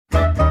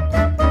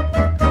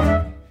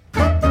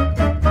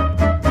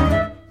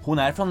Hon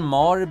är från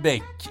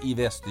Marbäck i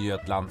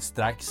Västergötland,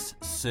 strax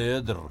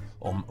söder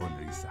om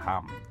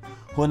Ulricehamn.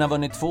 Hon har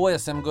vunnit 2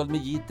 SM-guld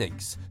med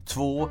Jitex,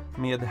 2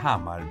 med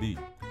Hammarby.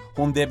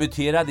 Hon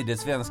debuterade i det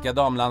svenska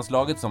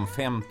damlandslaget som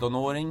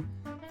 15-åring.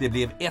 Det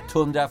blev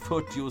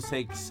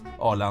 146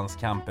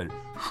 A-landskamper,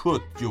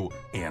 71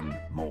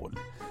 mål.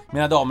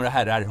 Mina damer och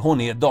herrar,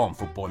 hon är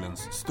damfotbollens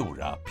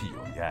stora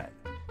pionjär.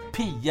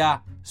 Pia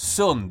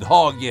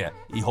Sundhage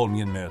i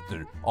Holmgren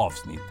möter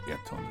avsnitt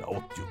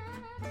 180.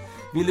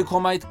 Vill du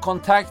komma i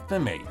kontakt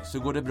med mig så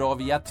går det bra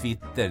via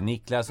Twitter,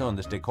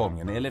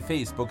 Niklas_Holmgren, eller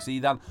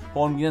Facebook-sidan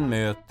Holmgren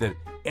möter,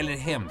 eller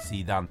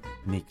hemsidan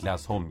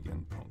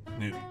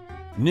niklasholmgren.nu.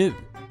 Nu,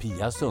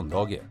 Pia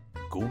Sundhage.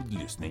 God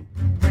lyssning.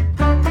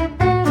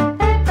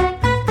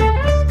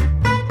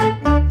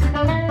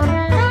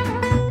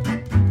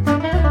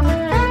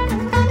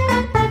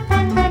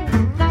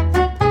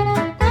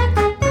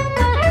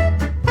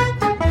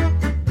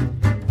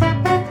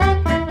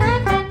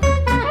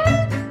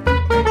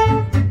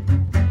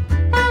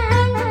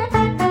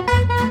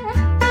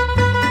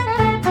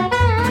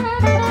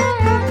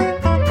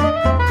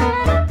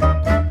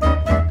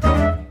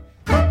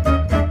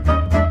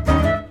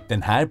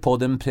 Den här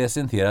podden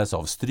presenteras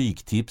av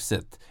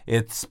Stryktipset,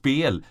 ett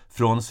spel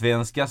från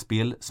Svenska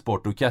Spel,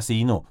 Sport och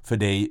Casino för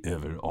dig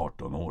över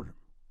 18 år.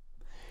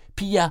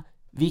 Pia,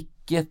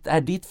 vilket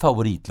är ditt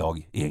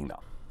favoritlag i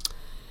England?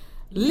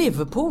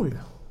 Liverpool.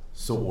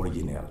 Så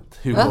originellt.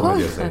 Hur kommer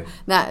det sig?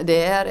 Nej,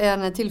 det är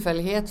en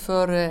tillfällighet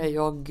för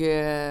jag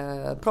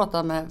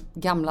pratade med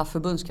gamla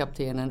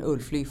förbundskaptenen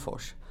Ulf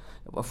Lyfors.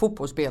 Jag var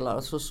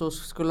fotbollsspelare så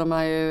skulle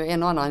man ju,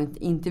 en och annan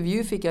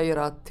intervju fick jag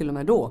göra till och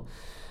med då.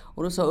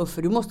 Och då sa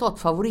Uffe, du måste ha ett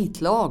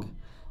favoritlag.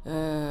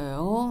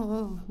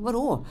 Ja,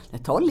 vadå?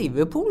 Jag tar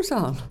Liverpool, sa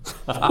han.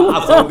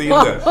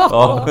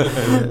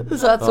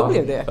 Så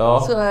blev det.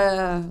 Ja.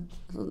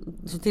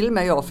 Så till och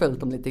med jag har följt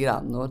dem lite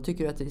grann och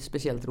tycker att det är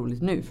speciellt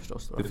roligt nu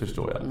förstås. Då. Det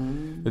förstår jag.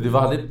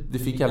 Du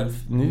fick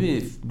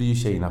nu blir ju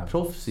tjejerna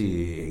proffs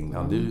i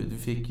England.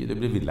 Det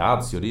blev i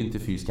Lazio, det är inte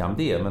fyskam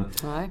det, men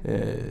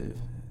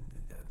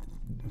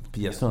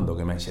Pia Sundhage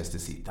och Manchester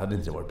City hade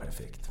inte varit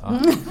perfekt.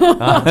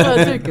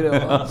 Jag tycker det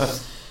var.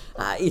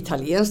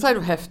 Italienskt är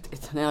det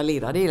häftigt. När jag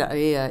lirade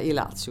i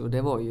Lazio,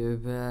 det var ju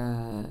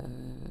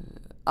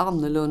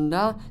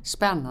annorlunda,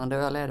 spännande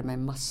och jag lärde mig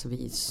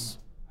massvis.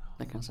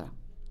 Det kan jag säga.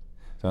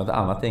 Så ett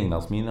annat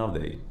Englandsminne av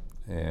dig.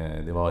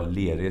 Det var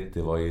lerigt,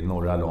 det var i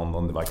norra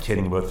London, det var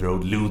Kenilworth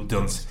Road,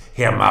 Lutons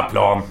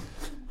hemmaplan.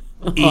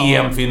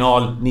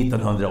 EM-final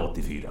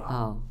 1984.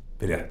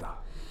 Berätta.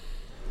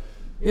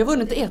 Jag har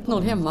vunnit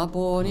 1-0 hemma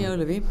på Nya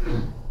Ullevi.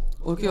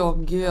 Och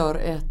jag gör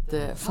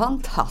ett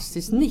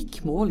fantastiskt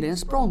nickmål. Det är en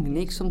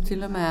språngnick som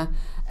till och med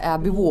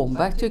Abby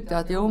Wambach tyckte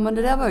att men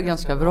det där var ju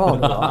ganska bra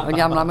då, den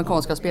gamla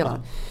amerikanska spelaren.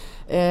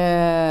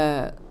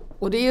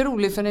 Och det är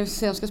roligt för när vi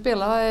sen ska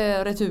spela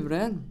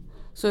returen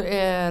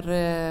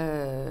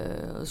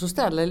så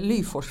ställer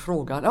Lyfors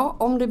frågan. Ja,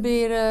 om det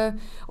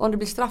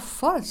blir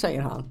straffar,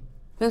 säger han.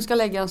 Vem ska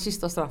lägga den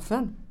sista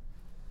straffen?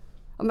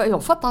 Men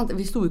jag fattar inte,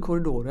 vi stod i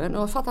korridoren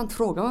och jag fattar inte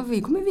frågan, men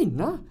vi kommer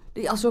vinna.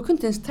 Alltså jag kunde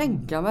inte ens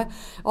tänka mig.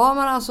 Ja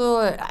men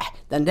alltså,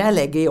 den där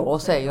lägger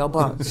jag, säger jag,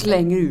 bara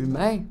slänger ur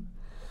mig.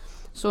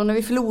 Så när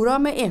vi förlorar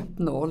med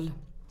 1-0,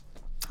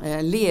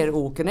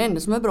 Leråken är enda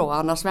som är bra,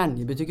 Anna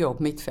Svenjeby tycker jag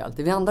på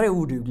mittfältet. Vi andra är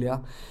odugliga.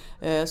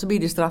 Så blir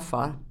det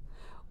straffar.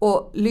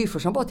 Och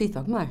Lyforsen bara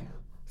tittar på mig.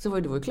 Så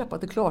det var ju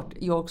klappat och klart.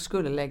 Jag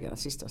skulle lägga den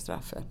sista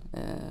straffen.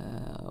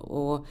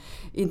 Och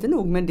inte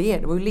nog med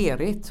det var ju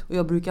lerigt. Och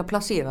jag brukar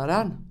placera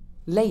den.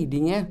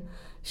 Leidinge.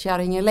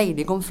 Kärringen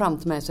Leidinge kom fram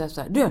till mig och sa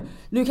så här: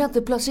 Du kan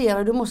inte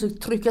placera, du måste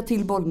trycka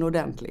till bollen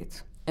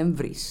ordentligt. En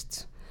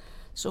vrist.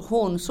 Så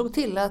hon såg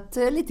till att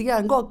lite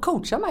grann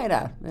coacha mig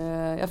där.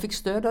 Jag fick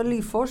stöd av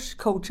Lyfors,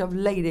 coach av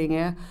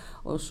Leidinge.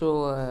 Och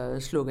så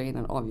slog jag in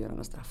den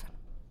avgörande straffen.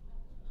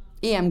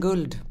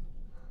 EM-guld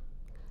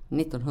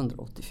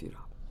 1984.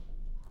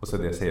 Och så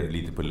det säger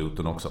lite på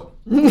Luton också.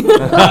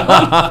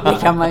 Det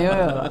kan man ju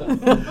göra.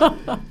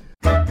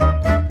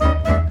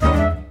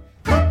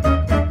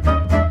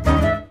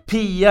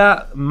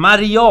 Pia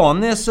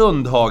Marianne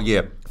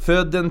Sundhage,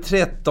 född den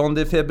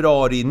 13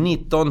 februari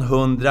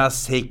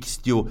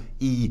 1960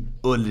 i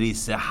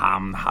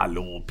Ulricehamn.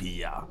 Hallå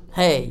Pia.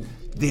 Hej.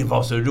 Det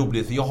var så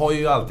roligt, för jag har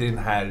ju alltid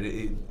den här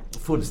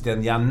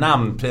fullständiga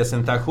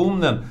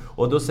namnpresentationen.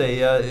 Och då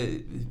säger jag...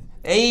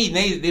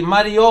 Nej, det är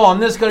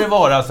Marianne ska det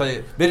vara. Så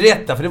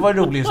berätta, för det var en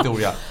rolig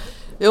historia.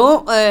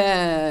 Jo,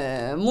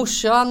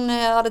 morsan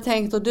hade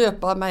tänkt att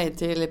döpa mig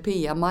till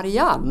Pia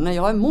Marianne.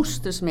 Jag har en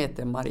moster som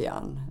heter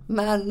Marianne.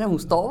 Men hon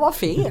stavar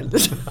fel.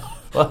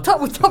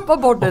 Hon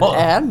tappade bort ett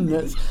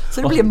N.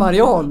 Så det blev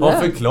Marianne.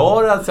 Hon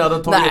förklarat sig.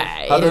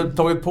 Hade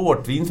tagit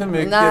portvin för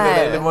mycket.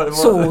 Nej, eller det var...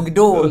 såg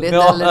dåligt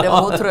eller det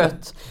var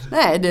trött.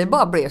 Nej, det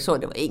bara blev så.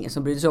 Det var ingen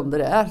som brydde sig om det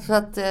där. Så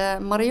att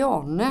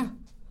Marianne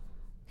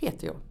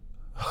heter jag.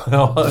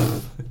 Ja.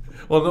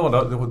 Och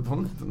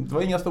det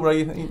var inga stora...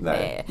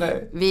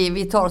 Nej.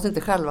 Vi tar oss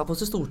inte själva på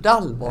så stort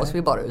allvar så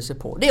vi bara öser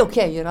på. Det är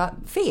okej att göra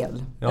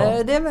fel.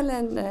 Ja. Det är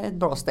väl ett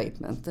bra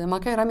statement.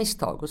 Man kan göra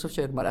misstag och så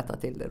försöker man rätta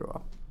till det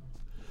då.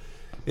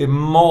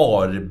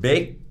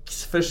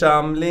 Marbäcks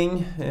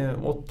församling,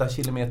 8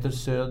 kilometer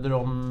söder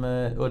om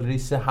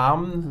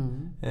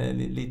Ulricehamn.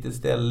 Lite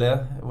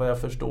ställe, vad jag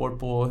förstår,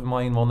 på hur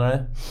många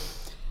invånare?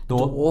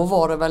 Då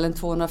var det väl en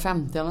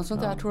 250 eller något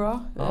sånt där, tror jag.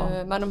 Ja.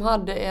 Men de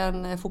hade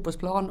en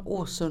fotbollsplan,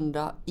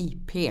 Åsunda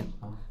IP,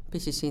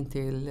 precis in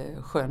till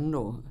sjön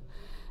då.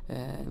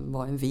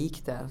 Var en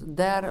vik där.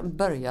 Där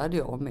började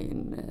jag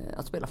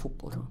att spela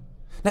fotboll.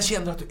 När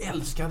kände du att du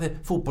älskade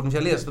fotbollen?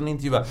 Jag läste en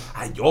intervju.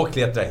 Jag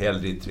klättrar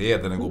hellre i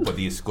träden än går på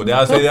disco. Du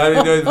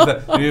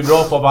är ju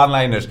bra på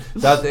one-liners.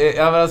 Så att,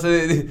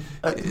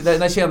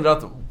 när kände du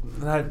att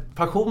den här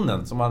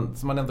passionen som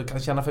man ändå kan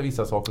känna för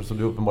vissa saker som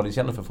du uppenbarligen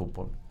känner för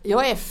fotboll?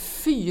 Jag är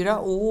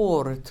 4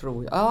 år,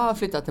 tror jag. Jag har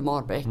flyttat till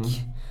Marbäck.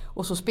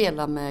 Och så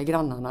spelar med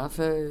grannarna,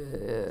 för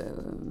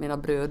mina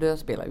bröder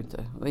spelar ju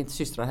inte. Och inte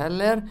systrar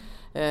heller.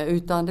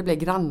 Utan det blev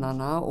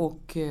grannarna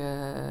och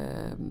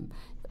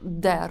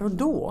där och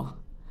då.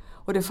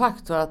 Och det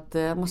faktum att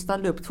man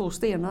ställde upp 2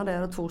 stenar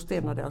där och 2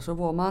 stenar där. Så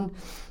var man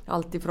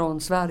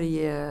alltifrån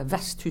Sverige,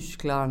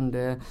 Västtyskland,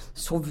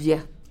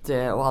 Sovjet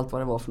och allt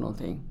vad det var för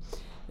någonting.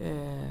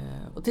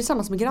 Och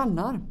tillsammans med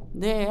grannar.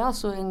 Det är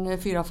alltså en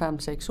 4, 5,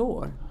 6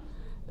 år.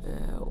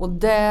 Och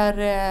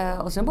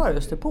sen bara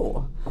öste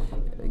på.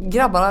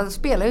 Grabbarna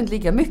spelar ju inte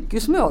lika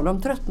mycket som jag,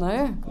 de tröttnar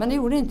ju. Men det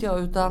gjorde inte jag,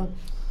 utan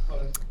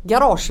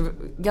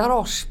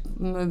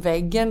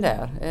garageväggen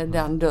där,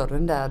 den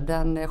dörren där,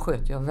 den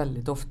sköt jag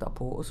väldigt ofta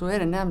på. Och så är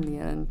det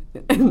nämligen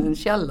en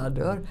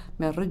källardörr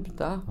med en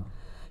ruta.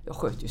 Jag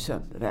sköt ju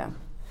sönder den.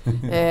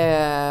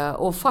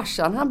 Och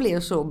farsan, han blev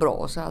så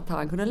bra så att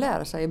han kunde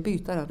lära sig att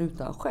byta den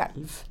rutan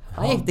själv.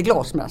 Han gick till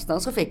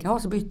glasmästaren, så fick han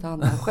så byta han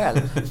den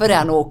själv. För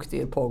den åkte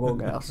ju ett par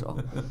gånger alltså.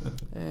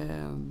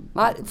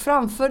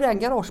 Framför den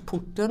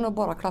garageporten och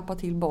bara klappa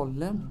till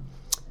bollen.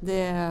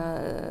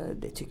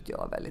 Det tyckte jag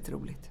var väldigt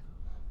roligt.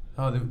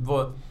 Ja,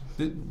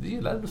 du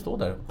gillade att stå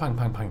där. Pang,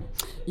 pang, pang.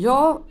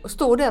 Ja,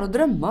 stå där och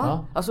drömma.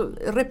 Ja. Alltså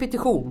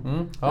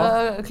repetition.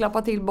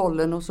 Klappa till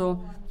bollen och så...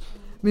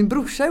 Min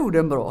brorsa gjorde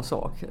en bra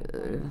sak,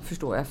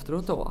 förstår jag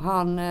efteråt då.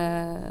 Han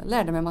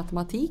lärde mig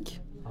matematik.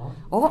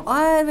 Ja,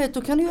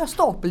 då kan du göra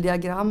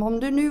stapeldiagram om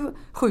du nu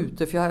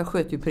skjuter, för jag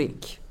sköt ju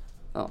prick.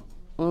 Ja.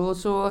 Och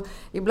så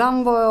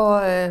ibland var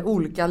jag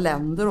olika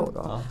länder då.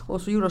 Ja.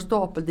 Och så gjorde jag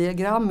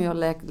stapeldiagram.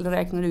 Jag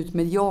räknade ut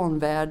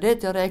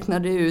medianvärdet, jag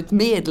räknade ut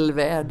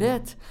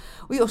medelvärdet.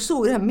 Och jag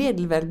såg det här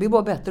medelvärdet blir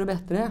bara bättre och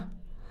bättre.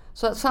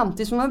 Så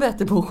samtidigt som jag var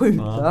bättre på att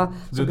skjuta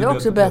så blev jag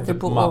också bättre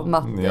på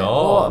matte.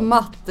 Ja. Och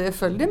matte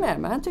följde med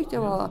mig. Jag tyckte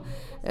jag var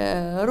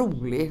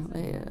rolig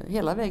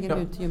hela vägen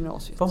ut till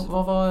gymnasiet. Vad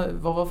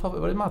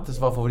var det matte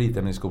som var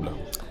favoriten i skolan?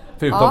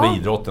 Förutom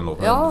idrotten då,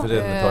 för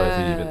det tar jag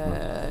för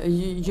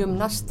givet.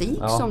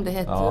 Gymnastik som det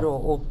hette då.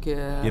 Och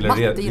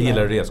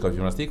gillar du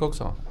redskapsgymnastik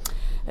också?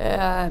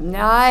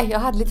 Nej, jag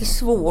hade lite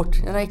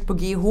svårt. När jag gick på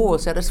GH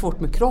så hade jag svårt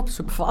med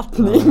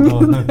kroppsuppfattning.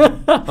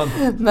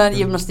 Men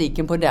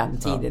gymnastiken på den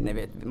tiden, ni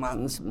vet,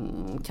 man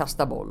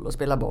kastade boll och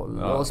spelade boll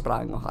och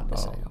sprang och hade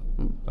sig.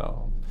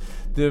 Ja.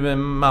 Du,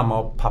 mamma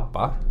och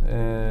pappa,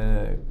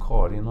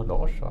 Karin och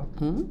Lars, va?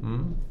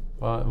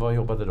 Vad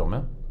jobbade de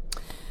med?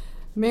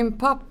 Min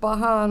pappa,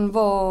 han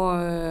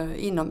var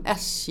inom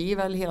SJ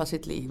väl hela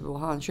sitt liv och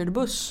han körde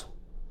buss.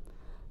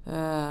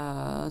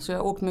 Så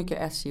jag åkte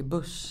mycket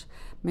SJ-buss.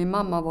 Min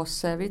mamma var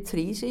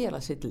servitris i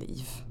hela sitt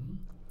liv.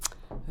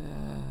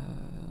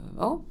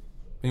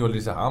 I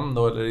Ulricehamn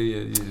då? Eller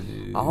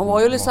ja, hon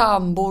var i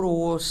Ulricehamn,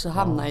 Borås,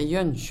 hamnade i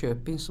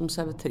Jönköping som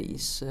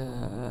servitris,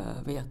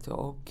 vet jag.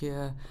 Och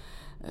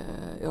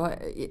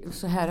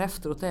så här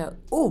efteråt är jag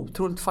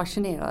otroligt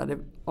fascinerad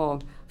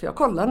av, för jag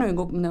kollar nu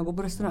när jag går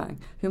på restaurang,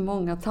 hur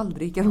många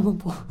tallrikar de har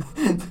på.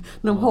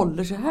 De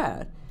håller så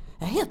här.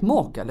 Det är helt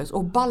makalöst.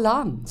 Och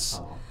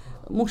balans.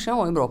 Morsan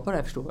var ju bra på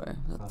det, förstår jag.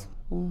 Så att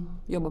hon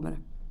jobbar med det.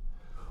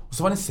 Och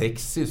så var ni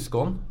 6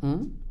 syskon.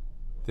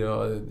 Det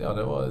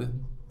var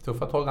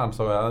tuffa tag,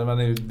 ansåg jag. Men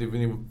ni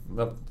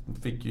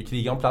fick ju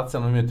kriga om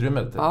platsen och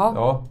utrymmet.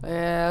 Ja.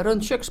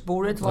 Runt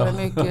köksbordet var det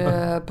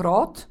mycket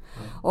prat.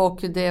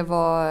 Och det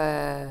var...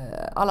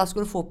 alla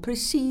skulle få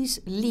precis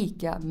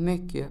lika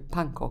mycket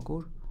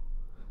pannkakor.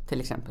 Till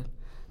exempel.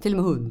 Till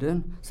och med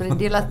hunden. Så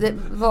det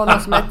var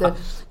något som hette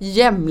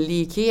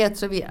jämlikhet.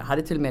 Så vi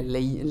hade till och med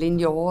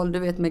linjal, du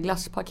vet, med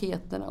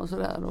glasspaketen och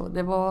sådär. Och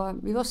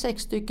vi var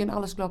 6 stycken,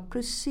 alla skulle ha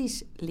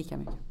precis lika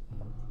mycket.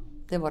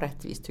 Det var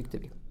rättvist, tyckte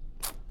vi.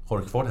 Har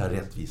du kvar det här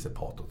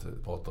rättvisepatoset?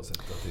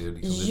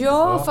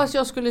 Fast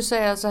jag skulle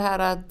säga så här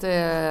att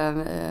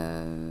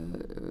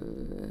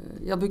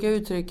jag brukar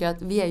uttrycka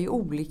att vi är ju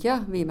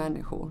olika, vi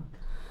människor.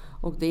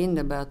 Och det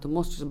innebär att de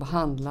måste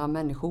behandla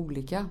människor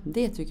olika.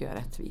 Det tycker jag är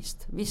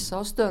rättvist. Vissa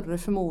har större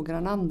förmågor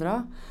än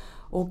andra.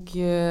 Och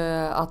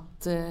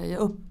att jag är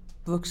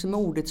uppvuxen med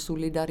ordet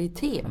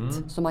solidaritet,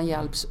 som man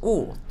hjälps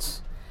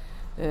åt.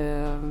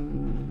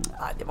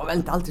 Det var väl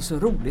inte alltid så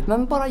roligt,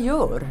 men bara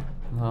gör.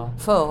 Ja.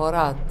 För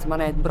att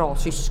man är ett bra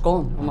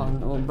syskon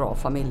och en bra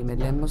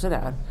familjemedlem och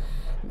sådär.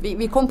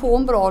 Vi kom på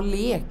en bra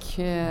lek,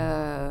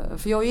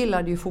 för jag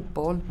gillade ju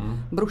fotboll.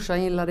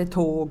 Brorsan gillade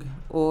tåg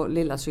och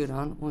lilla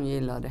syrran, hon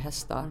gillade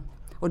hästar.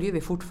 Och det gör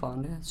vi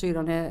fortfarande.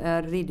 Syrran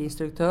är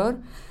ridinstruktör,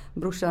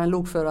 brorsan är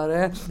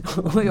lokförare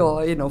och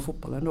jag är inom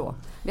fotbollen då.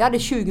 Vi hade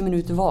 20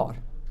 minuter var.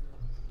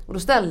 Och då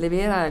ställde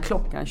vi den här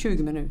klockan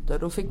 20 minuter.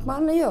 Då fick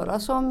man göra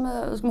som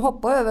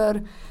hoppa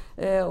över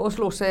och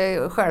slå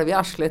sig själv i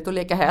arslet och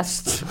leka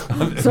häst.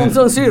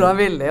 som syrran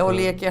ville. Och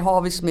leka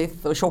Harvey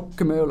Smith och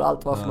tjockmöl och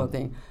allt vad för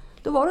någonting.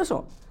 Då var det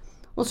så.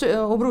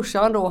 Och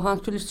brorsan då, han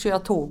skulle köra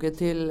tåget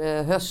till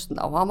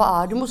Höstna. Och han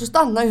var du måste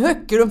stanna i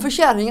Höckerum för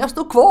kärringar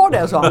står kvar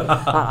där, så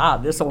han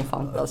hade sån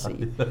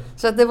fantasi.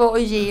 Så att det var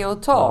att ge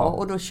och ta.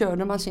 Och då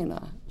körde man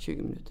sina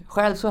 20 minuter.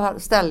 Själv så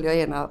ställde jag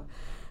ena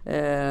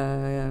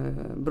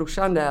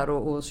brorsan där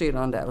och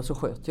syrran där och så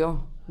sköt jag.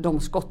 De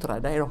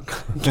skottade i rocken.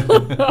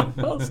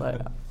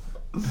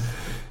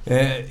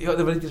 Ja,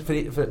 det var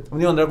lite för om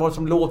ni undrar vad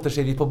som låter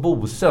sig vi på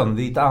Bosön,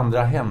 det är ett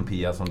andra hem,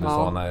 Pia, som du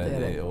sa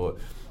när,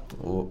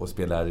 och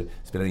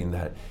spelar in det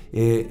här.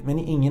 Men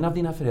ingen av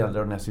dina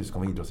föräldrar och dina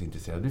syskon var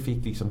idrottsintresserade. Du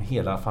fick liksom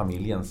hela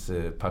familjens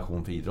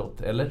passion för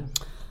idrott, eller?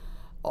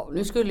 Ja,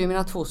 nu skulle ju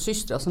mina 2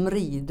 systrar som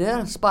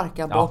rider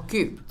sparka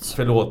bakut.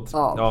 Förlåt.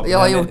 Ja, jag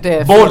har gjort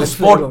det.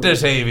 Bollsporter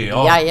säger vi.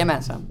 Ja.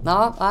 Jajamensan.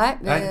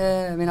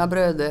 Nej. Mina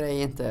bröder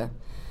är inte...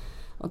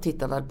 De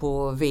tittar väl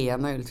på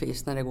VM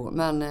möjligtvis när det går.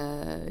 Men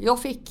jag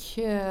fick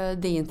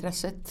det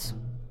intresset.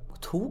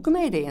 Och tog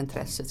mig det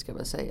intresset, ska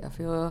jag säga.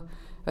 För jag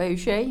är ju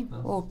tjej.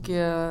 Och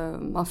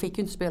man fick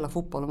ju inte spela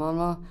fotboll.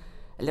 Eller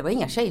det var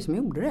inga tjejer som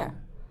gjorde det.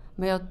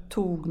 Men jag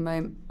tog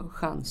mig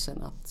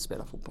chansen att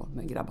spela fotboll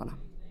med grabbarna.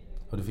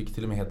 Och du fick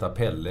till och med heta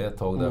Pelle ett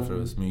tag där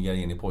för att smyga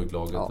in i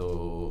pojklaget. Ja.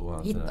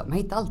 och man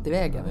hittar alltid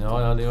vägar.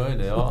 Ja, det gör ju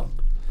det. Ja.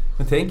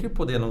 Men tänker du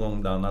på det någon gång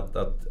ibland att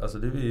alltså,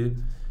 du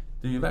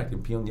är ju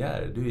verkligen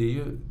pionjär. Du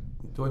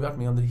har ju varit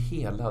med under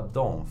hela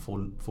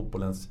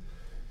damfotbollens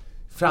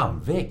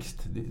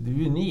framväxt.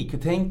 Du är unik. Hur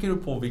tänker du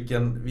på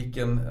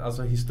vilken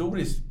alltså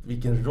historiskt,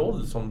 vilken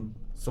roll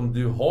som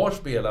du har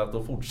spelat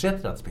och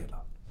fortsätter att spela?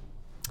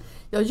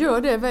 Jag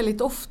gör det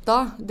väldigt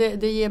ofta.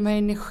 Det ger mig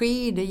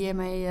energi, det ger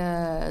mig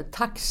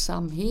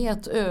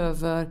tacksamhet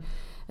över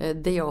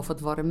det jag har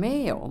fått vara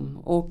med om.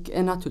 Och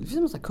naturligtvis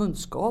en massa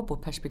kunskap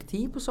och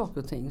perspektiv på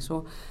saker och ting.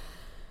 Så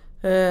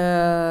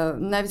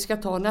när vi ska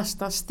ta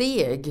nästa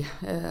steg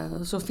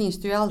så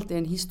finns det ju alltid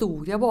en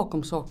historia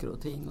bakom saker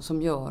och ting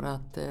som gör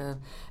att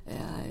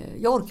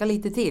jag orkar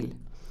lite till.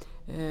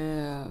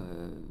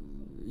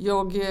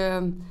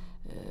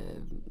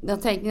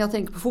 När jag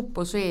tänker på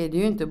fotboll så är det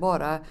ju inte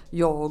bara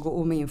jag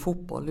och min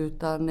fotboll,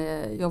 utan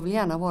jag vill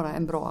gärna vara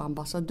en bra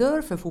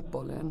ambassadör för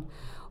fotbollen.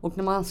 Och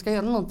när man ska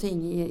göra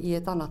någonting i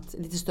ett annat,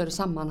 lite större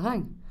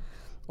sammanhang,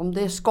 om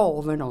det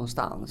skaver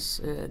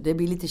någonstans, det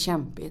blir lite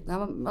kämpigt.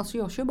 Alltså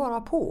jag kör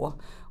bara på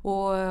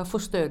och får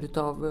stöd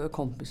av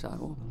kompisar.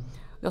 Och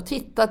jag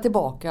tittar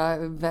tillbaka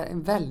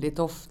väldigt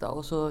ofta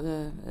och så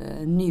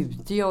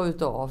njuter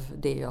jag av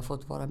det jag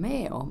fått vara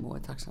med om och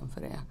är tacksam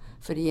för det.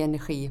 För det är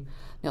energi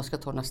när jag ska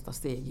ta nästa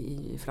steg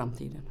i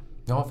framtiden.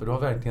 Ja, för du har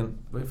verkligen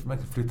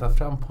flyttat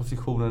fram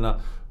positionerna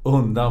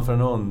undan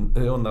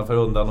för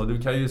undan. Och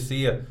du kan ju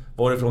se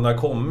varifrån det har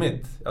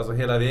kommit. Alltså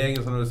hela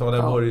vägen som du sa,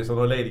 där Börjesson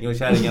och Leiding och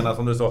kärringarna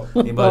som du sa.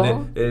 Ni började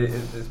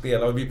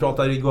spela. Och vi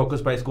pratade i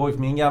Jakobsbergs Goif.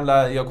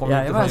 Jag kom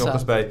inte från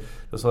Jakobsberg.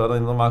 Då sa jag att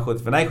de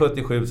var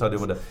 77 sa du.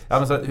 Ja,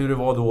 men så hur det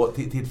var då,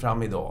 titt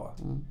fram idag.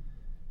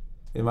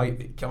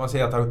 Kan man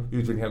säga att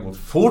utvecklingen har gått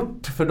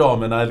fort för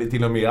damerna eller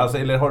till och med? Alltså,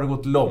 eller har det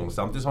gått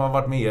långsamt? Du som har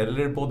varit med,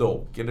 eller både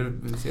och? Eller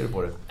hur ser du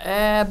på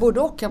det? Både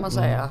och kan man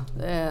säga.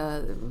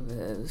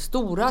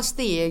 Stora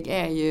steg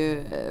är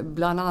ju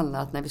bland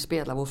annat när vi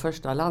spelar vår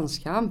första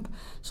landskamp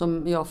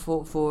som jag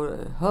får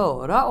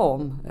höra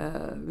om.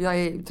 Jag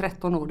är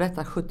 13 år,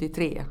 detta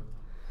 73.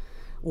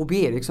 Och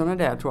Eriksson är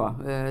där, tror jag.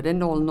 Det är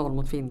 0-0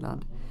 mot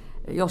Finland.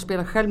 Jag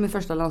spelar själv min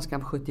första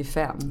landskamp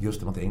 75. Just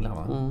det, mot England,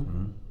 va?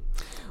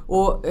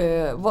 Och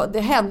det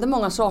händer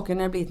många saker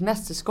när det blir ett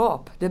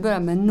mästerskap. Det börjar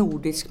med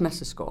nordisk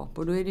mästerskap.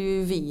 Och då är det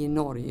ju vi,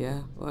 Norge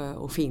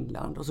och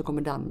Finland. Och så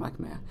kommer Danmark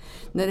med.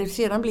 När det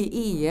sedan blir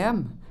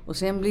EM. Och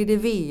sen blir det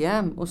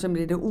VM. Och sen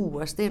blir det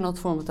OS. Det är något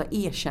form av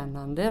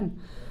erkännanden.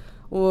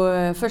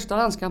 Och första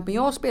landskampen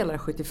jag spelar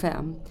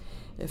 75.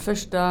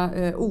 Första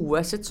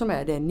OS som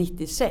är det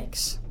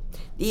 96.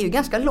 Det är ju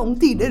ganska lång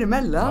tid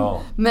däremellan.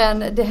 Ja.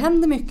 Men det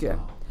händer mycket.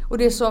 Och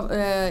det som,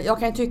 jag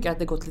kan tycka att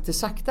det gått lite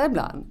sakta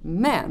ibland.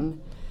 Men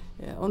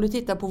om du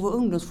tittar på vår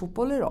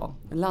ungdomsfotboll idag,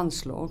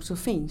 landslag, så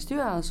finns det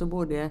ju alltså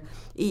både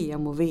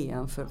EM och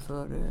VM för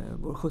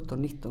vår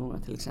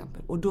 17-19-åringar till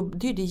exempel. Och då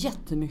betyder det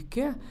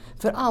jättemycket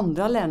för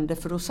andra länder,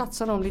 för då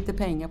satsar de lite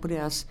pengar på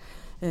deras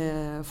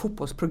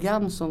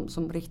fotbollsprogram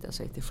som riktar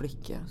sig till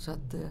flickor. Så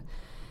att,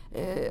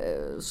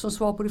 som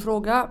svar på din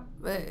fråga,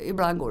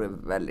 ibland går det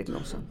väldigt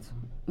långsamt.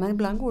 Men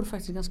ibland går det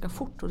faktiskt ganska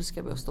fort och det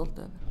ska vi vara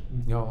stolta över.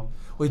 Ja,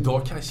 och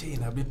idag kan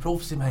tjejerna bli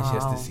proffs i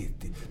Manchester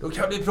City. De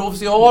kan bli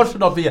proffs i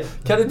Arsenal, Pia.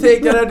 Kan du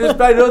tänka dig när du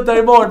sprang runt där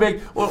i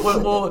Marbäck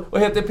och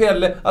hette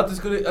Pelle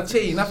att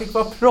tjejerna fick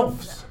vara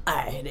proffs?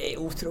 Nej, det är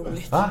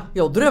otroligt. Va?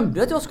 Jag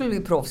drömde att jag skulle bli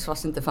proffs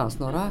fast det inte fanns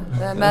några.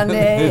 Men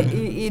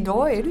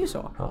idag är det ju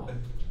så. Ja.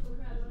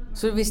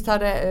 Så visst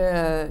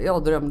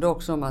jag drömde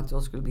också om att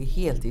jag skulle bli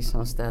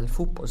heltidsanställd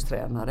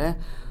fotbollstränare.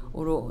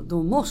 Och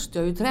då måste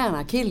jag ju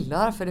träna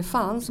killar, för det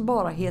fanns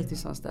bara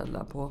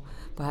heltidsanställda på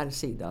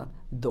herrsidan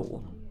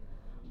då.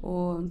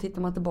 Och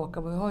tittar man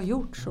tillbaka vad jag har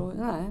gjort så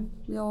nej,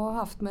 jag har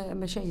haft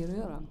med tjejer att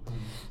göra.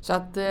 Så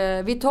att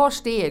vi tar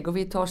steg och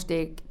vi tar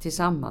steg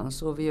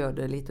tillsammans och vi gör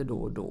det lite då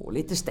och då.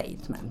 Lite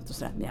statement och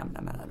sådär med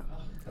jämna mellanrum.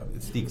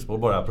 Stickspår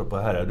bara apropå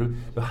herrar.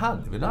 Du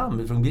hade väl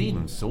använt från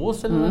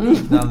Grimsås eller något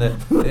liknande?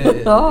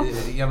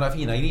 Gamla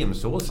fina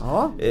Grimsås.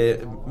 Ja.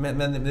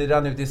 Men det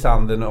rann ut i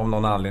sanden av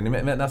någon anledning.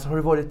 Men alltså,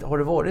 har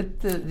du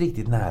varit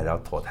riktigt nära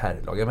att ta ett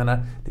herrlag? Jag menar,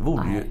 det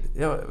vore ju...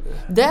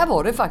 Där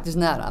var det faktiskt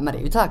nära, men det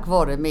är ju tack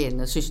vare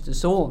min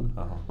systerson.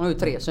 Han har ju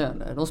 3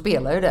 söner. De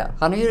spelar ju där.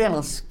 Han har ju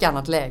redan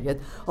skannat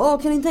läget.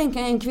 Kan ni tänka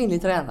en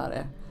kvinnlig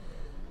tränare?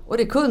 Och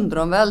det kunde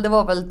de väl. Det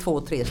var väl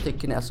 2-3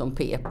 stycken där som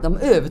pep. De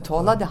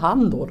övertalade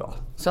han då.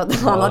 Så att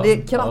han hade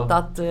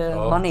krattat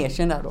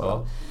manegen där då.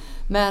 Ja.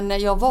 Men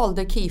jag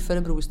valde KIF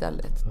Örebro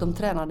istället. De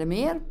tränade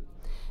mer.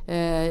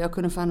 Jag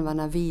kunde få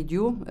använda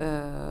video.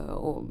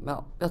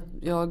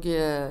 Jag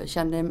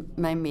kände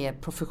mig mer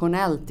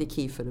professionellt i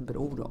KIF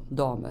Örebro då,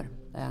 damer,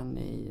 än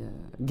i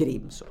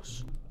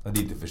Grimsås. Det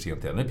är inte för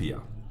sent ännu, Pia.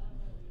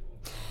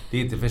 Det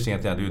är inte för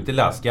sent än. Du är inte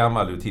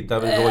lastgammal. Du tittar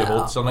väl Roy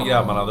Hodgson och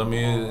grabbarna. De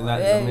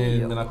är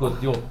ju mellan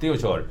 70-80 och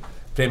kör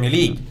Premier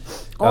League.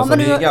 Alltså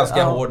det är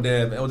ganska hård.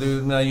 Och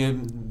du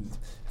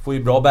får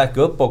ju bra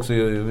backup också.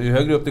 Ju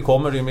högre upp det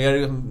kommer, ju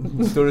mer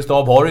större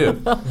stab har du ju.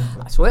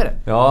 Så är det.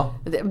 Ja.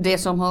 Det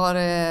som har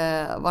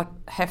varit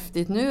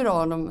häftigt nu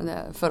då,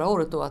 förra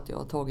året då, att jag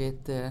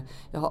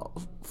har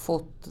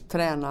fått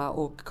träna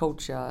och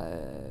coacha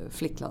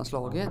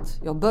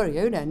flicklandslaget. Jag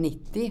började ju där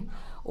 90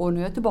 och nu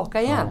är jag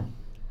tillbaka igen. Ja.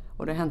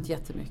 Och det har hänt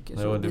jättemycket.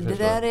 Så det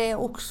där är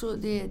också...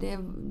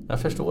 jag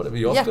förstår det.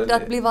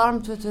 Hjärtat blir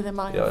varmt, vet du, det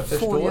man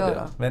får göra.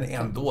 Det. Men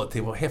ändå,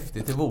 till vad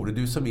häftigt det vore.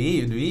 Du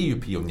är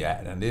ju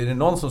pionjären. Det är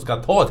någon som ska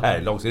ta ett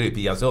härlag så är det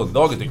Pia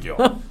Sundhage, tycker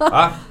jag.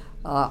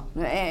 Ja,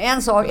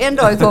 en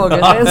dag i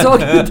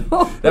taget.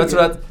 Jag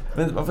tror att...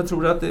 Men varför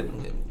tror du att det...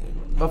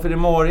 Varför är det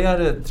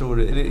marigare, tror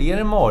du? Är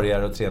det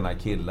marigare att träna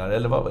killar?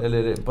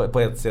 Eller på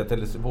ett sätt?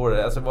 Eller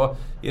svårare? Alltså,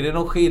 är det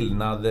någon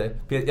skillnad?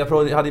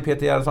 Jag hade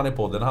Peter Gerhardsson i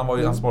podden.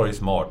 Han svarade ju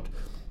smart.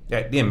 Ja,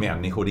 det är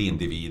människor, det är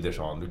individer,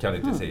 sa han. Du kan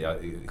inte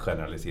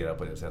generalisera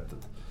på det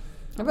sättet.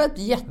 Det var ett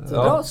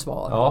jättebra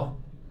svar. Ja.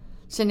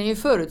 Sen är ju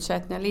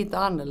förutsättningarna lite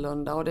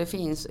annorlunda. Och det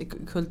finns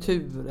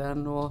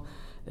kulturen. Och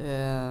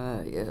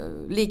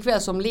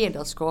likväl som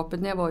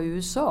ledarskapet när jag var i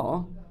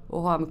USA...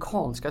 och ha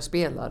amerikanska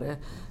spelare,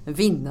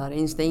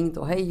 vinnarinstinkt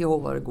och hej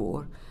och vad det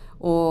går.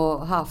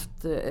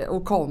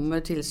 Och kommer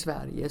till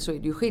Sverige, så är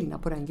det ju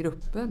skillnad på den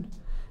gruppen.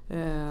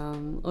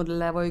 Och det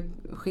lär vara ju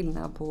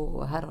skillnad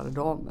på herrar och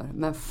damer.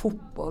 Men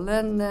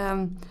fotbollen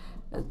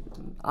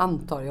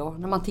antar jag,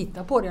 när man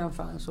tittar på det i alla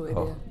fall, så är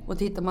det. Och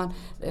tittar man,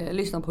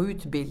 lyssnar på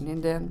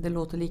utbildning, det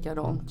låter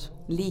likadant.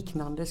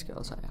 Liknande, ska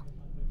jag säga.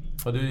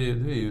 Ja,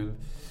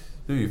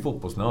 du är ju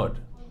fotbollsnörd,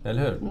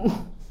 eller hur?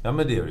 Ja,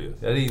 men det är ju.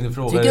 Jag ringde och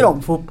frågade. Tycker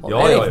om fotboll?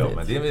 Ja,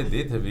 men det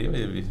är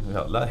vi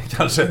alla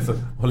kanske som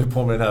håller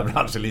på med den här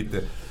branschen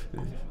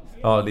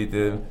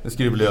lite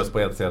skruvlös på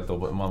ett sätt.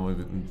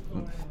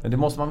 Men det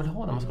måste man väl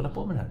ha när man ska hålla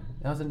på med det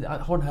här. Alltså,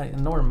 ha den här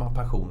enorma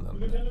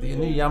passionen. Det är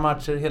nya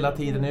matcher hela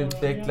tiden,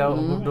 utveckla.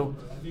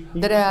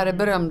 Det där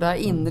berömda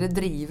inre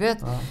drivet.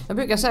 Ja. Jag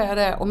brukar säga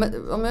det, om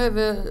jag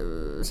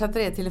översätter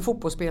det till en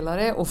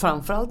fotbollsspelare och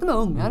framförallt med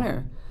unga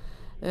nu.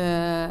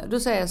 Då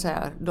säger jag så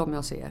här, de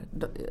jag ser.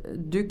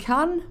 Du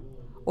kan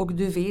och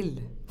du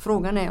vill.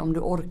 Frågan är om du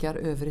orkar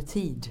över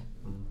tid.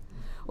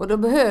 Och då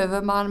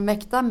behöver man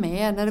mäkta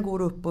med när det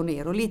går upp och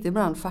ner. Och lite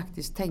ibland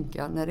faktiskt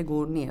tänka när det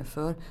går ner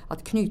för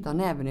att knyta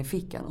näven i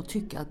fickan och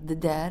tycka att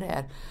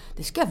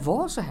det ska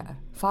vara så här.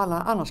 För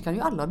annars kan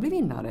ju alla bli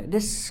vinnare.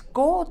 Det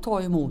ska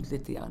ta emot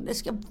lite grann. Det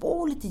ska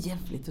vara lite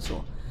jävligt och så.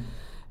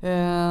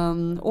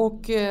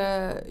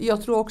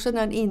 Jag tror också att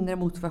den inre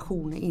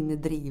motivationen, inre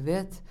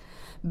drivet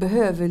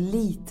behöver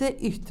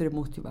lite yttre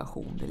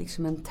motivation. Det är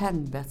liksom en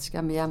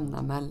tändvätska med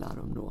jämna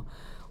mellanrum då.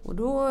 Och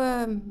då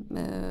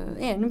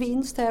en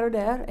vinst här och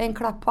där, en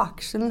klapp på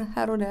axeln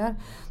här och där.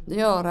 Det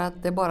gör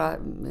att det bara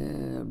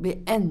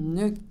blir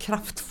ännu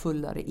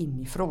kraftfullare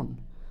inifrån.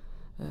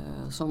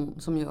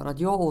 Som gör att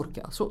jag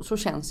orkar. Så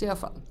känns det i alla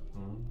fall.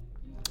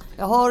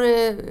 Jag har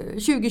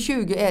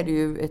 2020 är det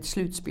ju ett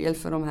slutspel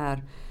för de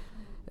här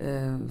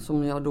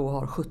som jag då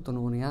har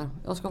 17-åringar.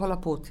 Jag ska hålla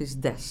på tills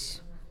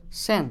dess.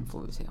 Sen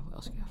får vi se vad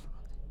jag ska göra.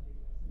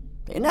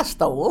 Det är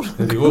nästa år.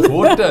 Det går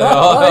fort det.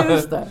 Ja,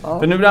 just det. Ja.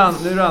 För nu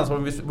är du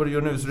ansvarig, vad du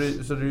gör nu,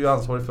 så du är ju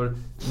ansvarig för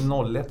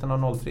 01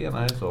 och 03,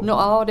 är det så?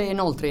 Ja, det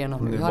är 03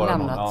 nu. Jag har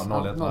lämnat.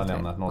 01 har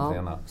lämnat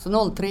 03. Ja.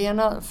 Så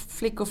 03,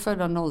 flickor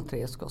födda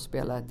 03 ska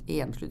spela ett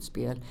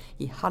EM-slutspel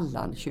i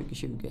Halland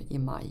 2020 i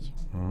maj.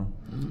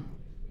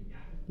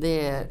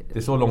 Det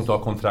är så långt du har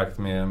kontrakt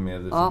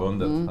med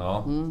förbundet.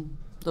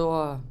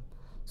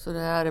 Så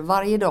det är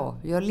varje dag,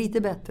 gör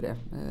lite bättre,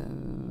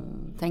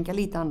 tänka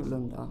lite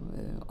annorlunda.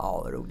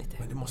 Ja, roligt.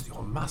 Men du måste ju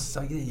ha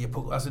massa grejer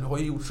på, alltså du har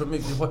ju gjort så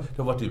mycket,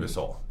 du har varit i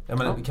USA. Jag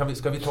menar,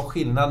 ska vi ta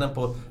skillnaden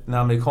på den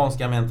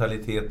amerikanska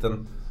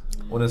mentaliteten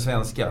och den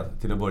svenska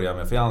till att börja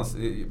med? För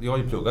jag har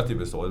ju pluggat i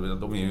USA,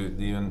 de är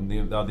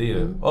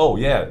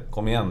ju,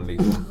 kom igen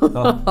liksom.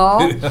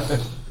 Ja.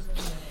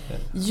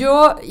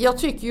 Ja, jag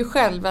tycker ju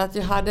själv att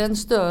jag hade en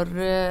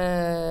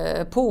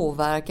större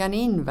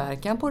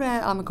inverkan på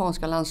det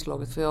amerikanska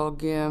landslaget, för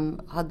jag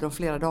hade dem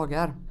flera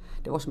dagar.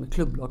 Det var som ett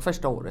klubblag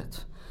första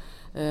året.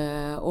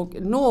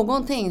 Och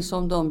någonting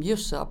som de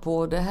bjussar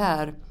på det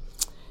här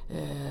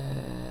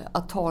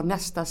att ta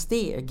nästa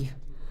steg.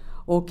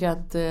 Och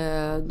att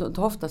de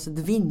tar oftast ett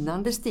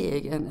vinnande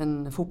steg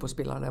en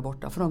fotbollsspelare där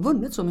borta. För de har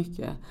vunnit så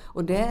mycket.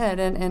 Och det är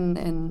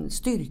en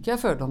styrka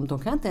för dem. De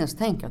kan inte ens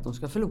tänka att de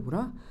ska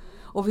förlora.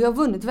 Och vi har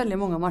vunnit väldigt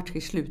många matcher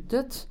i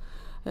slutet.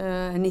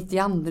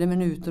 92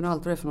 minuten och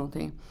allt vad det är för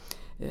någonting.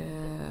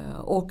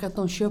 Och att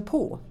de kör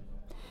på.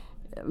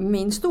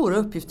 Min stora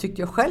uppgift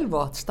tyckte jag själv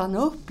var att stanna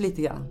upp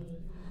lite grann.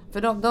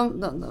 För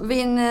de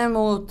vinner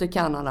mot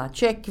Kanada.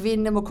 Tjeck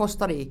vinner mot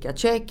Costa Rica.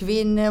 Tjeck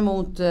vinner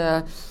mot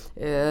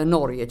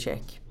Norge.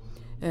 Tjeck.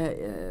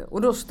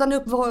 Och då stanna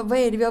upp. Vad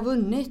är det vi har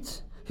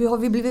vunnit? Hur har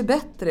vi blivit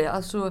bättre?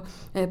 Alltså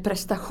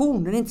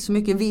prestationen, inte så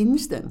mycket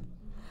vinsten.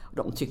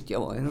 De tyckte jag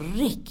var en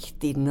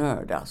riktig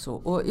nörd alltså.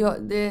 Och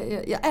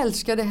jag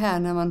älskar det här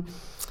när man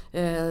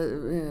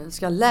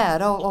ska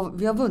lära av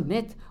vi har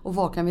vunnit och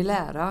vad kan vi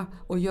lära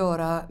och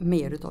göra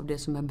mer av det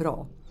som är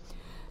bra.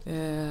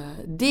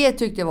 Det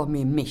tyckte jag var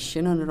min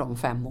mission under de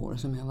 5 år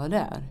som jag var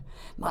där.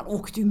 Man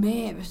åkte ju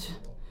med.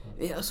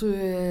 Alltså,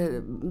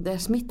 det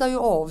smittar ju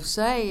av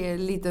sig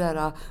lite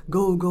där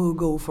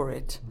go for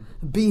it.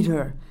 Beat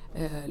her.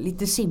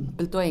 Lite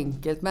simpelt och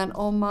enkelt, men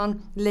om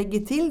man lägger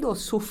till då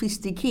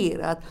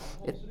sofistikerat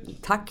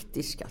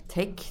taktiska,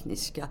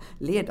 tekniska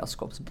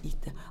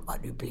ledarskapsbitar,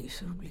 det blir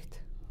så roligt.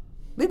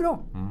 Det blir bra.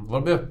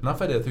 Var du öppna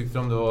för det, tyckte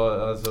de det var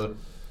alltså...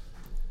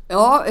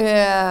 Ja,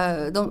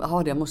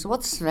 det måste vara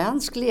ett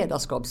svenskt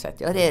ledarskapssätt.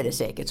 Ja, det är det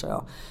säkert, så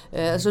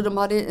jag. Så de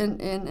hade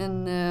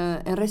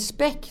en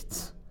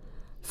respekt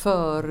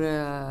för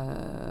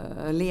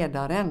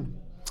ledaren.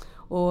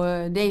 Och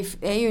det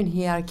är ju en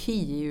hierarki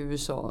i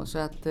USA, så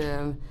att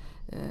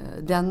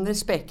den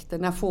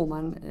respekten där får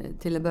man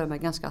till att börja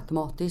med ganska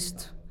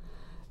automatiskt,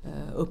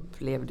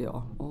 upplevde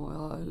jag. Och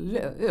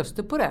jag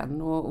öste på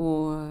den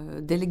och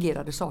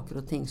delegerade saker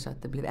och ting så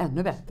att det blev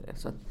ännu bättre.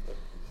 Så att,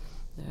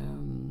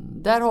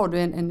 där har du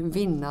en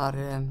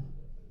vinnare,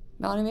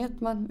 ja ni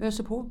vet, man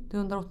öser på till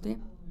 180.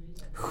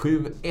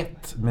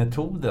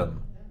 7-1-metoden.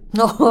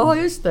 Ja,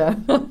 just det.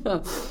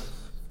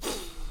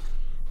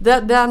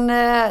 Den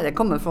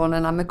kommer från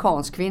en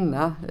amerikansk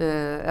kvinna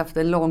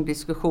efter en lång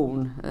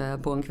diskussion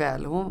på en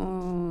kväll.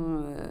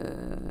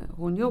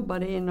 Hon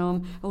jobbade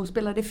hon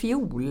spelade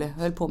fiol,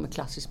 höll på med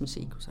klassisk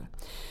musik och så.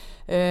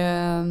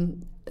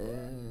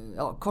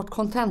 Kort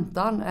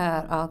kontentan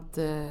är att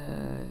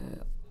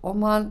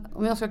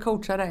om jag ska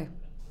coacha dig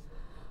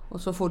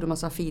och så får du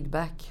massa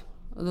feedback,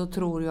 och då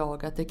tror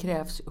jag att det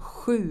krävs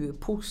 7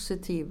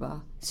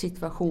 positiva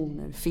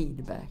situationer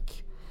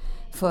feedback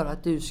för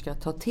att du ska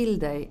ta till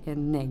dig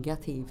en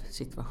negativ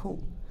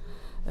situation.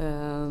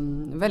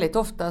 Väldigt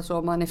ofta så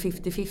om man är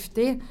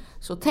 50-50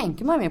 så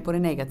tänker man mer på det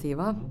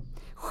negativa.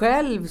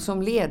 Själv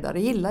som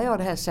ledare gillar jag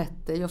det här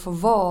sättet. Jag får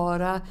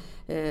vara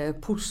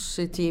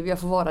positiv, jag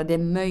får vara det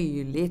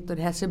möjligt och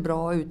det här ser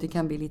bra ut, det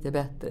kan bli lite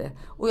bättre.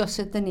 Och jag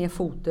sätter ner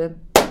foten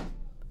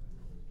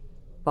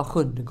var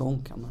 7:e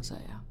gång, kan man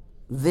säga.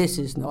 This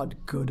is not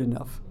good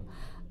enough,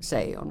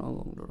 säger jag någon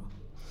gång då.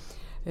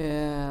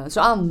 Så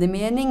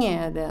andemening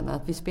är den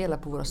att vi spelar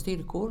på våra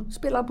styrkor.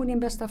 Spelar på din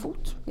bästa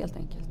fot, helt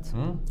enkelt.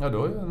 Ja,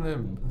 då är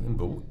en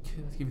bok.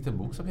 Skrivit en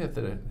bok som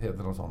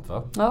heter något sånt,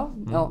 va? Ja,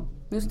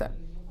 just det.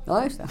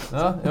 Ja, just det.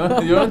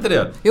 Ja, gör inte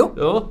det? Jo,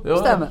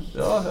 stämmer.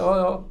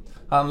 Ja.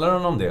 Handlar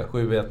det om det?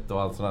 7-1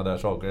 och allt sådana där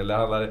saker?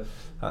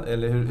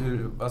 Eller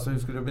hur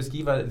skulle du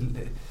beskriva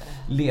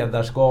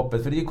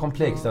ledarskapet? För det är ju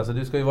komplext. Alltså,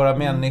 du ska ju vara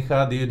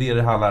människa, det är ju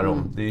det handlar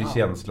om. Det är ju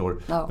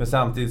känslor. Ja. Men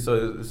samtidigt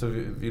så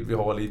vill vi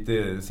ha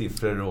lite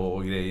siffror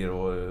och grejer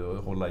och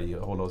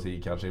hålla oss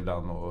i kanske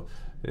ibland. Och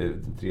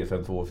 3,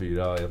 5, 2,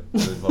 4, 1.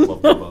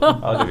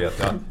 Ja, det vet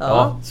jag.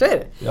 Ja, så är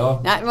det.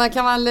 Ja. Nej, man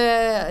kan väl,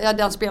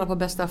 den spelar på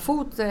bästa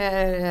fot.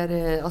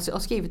 Jag har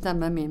skrivit den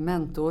med min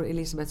mentor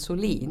Elisabeth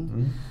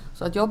Solin.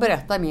 Så att jag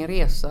berättar min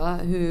resa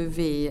hur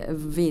vi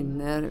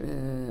vinner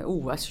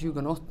OS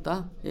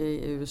 2008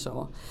 i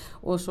USA.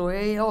 Och så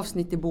är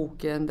avsnitt i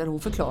boken där hon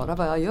förklarar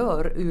vad jag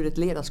gör ur ett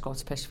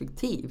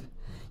ledarskapsperspektiv.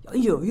 Jag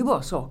gör ju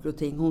bara saker och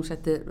ting. Hon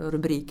sätter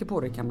rubriker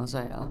på det, kan man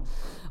säga.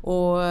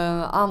 Och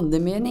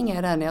andemening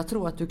är den, jag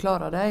tror att du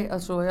klarar dig.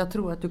 Alltså jag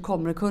tror att du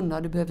kommer att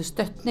kunna, du behöver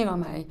stöttning av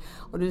mig.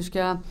 Och du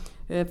ska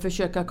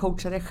försöka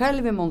coacha dig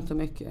själv i mångt och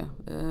mycket.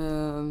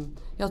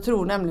 Jag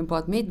tror nämligen på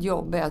att mitt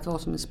jobb är att vara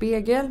som en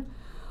spegel.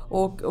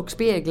 Och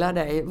spegla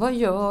dig. Vad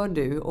gör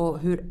du och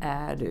hur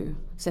är du?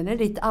 Sen är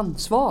det ditt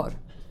ansvar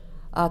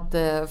att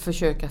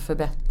försöka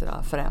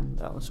förbättra,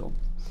 förändra och så.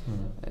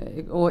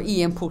 Och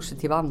i en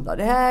positiv anda.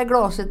 Det här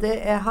glaset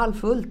är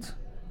halvfullt.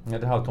 Ja,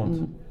 det är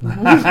halvtomt.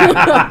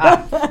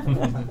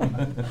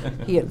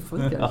 Helt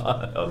fullt kanske.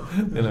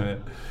 Det är det.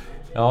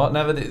 Ja,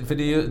 nej, för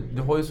det är ju,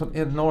 du har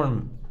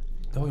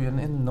ju en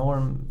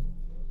enorm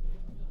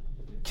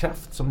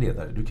kraft som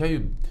ledare.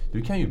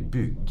 Du kan ju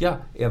bygga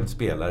en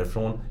spelare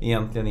från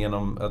egentligen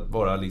genom att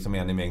vara liksom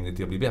en i mängden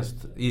till att bli bäst.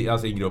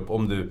 Alltså i grupp,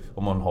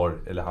 om man har,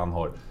 eller han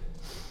har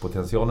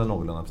potentialen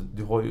någorlunda.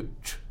 Du har ju,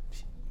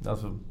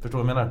 alltså, förstår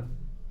du vad jag menar?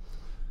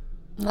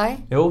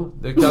 Nej. Jo,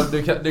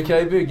 du kan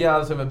ju bygga,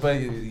 alltså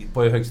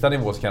på högsta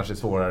nivå kanske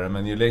svårare,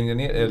 men ju längre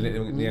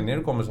ner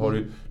du kommer så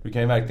har du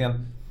kan ju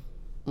verkligen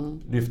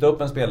lyfta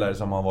upp en spelare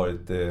som har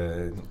varit,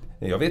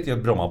 jag vet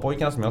ju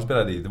Brommapojkarna som jag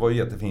spelade i, det var ju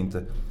jättefint.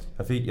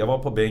 Jag var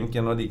på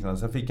bänken och liknande,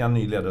 sen fick jag en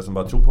ny ledare som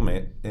bara tro på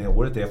mig.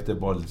 Året efter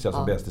var jag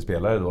som bästa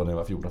spelare då när jag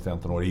var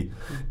 14-15 år i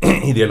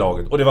det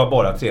laget. Och det var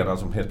bara tränaren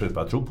som helt plötsligt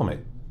bara tro på mig.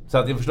 Så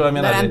att jag förstår vad jag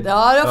menar.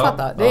 Ja, jag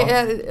fattar. Det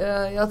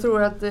är, jag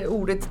tror att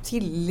ordet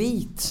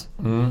tillit,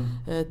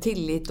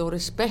 tillit och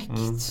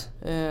respekt,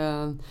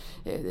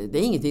 det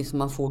är ingenting som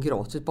man får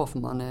gratis bara för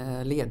man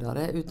är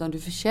ledare, utan du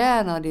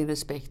förtjänar din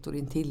respekt och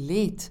din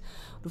tillit.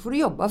 Då får du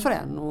jobba för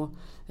den. Och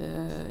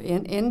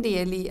en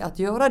del i att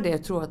göra det,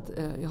 tror jag att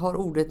jag har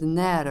ordet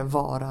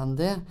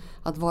närvarande,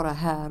 att vara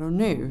här och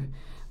nu.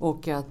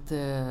 Och att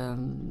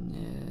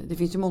det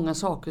finns ju många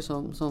saker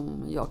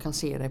som jag kan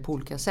se dig på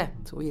olika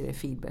sätt och ge dig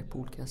feedback på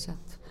olika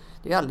sätt.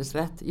 Det är alldeles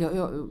rätt.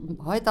 Jag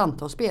har ett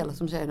antal spelare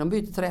som säger att de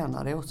byter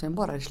tränare och sen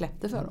bara det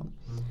släppte för dem.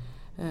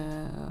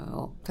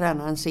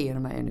 Tränaren ser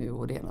mig nu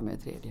och det ena med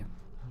det tredje.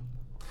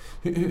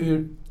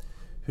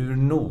 Hur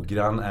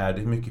noggrann är det?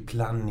 Hur mycket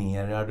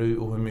planerar du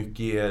och hur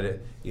mycket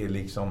är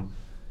liksom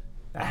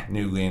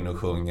nu går jag in och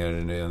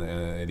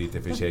sjunger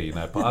lite för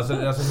tjejerna. Alltså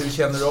hur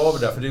känner du av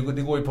det där? För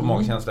det går ju på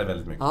magkänsla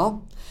väldigt mycket. Ja,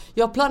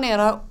 jag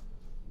planerar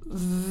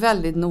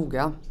väldigt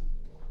noga.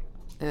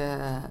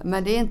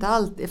 Men det är inte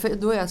alltid, för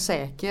då är jag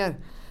säker.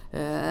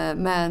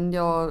 Men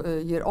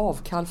jag ger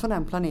avkall för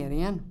den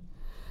planeringen.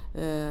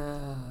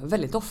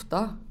 Väldigt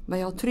ofta. Men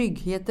jag har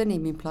tryggheten i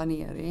min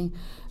planering.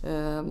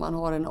 Man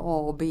har en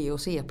A-, B- och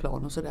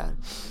C-plan och sådär.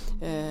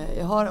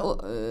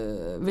 Jag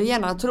vill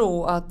gärna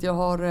tro att jag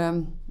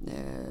har...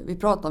 vi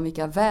pratar om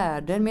vilka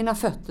värden mina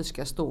fötter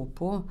ska stå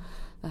på.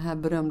 Den här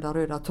berömda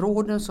röda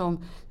tråden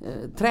som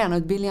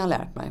tränarutbildningen har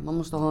lärt mig. Man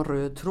måste ha en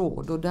röd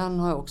tråd och den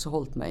har jag också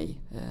hållit mig i.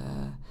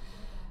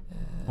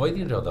 Vad är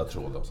din röda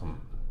tråd då?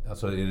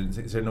 Alltså,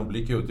 ser den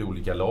olika ut i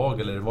olika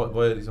lag? Eller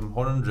vad är liksom,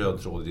 har du en röd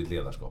tråd i ditt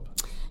ledarskap?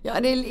 Ja,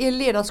 i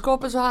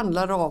ledarskapet så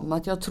handlar det om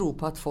att jag tror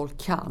på att folk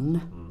kan.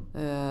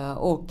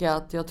 Och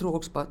att jag tror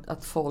också på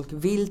att folk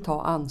vill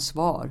ta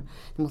ansvar.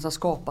 Man ska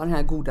skapa den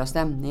här goda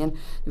stämningen.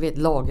 Du vet,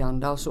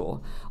 laganda och så.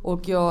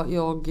 Och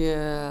jag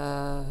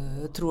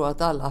tror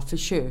att alla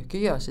försöker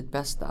göra sitt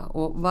bästa.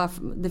 Och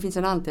det finns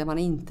en anledning att man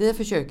inte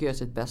försöker göra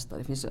sitt bästa.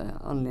 Det finns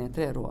anledning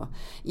till det då.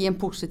 I en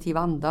positiv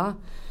anda.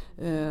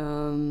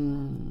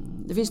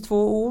 Det finns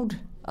 2 ord.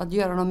 Att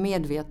göra dem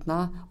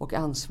medvetna och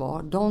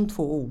ansvar. De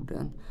 2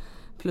 orden.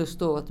 Plus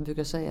då att jag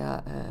brukar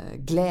säga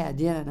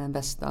glädje är den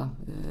bästa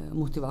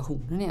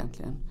motivationen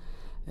egentligen.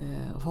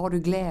 Har du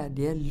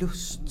glädje,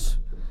 lust,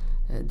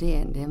 det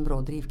är en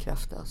bra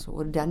drivkraft alltså.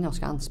 Och det är den jag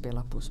ska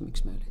anspela på så mycket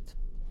som möjligt.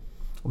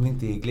 Om det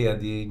inte är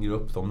glädje i en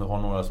grupp, om du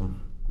har några som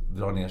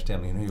drar ner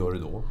stämningen, hur gör du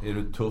då? Är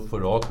du tuff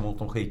och rak mot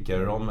dem, skickar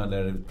du dem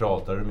eller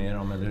pratar du med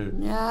dem eller hur?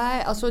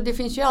 Nej, alltså det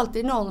finns ju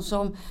alltid någon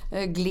som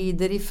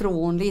glider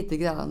ifrån lite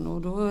grann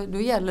och då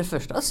gäller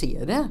först att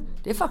se det.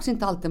 Det är faktiskt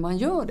inte alltid man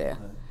gör det.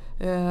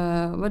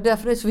 Men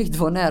därför är det så viktigt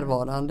att vara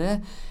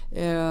närvarande.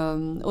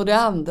 Och det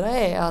andra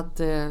är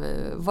att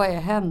vad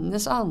är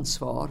hennes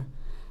ansvar?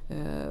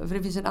 För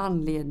det finns en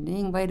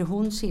anledning. Vad är det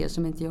hon ser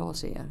som inte jag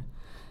ser?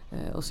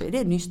 Och så är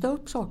det nysta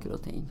upp saker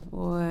och ting.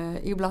 Och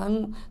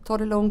ibland tar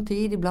det lång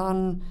tid,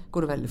 ibland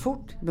går det väldigt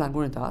fort, ibland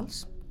går det inte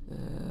alls.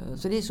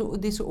 Så det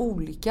är så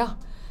olika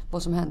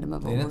vad som händer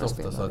med våra spelare. Det är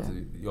inte ofta så att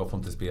jag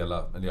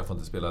får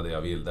inte spela det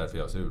jag vill därför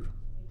jag är sur.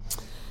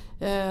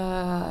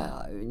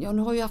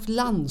 Nu har jag haft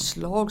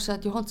landslag så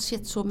att jag har inte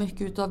sett så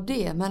mycket av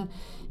det, men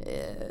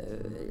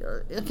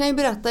jag kan ju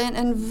berätta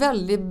en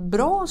väldigt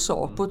bra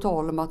sak på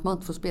tal om att man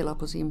inte får spela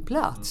på sin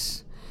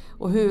plats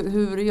och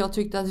hur jag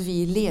tyckte att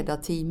vi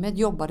ledarteamet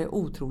jobbade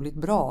otroligt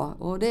bra,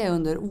 och det är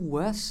under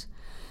OS.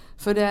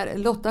 För där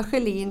Lotta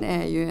Schelin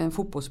är ju en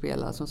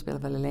fotbollsspelare som spelar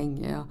väldigt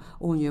länge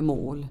och hon gör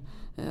mål,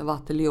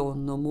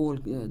 Vatteljon och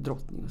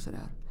måldrottning och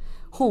sådär.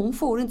 Hon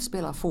får inte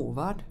spela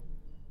forward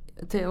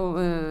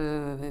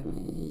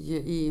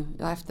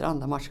efter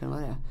andra matchen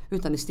var det.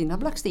 Utan det är Stina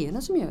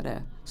Blackstenen som gör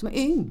det. Som är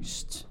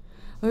yngst.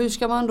 Och hur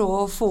ska man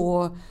då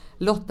få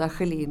Lotta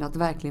Schelin att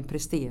verkligen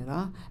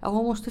prestera? Ja,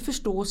 hon måste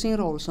förstå sin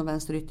roll som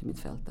vänster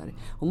yttermittfältare.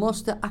 Hon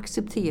måste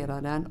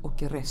acceptera den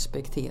och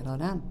respektera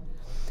den.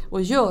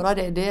 Och göra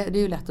det är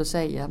ju lätt att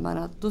säga, men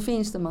att då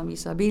finns det, man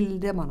visar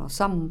bilder, man har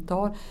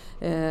samtal,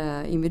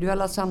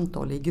 individuella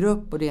samtal i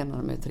grupp och det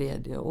ena med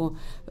tredje. Och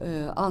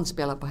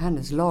anspelar på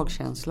hennes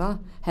lagkänsla.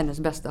 Hennes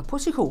bästa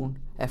position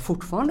är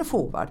fortfarande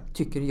forward,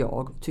 tycker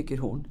jag, tycker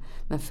hon.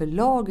 Men för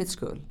lagets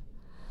skull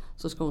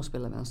så ska hon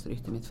spela vänster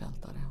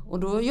yttermittfältare. Och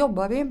då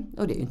jobbar vi,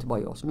 och det är ju inte bara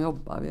jag som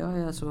jobbar, vi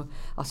har alltså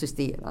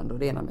assisterande och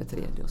det ena med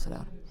tredje och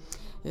sådär.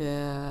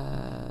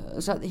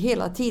 Så att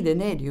hela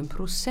tiden är det ju en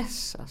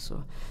process.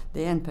 Alltså.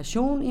 Det är en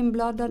person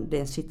inblandad, det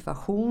är en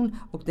situation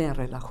och det är en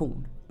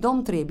relation.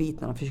 De 3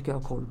 bitarna försöker jag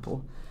ha koll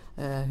på.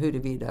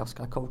 Huruvida jag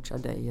ska coacha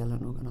dig eller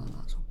någon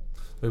annan. Så.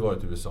 Vi har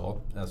varit i USA.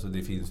 Alltså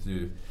det finns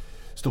ju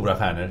stora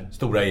stjärnor,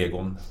 stora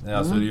egon.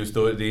 Alltså just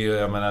då, det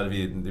är, jag menar,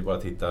 vi bara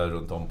tittar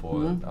runt om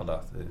på alla.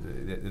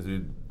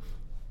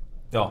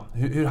 Ja,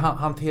 hur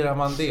hanterar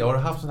man det? Har du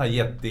haft sån här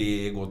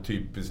jätteego,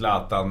 typ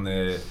Zlatan?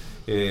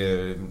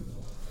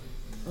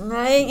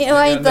 Nej, jag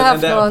har inte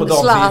haft någon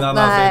Zlatan.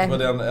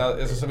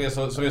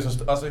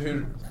 Alltså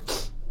hur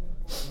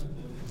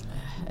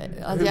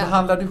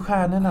behandlar du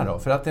stjärnorna då?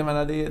 För att jag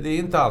menar, det är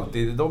inte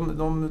alltid,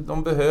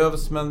 de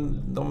behövs, men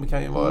de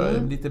kan ju vara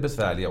lite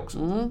besvärliga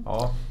också.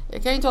 Ja.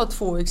 Jag kan ju ta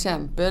 2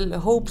 exempel.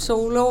 Hope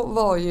Solo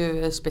var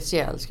ju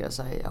speciell, ska jag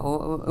säga.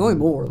 Och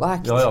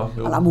målvakt.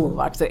 Alla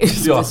målvakter är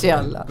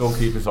speciella.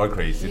 Goalkeepers are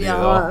crazy.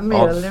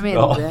 Mer eller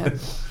mindre.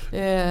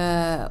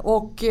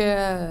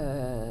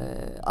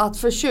 Att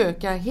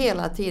försöka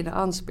hela tiden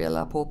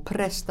anspela på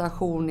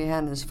prestation i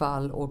hennes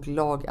fall och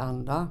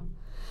laganda.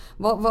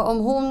 Om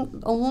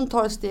hon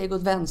tar ett steg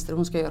åt vänster och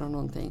hon ska göra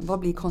någonting, vad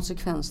blir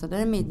konsekvenserna?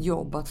 Det är mitt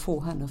jobb att få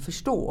henne att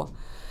förstå.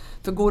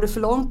 För går det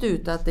för långt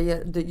ut att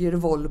det gör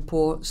våld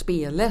på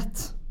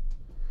spelet,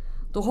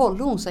 då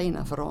håller hon sig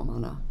innanför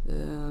ramarna.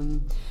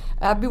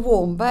 Abby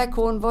Wambach,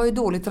 hon var ju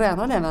dåligt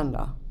tränad den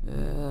vända.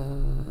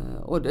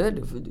 Och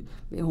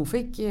hon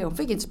fick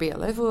inte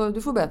spela,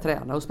 du får börja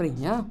träna och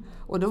springa.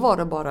 Och då var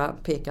det bara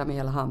peka med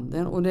hela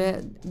handen. Och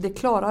det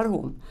klarar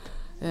hon.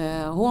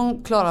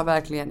 Hon klarar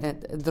verkligen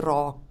ett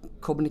dra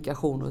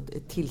kommunikation och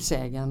ett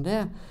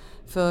tillsägande.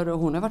 För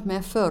hon har varit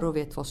med förr och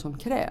vet vad som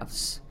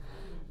krävs.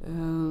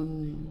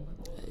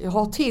 Jag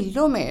har till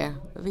och med,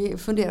 vi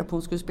funderade på om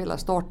hon skulle spela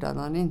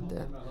startaren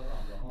inte.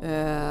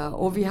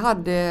 Och vi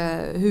hade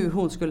hur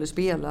hon skulle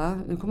spela.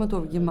 Nu kommer jag inte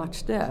ihåg vilken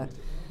match det är.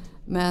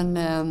 Men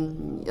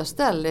jag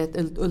ställde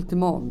ett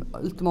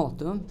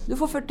ultimatum. Du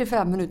får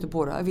 45 minuter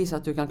på dig att visa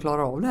att du kan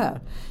klara av det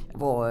här.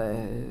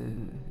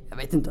 Jag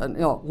vet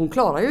inte, hon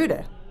klarar ju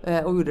det.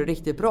 Och gjorde det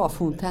riktigt bra,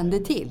 för hon tände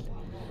till.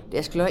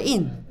 Det skulle jag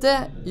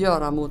inte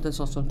göra mot en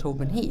sån som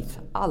Tobin Heath.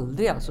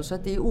 Aldrig alltså, så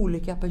att det är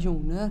olika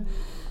personer.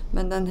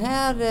 Men den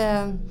här,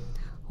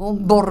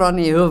 hon borrade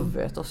ner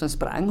huvudet och sen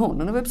sprang hon.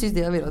 Det var precis det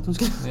jag ville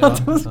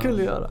att hon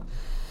skulle göra.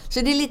 Så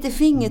det är lite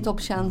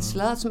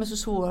fingertoppskänsla som är så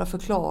svår att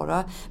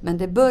förklara. Men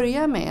det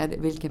börjar med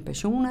vilken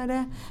person är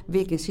det,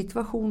 vilken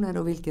situation är det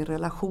och vilken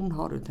relation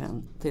har du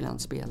till den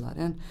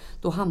spelaren.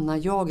 Då hamnar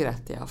jag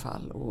rätt i alla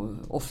fall, och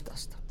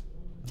oftast.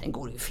 Sen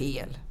går det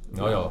fel.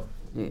 Ja.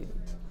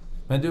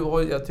 Men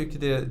jag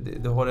tycker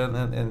du har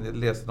en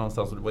läst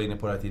någonstans, och du var inne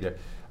på det här tidigare.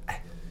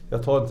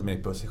 Jag tar inte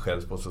mig på sig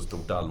själv på så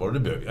stort allvar, och det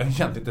behöver jag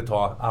egentligen inte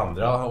ta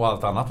andra och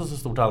allt annat på så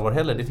stort allvar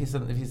heller. Det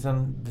finns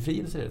en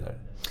befrielse i det där.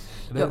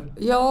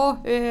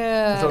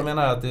 Jag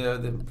menar att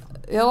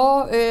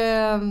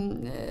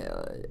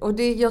och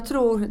jag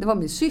tror det var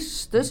min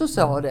syster som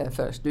sa det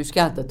först. Du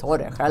ska inte ta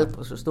det själv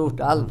på så stort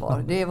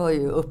allvar. Det var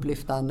ju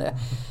upplyftande.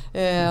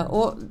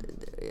 Och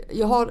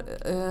jag har,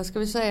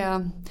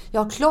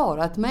 jag har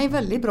klarat mig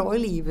väldigt bra i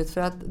livet,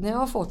 för att när jag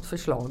har fått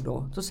förslag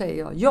då säger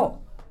jag ja.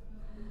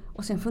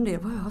 Och sen funderar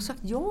jag vad jag har sagt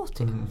ja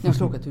till när jag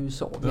ska åka till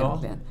USA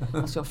egentligen.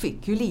 Alltså jag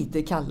fick ju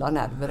lite kalla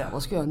nerver där.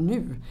 Vad ska jag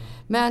nu?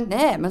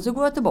 Men så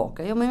går jag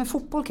tillbaka. Ja, men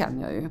fotboll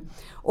kan jag ju.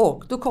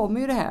 Och då kommer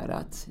ju det här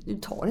att du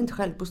tar inte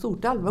själv på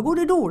stort allvar. Går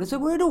det dåligt så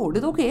går det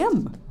dåligt. Åk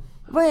hem.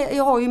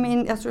 Jag har ju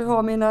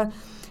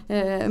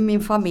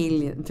min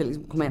familj till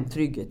kom hem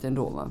trygghet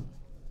ändå, va.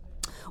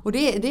 Och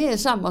det är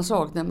samma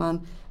sak när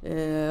man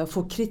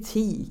får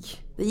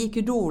kritik. Det gick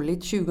ju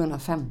dåligt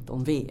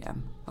 2015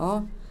 VM.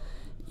 Ja.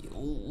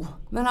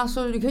 Men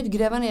alltså du kan ju inte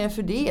gräva ner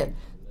för det.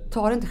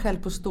 Ta det inte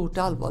själv på stort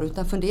allvar,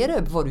 utan fundera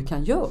över vad du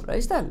kan göra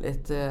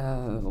istället.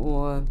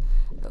 Och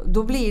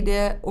då blir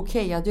det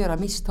okej att göra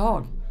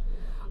misstag.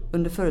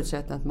 Under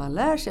förutsättning att man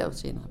lär sig av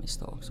sina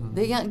misstag. Så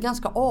det är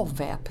ganska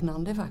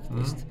avväpnande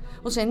faktiskt.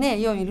 Och sen är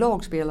jag ju en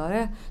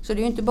lagspelare, så det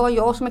är ju inte bara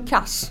jag som är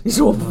kass i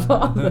så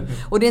fall.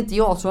 Och det är inte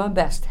jag som är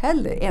bäst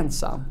heller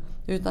ensam.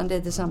 Utan det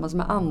är tillsammans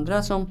med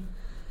andra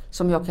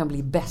som jag kan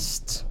bli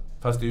bäst.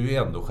 Fast du är ju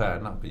ändå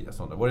stjärna, Pia.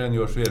 Vad du än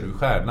gör så är du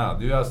stjärna.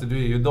 Du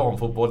är ju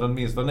damfotbollen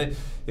åtminstone.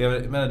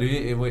 Men du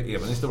är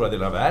även i stora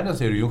delar av världen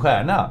så är du ju en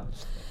stjärna.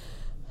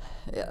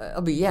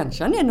 Jag blir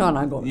igenkänd en och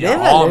annan gång. Ja, det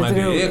är men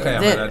väldigt det roligt. kan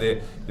jag mena.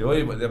 Det var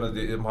ju,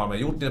 har man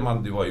gjort det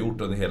du har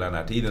gjort under hela den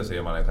här tiden, så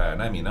är man en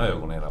stjärna i mina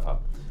ögon i alla fall.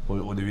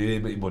 Och du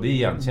är både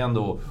igenkänd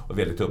och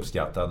väldigt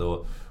uppskattad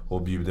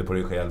och bjuder på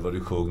dig själv, och du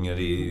sjunger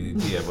i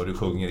tv och du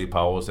sjunger i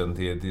pausen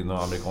till de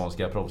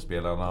amerikanska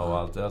proffsspelarna och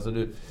allt. Alltså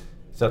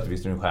så att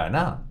visst är du en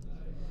stjärna.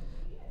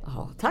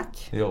 Ja,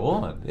 tack.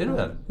 Ja, det är du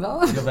väl?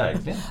 Ja. Ja,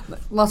 verkligen.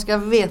 Man ska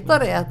veta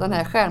det, att den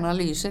här stjärnan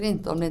lyser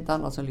inte om det inte är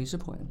annat som lyser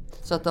på en.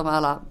 Så att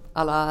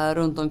alla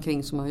runt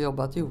omkring som har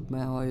jobbat ihop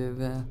med har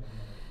ju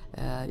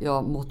jag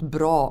har mått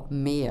bra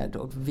med,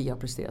 och vi har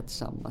presterat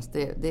tillsammans.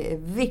 Det är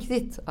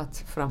viktigt att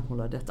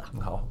framhålla detta.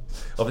 Ja,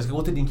 vi ska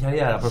gå till din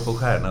karriär apropå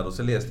stjärna då,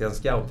 så läste jag en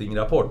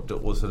scouting-rapport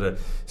och så där,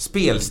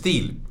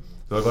 spelstil.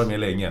 Du har varit med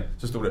länge.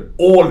 Så stod det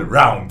all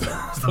round.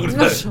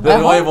 Du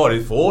har ju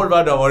varit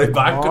forward, du har varit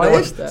back, ja,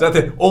 så att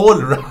det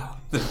all round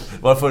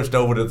var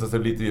första ordet, och så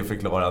lite ju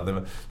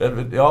förklarande.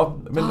 Ja.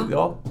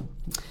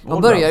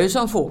 Jag började ju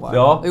som forward.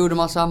 Ja. Jag gjorde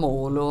massa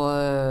mål och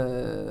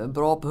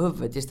bra på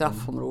huvudet i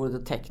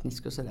straffområdet och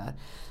tekniskt och sådär.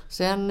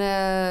 Sen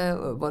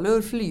var det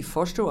Ulf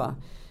Lyfors, tror jag.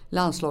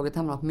 Landslaget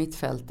hamnade på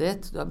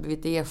mittfältet. Jag har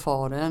blivit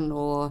erfaren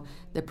och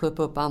det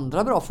pluppade upp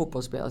andra bra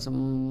fotbollsspelare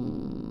som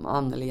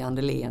Anneli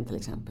Andelén till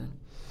exempel.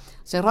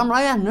 Sen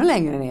ramlade jag ännu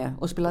längre ner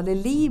och spelade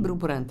libero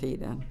på den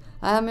tiden.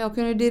 Men jag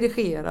kunde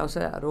dirigera och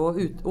sådär, och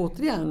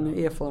återigen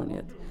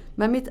erfarenhet.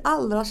 Men mitt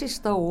allra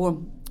sista år,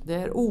 det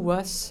är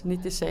OS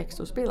 96,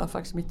 och spelade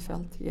faktiskt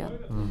mittfält igen.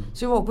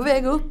 Så jag var på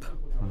väg upp.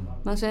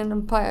 Men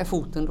sen pajade jag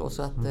foten då,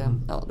 så att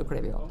då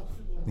klev jag.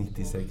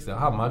 96,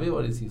 Hammarby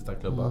var det sista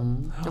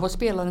klubban. Jag var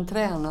spelaren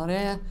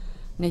tränare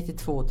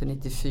 92 till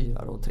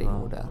 94 då, 3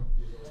 år där.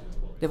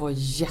 Det var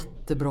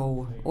jättebra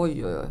år.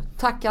 Oj.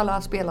 Tack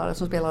alla spelare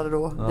som spelade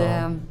då.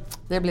 Ja.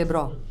 Det blev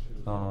bra.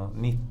 Ja,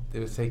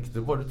 96,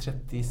 då var du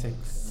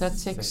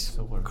 36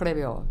 år. Klev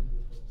jag.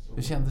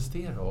 Hur kändes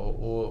det då?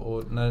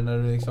 Och när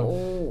du liksom...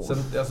 Sen,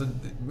 alltså,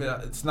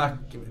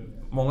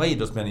 många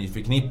idrottsmän är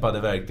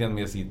förknippade verkligen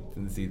med sin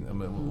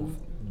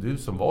du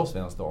som var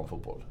svensk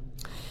damfotboll.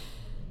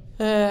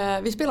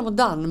 Vi spelade mot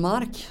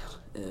Danmark.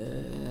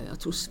 Jag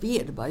tror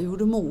Svedberg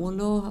gjorde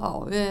mål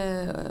och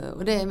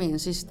det är min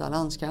sista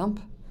landskamp.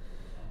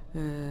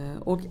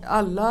 Och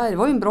det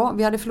var ju bra.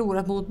 Vi hade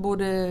förlorat mot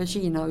både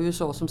Kina och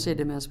USA som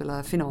sedermera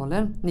spelade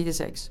finalen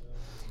 96.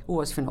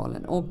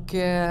 OS-finalen. Och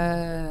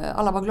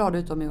alla var glada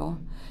utom jag.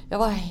 Jag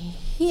var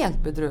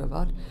helt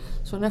bedrövad.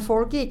 Så när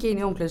folk gick in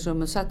i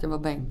omklädningsrummet satt jag på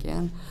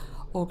bänken.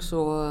 Och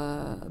så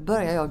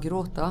började jag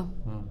gråta.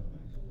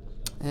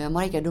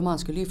 Marika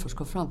Domanski Lyfors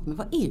kom fram till mig.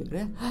 Vad är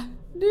det?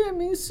 Det är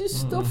min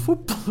sista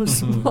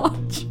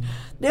fotbollsmatch.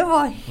 Det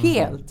var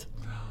helt...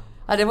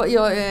 Ja,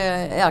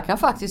 jag kan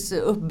faktiskt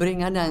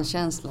uppbringa den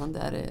känslan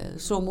där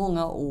så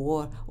många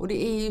år. Och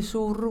det är ju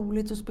så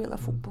roligt att spela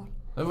fotboll.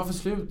 Men varför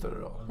slutade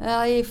du då?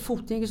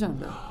 Foten gick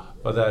sönder.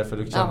 Var därför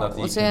du kände att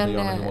det gick inte att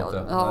göra något åt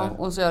det? Ja,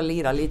 och så jag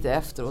lirade lite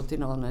efteråt i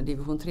någon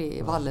division 3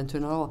 i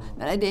Vallentuna.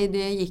 Men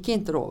det gick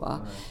inte då, va?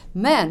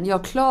 Men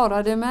jag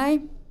klarade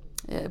mig,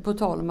 på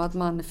tal om att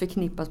man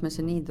förknippas med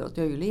sin idrott.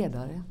 Jag är ju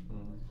ledare.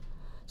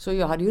 Så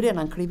jag hade ju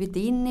redan klivit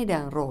in i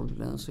den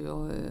rollen,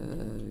 så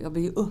jag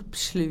blev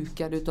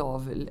uppslukad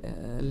utav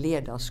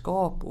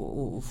ledarskap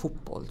och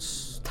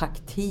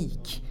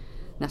fotbollstaktik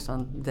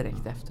nästan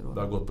direkt efteråt.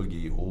 Du har gått på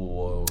GH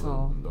och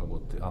du har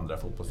gått till andra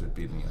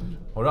fotbollsutbildningar.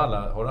 Har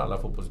du alla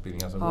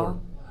fotbollsutbildningar som går?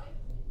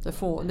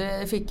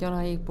 Det fick jag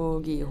när jag gick på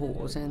GH,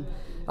 och sen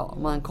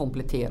man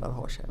kompletterar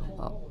har sig.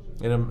 Ja.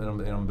 Är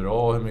de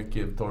bra? Hur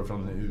mycket tar du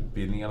från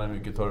utbildningarna? Hur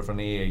mycket tar du från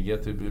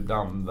eget? Hur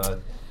blandar?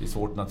 Det är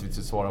svårt naturligtvis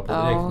att svara på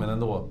direkt, men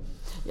ändå.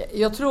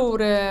 Jag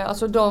tror,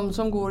 alltså de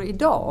som går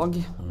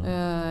idag,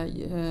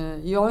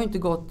 jag har ju inte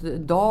gått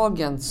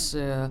dagens,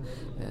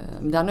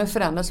 den har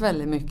förändrats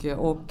väldigt mycket,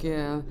 och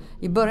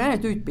i början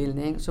av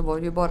utbildning så var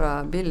det ju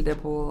bara bilder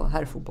på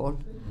herrfotboll.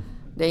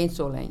 Det är inte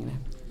så längre,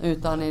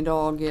 utan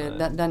idag,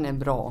 den är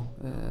bra.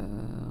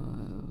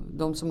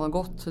 De som har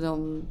gått,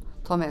 de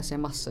tar med sig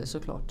massor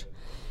såklart.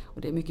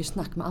 Och det är mycket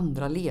snack med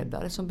andra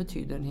ledare som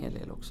betyder en hel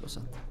del också. Så.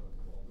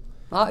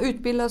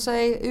 Utbilda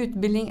sig.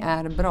 Utbildning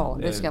är bra.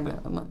 Det ska man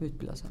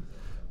utbilda sig.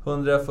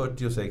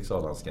 146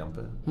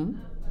 A-landskamper.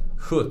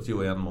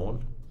 71 mål.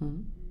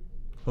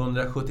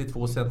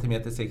 172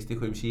 centimeter,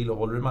 67 kilo.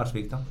 Håller du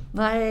matchvikten?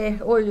 Nej,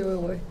 oj.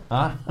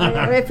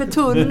 Jag är för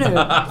tunn nu.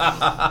 Jag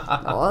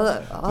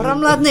har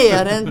ramlat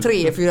ner en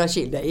 3-4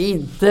 kilo. Det är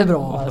inte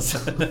bra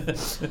alltså.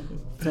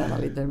 Träna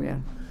lite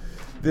mer.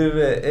 Du,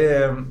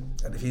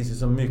 det finns ju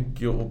så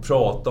mycket att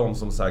prata om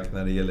som sagt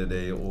när det gäller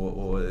dig,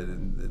 och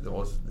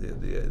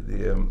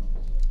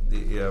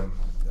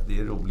det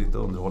är roligt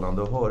och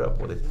underhållande att höra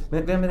på dig.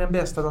 Men vem är den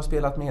bästa du har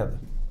spelat med?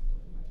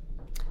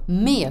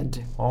 Med?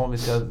 Ja, om vi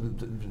ska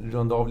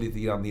runda av lite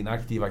grann din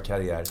aktiva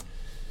karriär.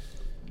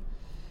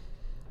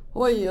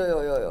 Oj.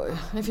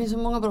 Det finns så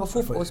många bra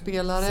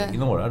fotbollsspelare. Säg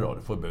några då,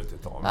 du får inte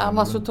ta. Ja,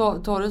 men så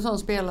tar du en sån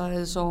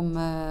spelare som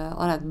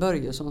Annette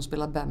Börje som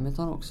spelar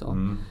badminton också.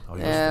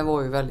 Det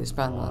var ju väldigt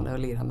spännande att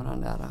lira med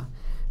den där.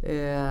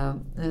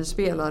 En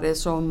spelare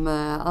som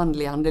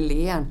Anneli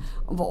Anderlén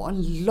var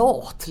en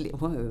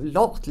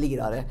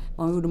latlirare.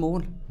 Man gjorde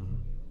mål.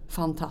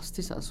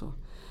 Fantastiskt alltså.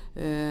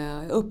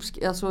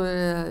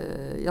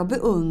 Jag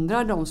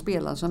beundrar de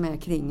spelare som är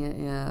kring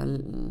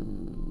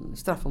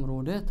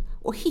straffområdet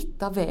och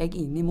hitta väg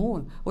in i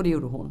mål. Och det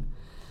gjorde hon.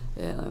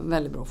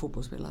 Väldigt bra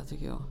fotbollsspelare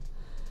tycker jag.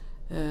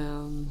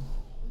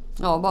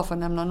 Ja, bara för att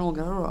nämna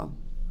några då.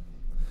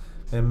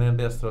 Vem är den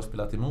bästa du har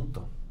spelat emot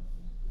då?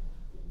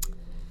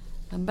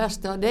 Den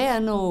bästa, det är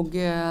nog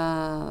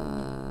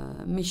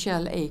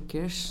Michelle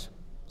Akers,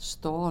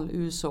 Stahl,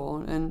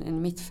 USA.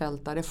 En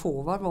mittfältare,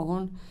 forward var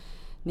hon.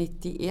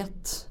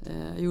 91,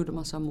 gjorde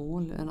massa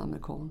mål, en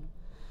amerikan.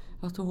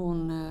 Jag tror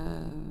hon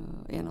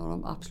är en av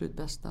de absolut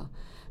bästa.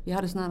 Vi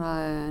hade såna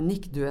här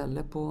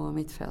nickdueller på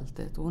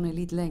mittfältet och hon är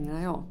lite längre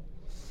än jag.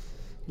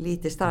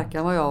 Lite starkare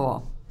än vad jag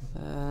var.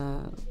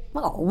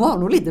 Ja, hon var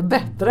nog lite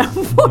bättre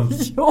än vad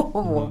jag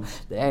var.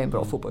 Det är en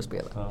bra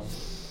fotbollsspelare. Ja.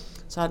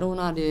 Så hon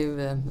hade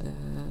ju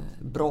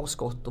bra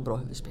skott och bra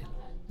huvudspel.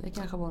 Det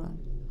kanske var den.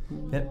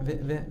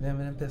 Vem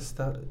är den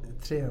bästa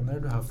tränare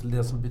du har haft?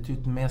 Det som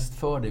betytt mest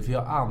för dig? För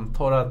jag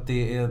antar att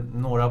det är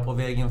några på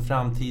vägen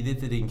fram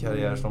tidigt i din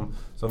karriär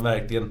som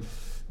verkligen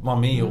var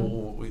med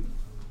och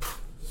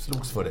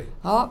slogs för dig.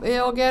 Ja,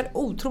 jag är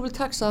otroligt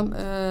tacksam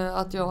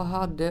att jag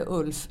hade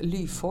Ulf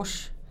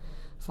Lyfors.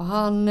 För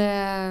han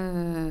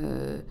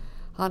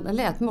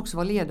lät mig också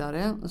vara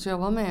ledare. Så jag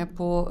var med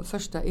på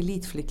första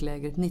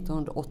elitflicklägret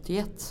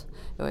 1981.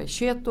 Jag är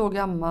 21 år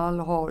gammal,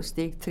 har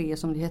steg 3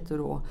 som det heter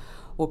då.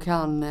 Och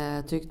han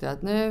tyckte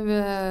att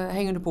nu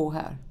hänger du på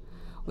här.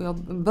 Och jag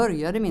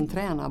började min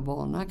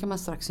tränarbana kan man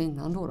strax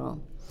innan då.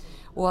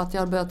 Och att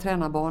jag började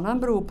tränarbanan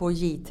beror på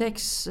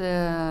Jitex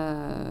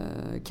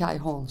Kai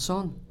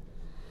Hansson.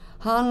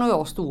 Han och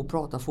jag stod och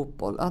pratade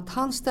fotboll. Att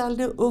han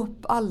ställde upp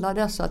alla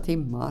dessa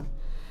timmar.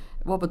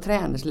 Var på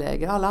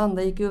träningsläger. Alla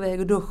andra gick iväg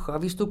och duschade.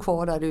 Vi stod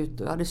kvar där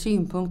ute och hade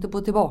synpunkter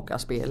på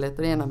tillbakaspelet.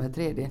 Och det ena med det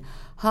tredje.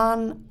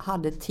 Han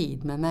hade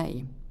tid med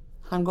mig.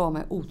 Han gav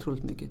mig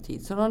otroligt mycket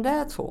tid. Så de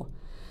där två.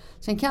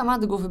 Sen kan man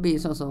inte gå förbi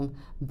sån som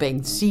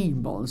Bengt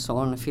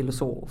Simonsson,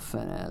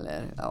 filosofen.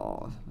 Eller,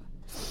 ja.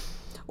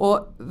 Och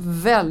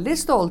väldigt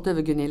stolt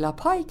över Gunilla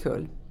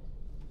Pajkull.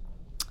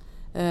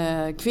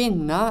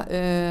 Kvinna,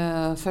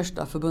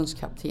 första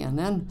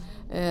förbundskaptenen.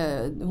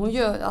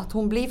 Att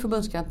hon blir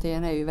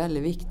förbundskapten är ju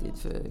väldigt viktigt.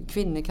 För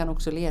kvinnor kan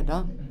också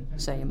leda,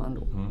 säger man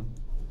då.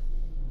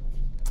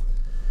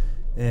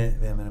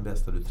 Vem är den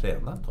bästa du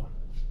tränat då?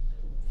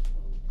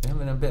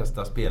 Vem är den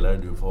bästa spelare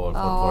du får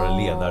vara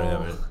ledare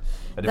över?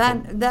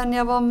 Den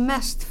jag var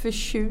mest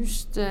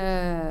förtjust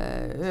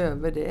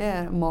över det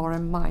är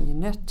Maren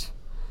Meinert.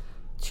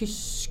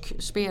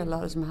 Tysk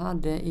spelare som jag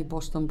hade i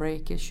Boston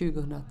Breakers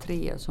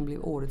 2003 som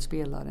blev årets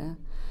spelare.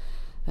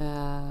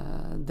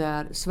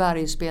 Där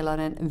Sverige spelar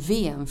en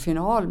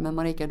VM-final med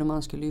Marika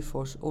Domanski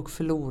Lyfors och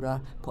förlorar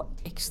på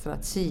extra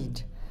tid.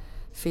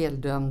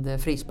 Feldömd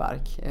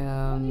frispark.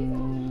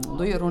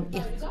 Då gör hon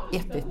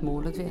 1-1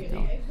 målet, vet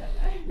jag.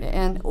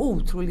 En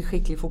otroligt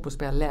skicklig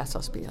fotbollsspelare,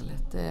 läsa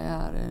spelet. Det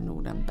är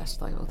nog den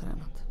bästa jag har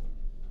tränat.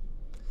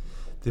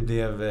 Det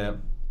blev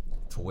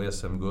 2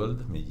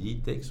 SM-guld med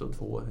Jitex och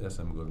 2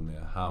 SM-guld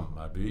med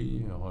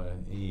Hammarby. Jag har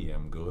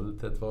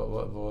EM-guldet.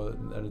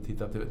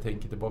 När du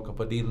tänker tillbaka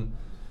på din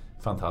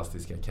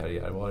fantastiska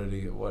karriär,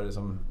 vad är det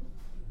som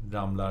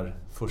ramlar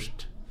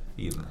först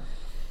in?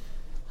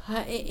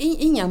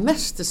 Inga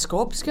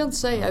mästerskap ska jag inte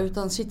säga,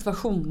 utan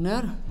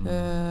situationer.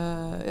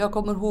 Jag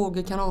kommer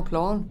ihåg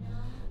Kanalplan,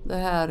 det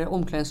här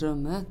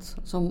omklädningsrummet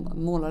som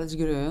målades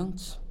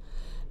grönt.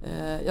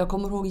 Jag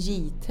kommer ihåg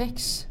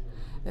Jitex,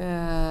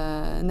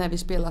 när vi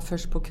spelade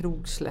först på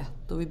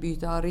Krokslätt och vi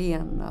bytte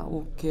arena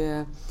och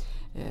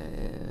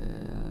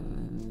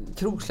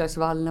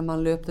Krokslättsvall när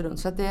man löpte runt.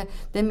 Så att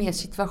det är mer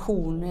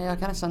situationer. Jag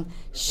kan nästan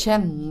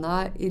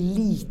känna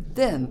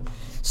eliten,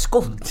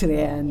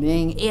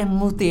 skottträning, 1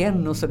 mot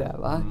 1 och sådär,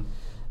 va.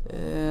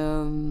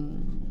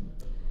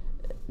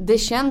 Det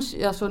känns,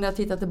 alltså när jag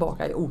tittar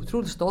tillbaka, jag är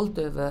otroligt stolt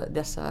över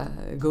dessa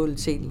guld,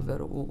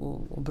 silver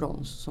och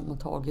brons som har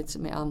tagits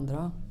med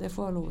andra. Det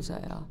får jag lov att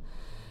säga.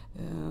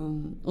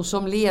 Och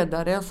som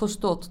ledare har jag fått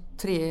stått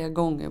 3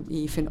 gånger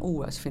i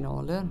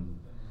OS-finaler.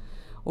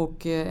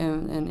 Och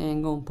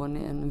en gång på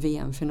en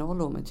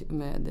VM-final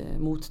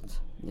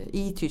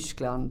i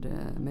Tyskland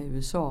med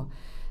USA.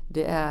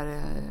 Det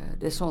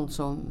är sånt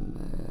som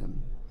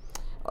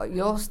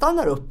jag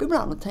stannar upp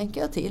ibland och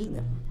tänker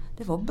till.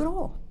 Det var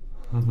bra.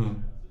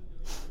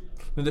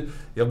 Men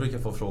jag brukar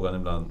få frågan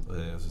ibland,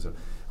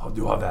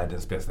 du har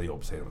världens bästa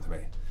jobb, säger de till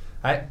mig.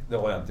 Nej, det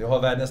har jag inte. Jag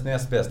har världens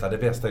näst bästa. Det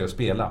bästa är att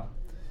spela.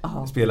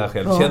 Spela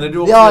själv. Känner du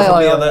också som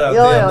ledare att det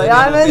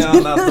är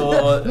något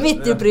annat?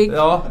 Mitt i prick.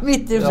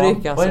 Mitt i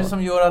prick, alltså. Vad är det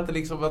som gör att det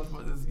liksom...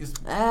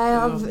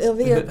 Jag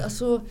vet,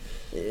 alltså...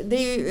 Det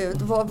är ju,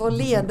 vara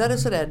ledare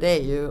sådär, det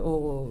är ju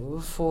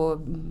att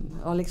få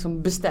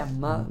liksom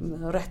bestämma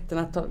rätten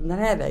att ta, den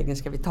här vägen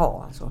ska vi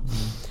ta, alltså.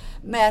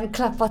 Men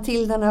klappa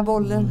till den här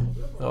bollen.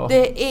 Ja.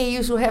 Det är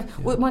ju så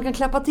häftigt. Och man kan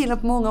klappa till den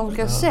på många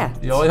olika sätt.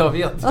 Ja, jag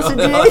vet. Alltså,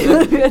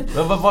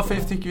 Men varför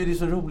tycker vi det är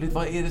så roligt?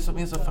 Vad är det som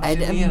är så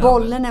fascinerande? Nej,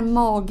 bollen är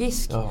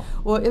magisk. Ja.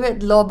 Och jag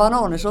vet, Laban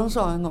Arnesson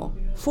sa en gång,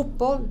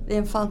 fotboll är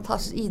en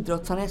fantastisk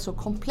idrott för den är så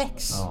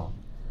komplex. Ja.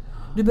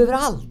 Du behöver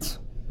allt.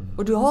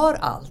 Och du har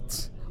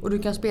allt. Och du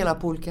kan spela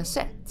på olika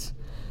sätt.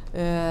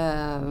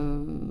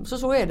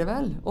 Så är det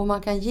väl. Och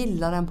man kan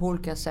gilla den på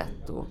olika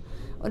sätt. Och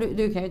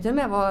du kan ju till och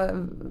med vara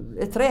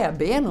ett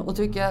träben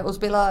och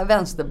spela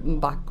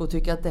vänsterback och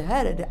tycka att det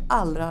här är det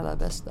allra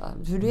bästa.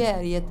 För du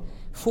är i ett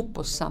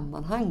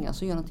fotbollssammanhang,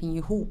 alltså gör någonting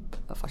ihop.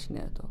 Det är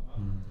fascinerande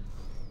då.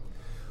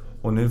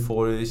 Och nu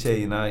får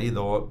tjejerna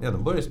idag,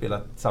 de börjar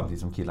spela samtidigt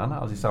som killarna,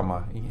 alltså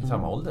i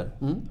samma ålder.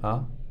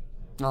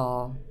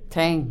 Ja,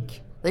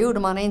 tänk. Det gjorde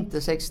man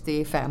inte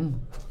 65.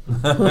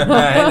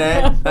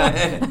 nej.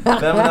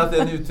 Men att det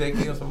är en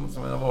utveckling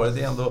som har varit,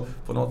 det är ändå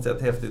på något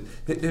sätt häftigt.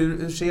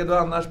 Hur ser du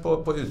annars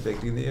på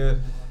utvecklingen? Det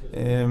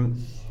är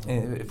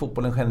ju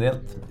fotbollen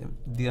generellt.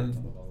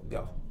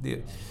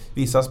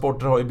 Vissa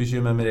sporter har ju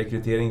bekymmer med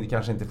rekrytering. Det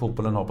kanske inte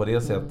fotbollen har på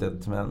det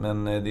sättet.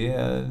 Men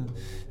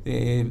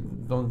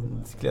de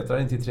klättrar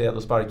inte i träd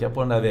och sparkar på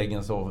den där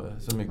väggen så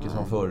mycket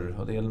som förr.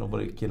 Och det är nog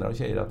både killar och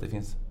tjejer att det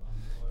finns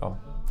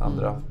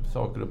andra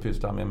saker att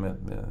pyssla med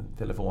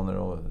telefoner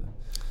och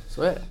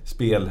så är det.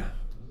 Spel.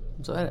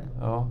 Så är det.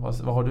 Ja,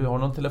 vad har du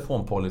någon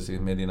telefonpolicy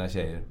med dina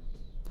tjejer?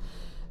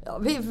 Ja,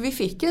 vi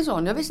fick en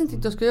sån. Jag visste inte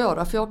vad jag skulle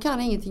göra för jag kan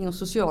ingenting om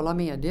sociala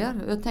medier.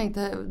 Jag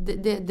tänkte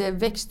det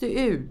växte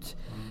ut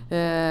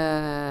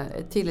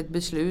till ett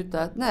beslut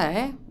att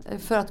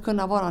för att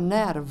kunna vara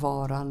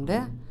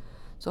närvarande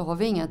så har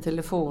vi inga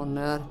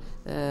telefoner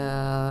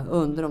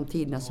under de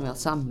tiderna som vi har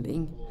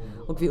samling.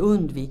 Och vi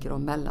undviker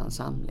dem mellan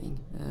samling.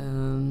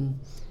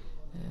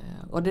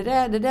 Och det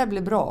där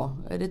blev bra.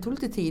 Det tog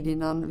lite tid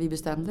innan vi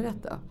bestämde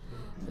detta.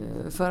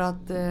 För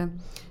att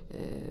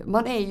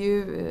man är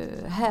ju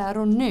här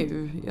och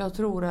nu. Jag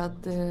tror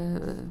att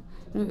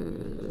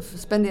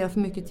spendera för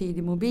mycket tid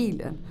i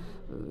mobilen.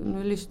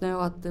 Nu lyssnar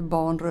jag att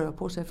barn rör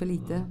på sig för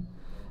lite.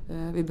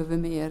 Vi behöver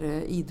mer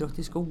idrott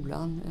i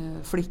skolan.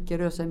 Flickor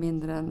rör sig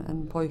mindre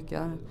än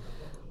pojkar.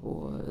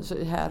 Och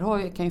så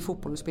här kan ju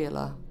fotbollen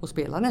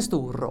spela en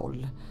stor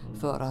roll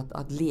för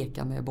att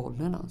leka med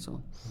bollen alltså.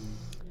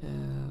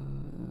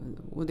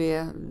 Och det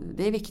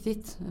är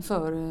viktigt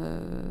för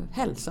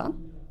hälsan.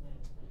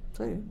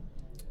 Så är det.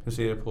 Hur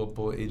ser du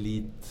på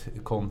elit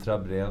kontra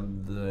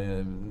bredd?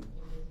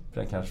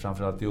 Kanske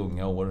framförallt i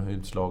unga år,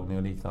 utslagning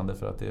och liknande,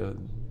 för att det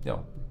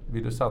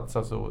vill du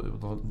satsa så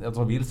att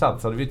de vill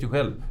satsa, du vet ju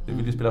själv, du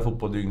vill ju spela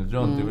fotboll dygnet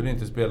runt, du vill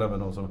inte spela med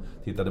de som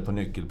tittade på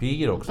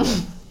nyckelpigor också.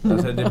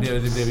 Alltså det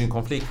blev en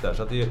konflikt där,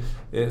 så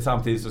att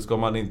samtidigt så ska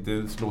man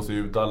inte slå sig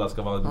ut och alla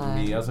ska vara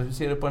med. Alltså hur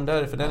ser du på den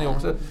där? För den är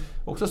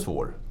också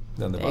svår.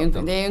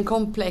 Det är en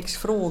komplex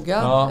fråga.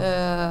 Ja.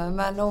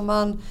 Men om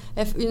man,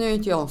 nu är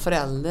inte jag en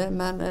förälder,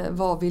 men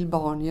vad vill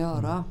barn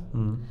göra?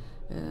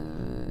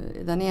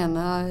 Den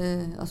ena,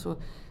 alltså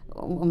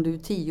om du är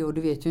 10 år,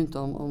 du vet ju inte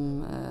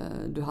om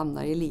du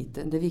hamnar i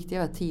eliten. Det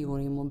viktiga är att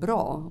 10-åringen mår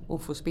bra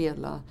och får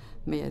spela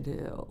med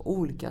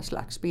olika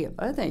slags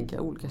spelare, tänker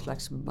jag. Olika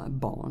slags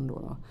barn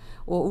då.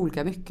 Och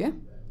olika mycket.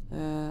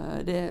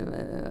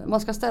 Man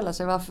ska ställa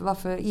sig,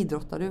 varför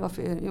idrottar du?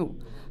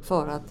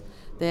 För att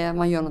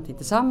man gör någonting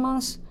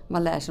tillsammans,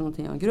 man lär sig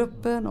någonting av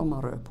gruppen och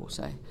man rör på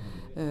sig.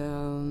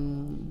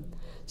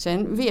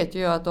 Sen vet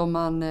jag att om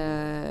man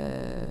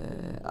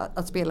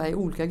att spela i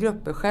olika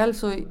grupper själv,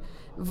 så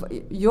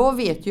jag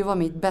vet ju vad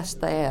mitt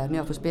bästa är när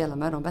jag får spela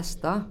med de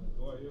bästa.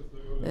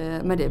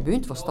 Men det behöver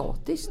inte vara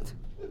statiskt.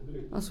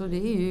 Alltså det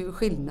är ju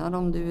skillnad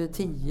om du är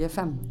 10,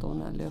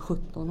 15 eller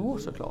 17 år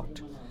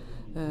såklart.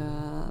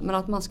 Men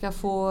att man ska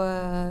få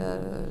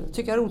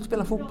tycka roligt att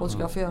spela fotboll, ska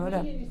jag få göra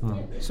det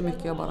så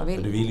mycket jag bara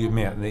vill. Du vill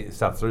ju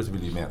satsar du så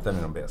vill du mäta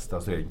med de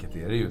bästa, så enkelt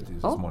är det ju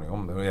så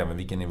småningom, och även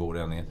vilken nivå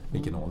den är,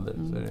 vilken ålder.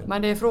 Så är det.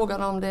 Men det är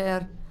frågan om det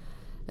är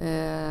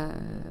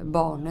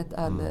barnet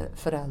eller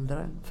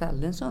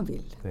föräldern som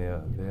vill. Det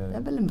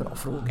är väl en bra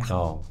fråga.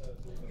 Ja.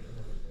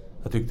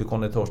 Jag tyckte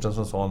Conny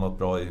Torstensson sa något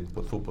bra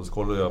på ett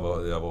fotbollskoll, och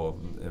jag var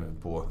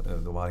på,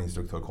 då var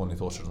instruktör Conny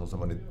Torstensson som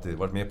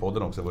varit med på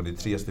podden också, var det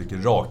 3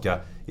 stycken raka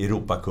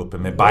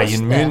Europacupen med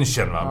Bayern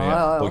München,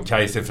 va, på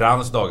Kaiser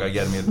Frans dagar,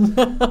 med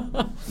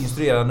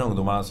instruerande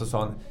ungdomar, så sa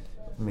han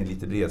med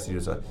lite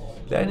bredseriös, så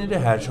lär ni det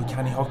här så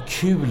kan ni ha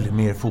kul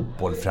med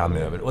fotboll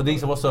framöver. Och det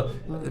liksom var så,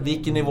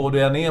 vilken nivå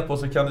du än är på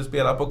så kan du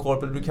spela på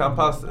korpet, du kan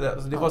passa,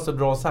 alltså det var så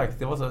bra sagt,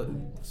 det var så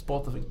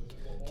spottat,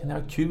 kan ni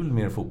ha kul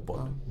med fotboll.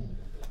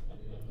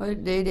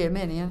 Det är det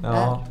meningen.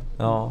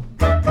 Ja.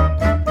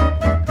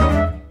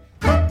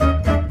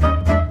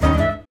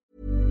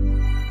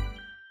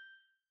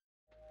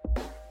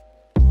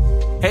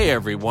 Hey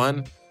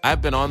everyone,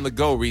 I've been on the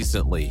go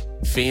recently.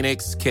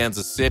 Phoenix,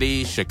 Kansas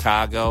City,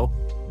 Chicago.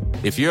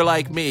 If you're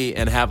like me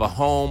and have a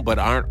home but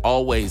aren't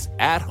always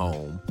at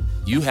home,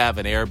 you have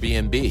an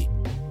Airbnb.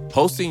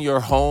 Hosting your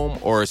home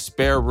or a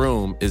spare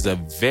room is a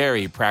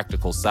very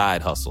practical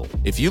side hustle.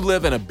 If you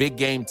live in a big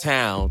game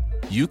town,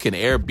 you can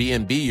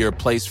Airbnb your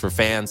place for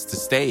fans to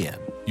stay in.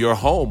 Your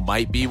home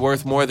might be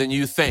worth more than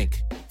you think.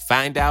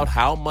 Find out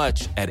how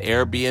much at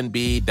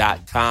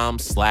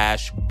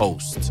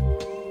airbnb.com/host.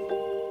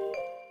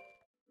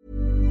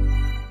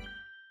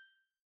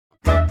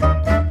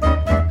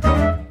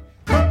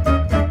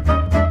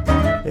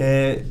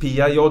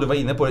 Pia, ja, du var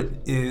inne på det.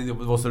 Det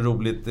var så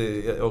roligt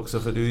också,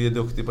 för du är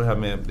duktig på det här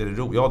med...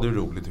 Ja, det är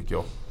roligt tycker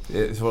jag.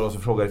 Så var det också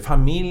frågar,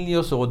 familj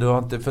och så, du har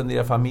inte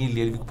funderat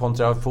familj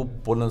kontra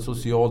fotbollen,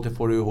 socialt, det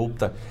får du ihop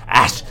där.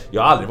 Äsch,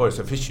 jag har aldrig varit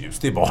så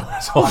förtjust i barn.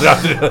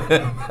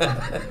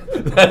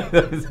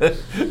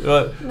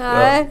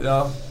 Nej.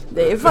 Ja.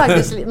 Det är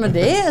faktiskt, men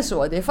det är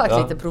så. Det är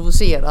faktiskt lite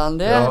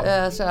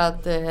provocerande. Så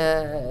att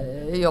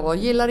jag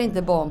gillar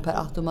inte barn per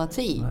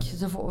automatik. Nej.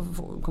 Så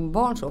kommer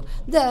barn så.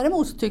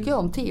 Däremot så tycker jag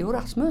om Theo och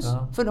Rasmus.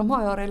 Ja. För de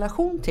har jag en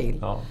relation till.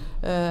 Ja.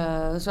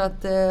 Så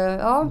att,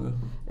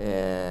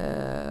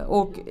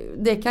 och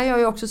det kan jag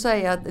ju också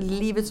säga att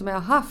livet som jag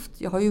har haft,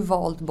 jag har ju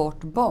valt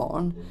bort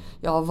barn.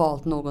 Jag har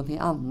valt någonting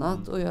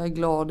annat. Och jag är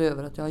glad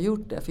över att jag har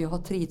gjort det. För jag har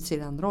trivts i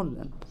den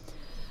rollen.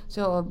 Så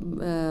jag...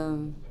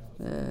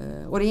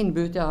 och det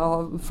inbyter, jag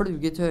har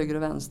flugit höger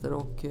och vänster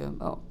och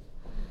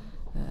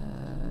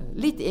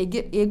lite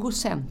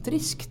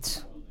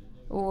egocentriskt.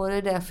 Och det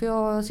är därför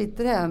jag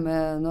sitter här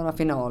med några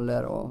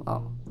finaler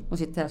och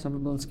sitter här som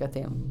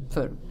förbundskapten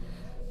för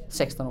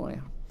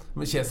 16-åringar. Men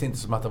det känns inte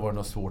som att det var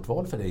något svårt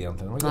val för dig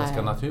egentligen. Det var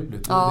ganska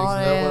naturligt.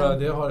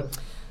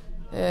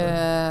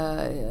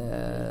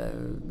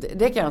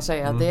 Det kan jag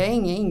säga att det är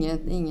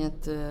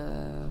inget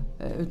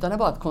utan det är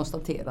bara att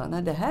konstatera,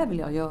 nej, det här vill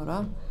jag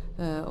göra.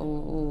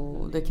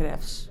 Och det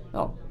krävs,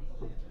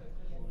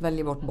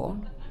 välja bort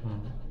barn.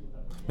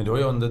 Men du har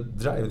ju under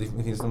drive,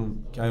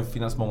 kan ju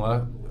finnas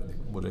många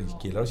både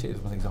killar och tjejer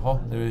som tänker så,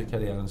 nu är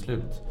karriären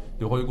slut.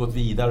 Du har ju gått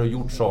vidare och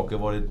gjort saker,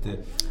 varit...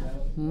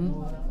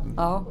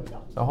 Ja.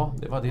 Jaha,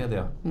 det var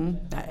det.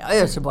 Nej,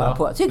 jag öser bara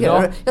på.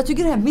 Jag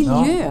tycker den här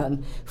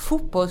miljön,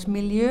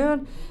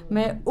 fotbollsmiljön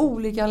med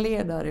olika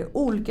ledare,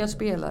 olika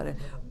spelare,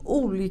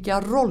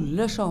 olika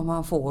roller som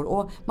man får,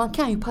 och man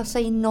kan ju passa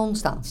in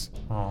någonstans.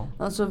 Ja.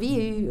 Alltså vi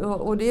är ju,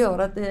 och det gör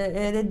att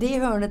är det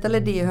hörnet eller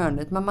det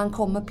hörnet, men man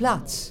kommer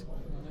plats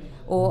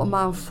och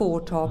man får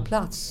ta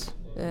plats.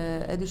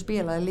 Är du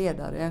spelare,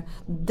 ledare,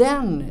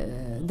 den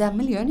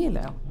miljön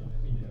gillar jag.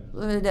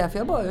 Det är därför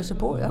jag bara öser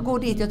på. Jag går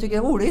dit jag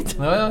tycker det är roligt.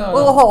 Och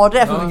har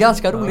därför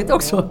ganska roligt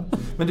också.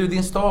 Men du,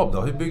 din stab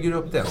då? Hur bygger du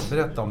upp den?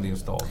 Berätta om din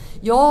stab.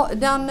 Ja,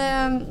 den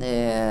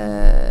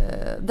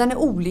är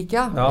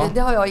olika. Ja. Det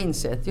har jag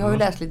insett. Jag har ju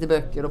läst lite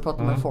böcker och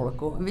pratat med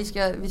folk. Och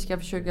vi ska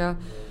försöka...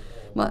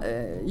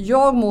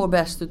 Jag mår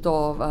bäst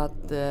utav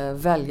att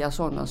välja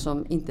sådana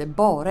som inte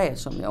bara är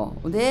som jag.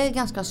 Och det är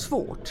ganska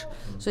svårt.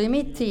 Så i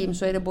mitt team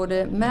så är det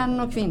både män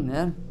och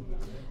kvinnor.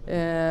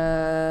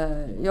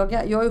 Jag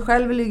är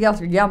själv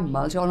ganska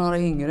gammal, så jag har några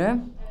yngre.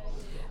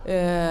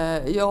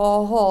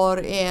 Jag har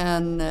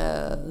en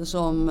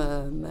som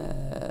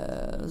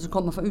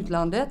kommer från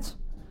utlandet,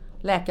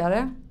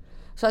 läkare.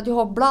 Så att jag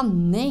har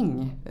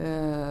blandning.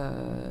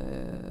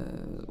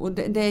 Och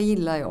det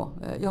gillar jag.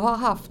 Jag har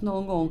haft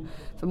någon gång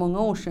för många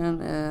år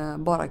sedan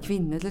bara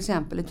kvinnor till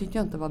exempel. Det tyckte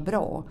jag inte var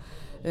bra.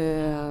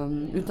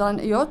 Utan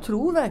jag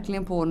tror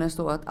verkligen på när det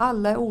står att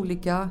alla är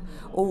olika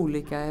och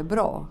olika är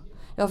bra.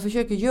 Jag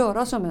försöker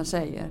göra som jag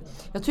säger.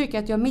 Jag tycker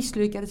att jag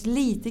misslyckades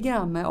lite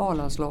grann med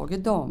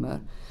A-landslaget damer.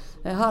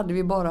 Hade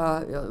vi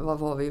bara, vad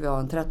var vi? Vi var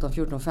en 13,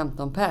 14,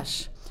 15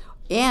 pers.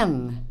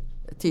 En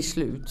till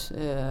slut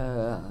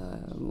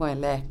var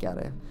en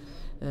läkare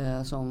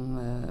som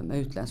med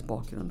utländsk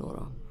bakgrund då.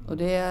 Och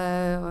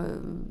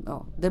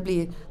det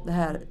blir det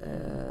här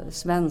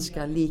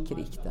svenska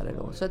likriktade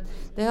då. Så att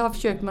det har jag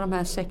försökt med de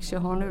här 6 jag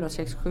har nu,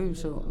 6-7,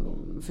 så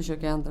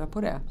försöker jag ändra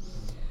på det.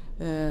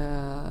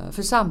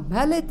 För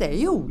samhället är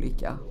ju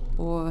olika.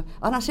 Och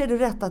annars är det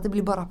rätt att det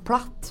blir bara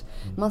platt.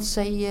 Man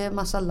säger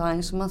massa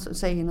lines, man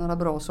säger några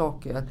bra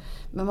saker.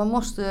 Men man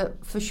måste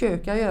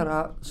försöka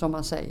göra som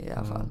man säger i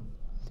alla fall.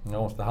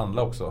 Jag måste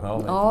handla också. Inte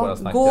bara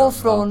snacka. Gå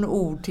från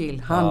ord till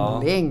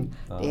handling.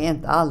 Ja. Det är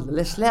inte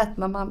alldeles lätt,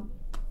 men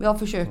jag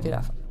försöker i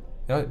alla fall.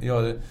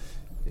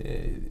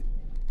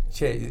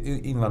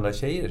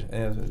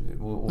 Invandrartjejer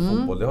och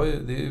fotboll, det är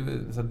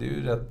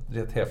ju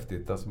rätt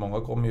häftigt. Alltså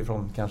många kommer ju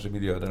från kanske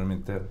miljöer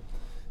där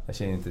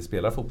tjejer inte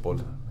spelar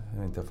fotboll.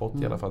 Jag inte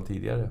fått i alla fall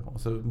tidigare.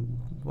 Och så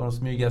var de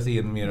smygas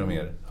in mer och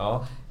mer.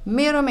 Ja.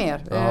 Mer och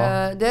mer. Ja.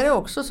 Det är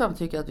också som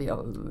tycker att vi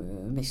har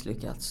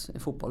misslyckats i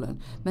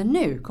fotbollen. Men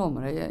nu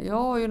kommer det. Jag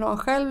har ju några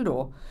själv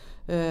då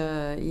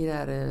i det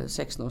här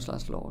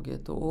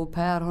 16-årslandslaget. Och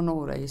Per har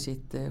några i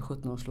sitt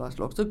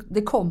 17-årslandslag. Så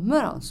det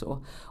kommer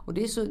alltså. Och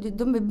det är så,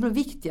 de är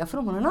viktiga för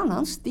de har en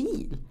annan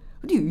stil.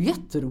 Och det är ju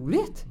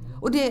jätteroligt.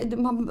 Och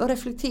man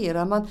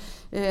reflekterar.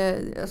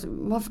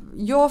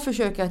 Jag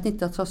försöker att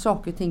inte ta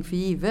saker och ting för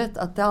givet.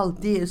 Att det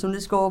alltid är som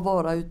det ska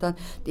vara. Utan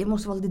det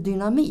måste vara lite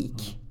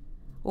dynamik.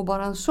 Och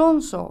bara en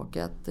sån sak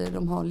att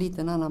de har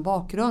lite en annan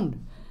bakgrund.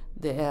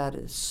 Det är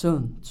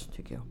sunt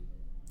tycker jag.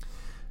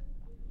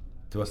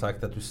 Du har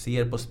sagt att du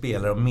ser på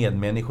spelare och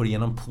medmänniskor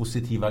genom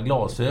positiva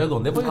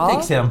glasögon. Det var ju ett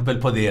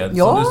exempel på det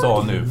som du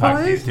sa nu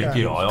faktiskt, tycker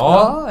jag.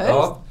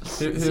 Ja.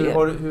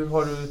 Hur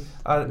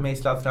har du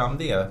mejslat fram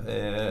det?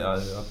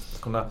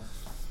 Att kunna...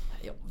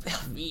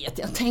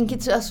 Jag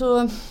tänker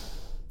alltså...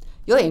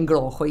 Jag är en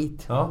glad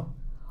skit. Ja.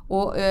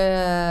 Och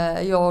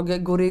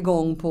jag går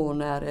igång på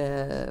när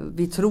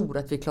vi tror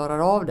att vi klarar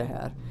av det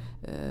här.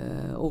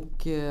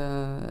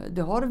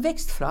 Det har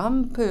växt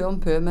fram pö om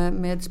pö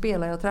med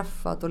spelare jag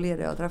träffat och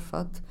ledare jag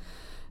träffat.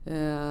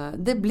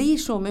 Det blir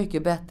så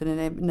mycket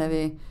bättre när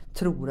vi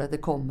tror att det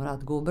kommer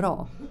att gå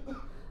bra.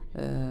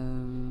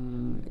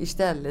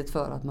 Istället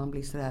för att man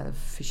blir så här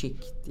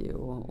försiktig.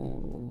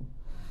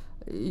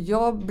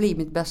 Jag blir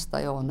mitt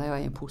bästa jag när jag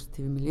är i en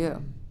positiv miljö.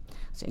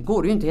 Sen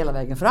går det ju inte hela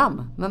vägen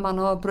fram, men man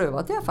har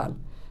prövat i alla fall.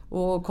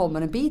 Och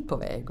kommer en bit på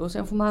väg och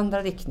sen får man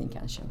ändra riktning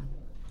kanske.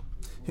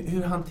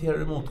 Hur hanterar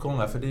du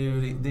motgångar? För det är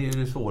ju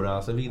det svåra.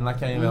 Alltså, vinna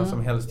kan ju vem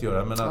som helst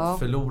göra. Men att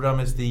förlora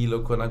med stil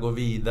och kunna gå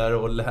vidare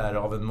och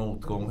lära av en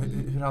motgång.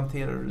 Hur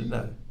hanterar du det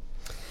där?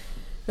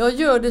 Jag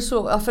gör det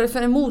så.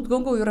 För en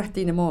motgång går ju rätt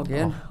in i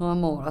magen.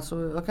 Ja.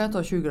 Alltså, jag kan ta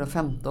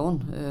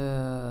 2015.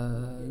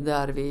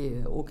 Där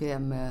vi åker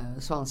hem med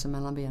svansen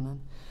mellan benen.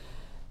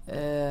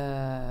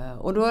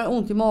 Och då är det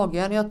ont i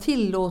magen. Jag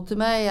tillåter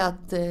mig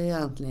att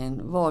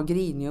egentligen vara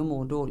grinig och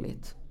må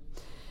dåligt.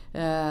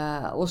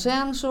 Och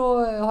sen så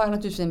har jag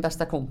naturligtvis en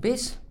bästa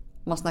kompis.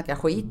 Man snackar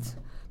skit.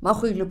 Man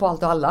skyller på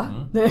allt och alla.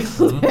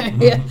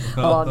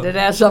 Det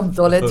där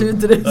samtalet, hur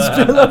inte det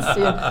skulle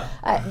se.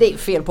 Det är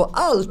fel på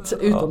allt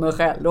utom mig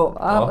själv då.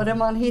 Och där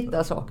man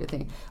hittar saker och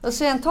ting. Och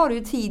sen tar det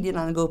ju tid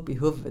innan det går upp i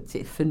huvudet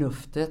till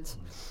förnuftet.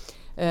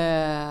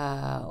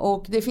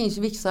 Och det finns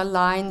vissa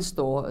lines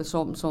då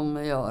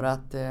som gör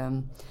att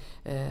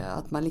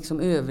man liksom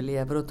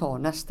överlever och tar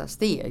nästa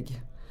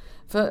steg.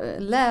 För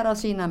lära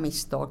sina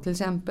misstag till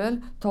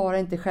exempel. Ta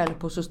inte själv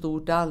på så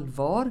stort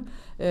allvar.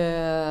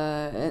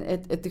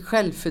 Ett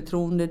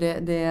självförtroende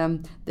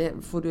det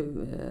får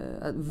du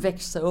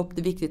växa upp.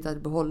 Det är viktigt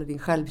att behålla din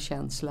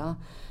självkänsla.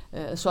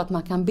 Så att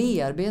man kan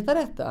bearbeta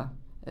detta.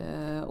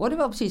 Och det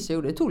var precis så jag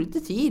gjorde. Det tog lite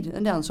tid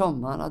den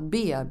sommaren att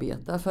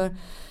bearbeta. För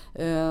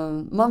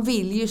man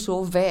vill ju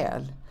så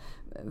väl.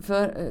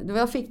 För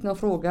jag fick någon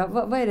fråga.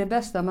 Vad är det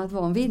bästa med att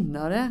vara en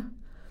vinnare?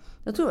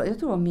 Jag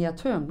tror Mia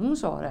Törnblom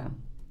sa det.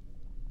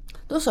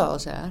 Då sa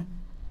jag så här.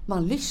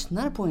 Man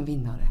lyssnar på en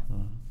vinnare.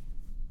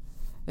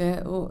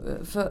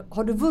 För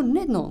har du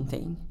vunnit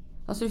någonting?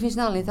 Alltså det finns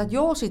en anledning till att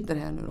jag sitter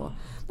här nu då.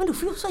 Men då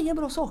får jag säga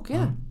bra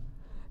saker.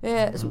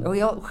 Och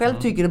jag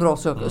själv tycker det är bra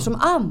saker. Som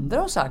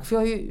andra har sagt. För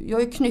jag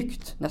har ju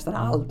knyckt nästan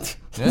allt.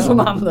 Som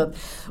andra.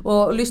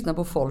 Och lyssna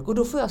på folk. Och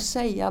då får jag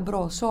säga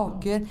bra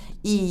saker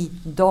i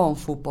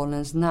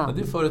damfotbollens namn.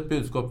 Men du får ett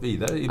budskap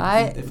vidare.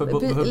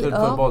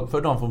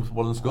 För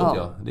damfotbollens skull,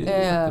 Det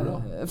är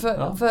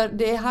jättebra. För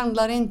det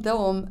handlar inte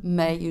om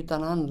mig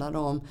utan handlar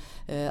om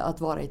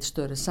att vara i ett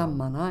större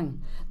sammanhang.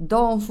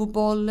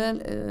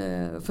 Damfotbollen,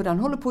 för den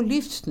håller på att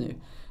lyfts nu.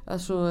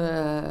 Alltså,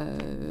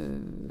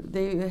 det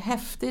är ju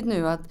häftigt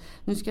nu att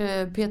nu ska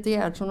Peter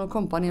Gerhardsson och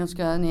kompani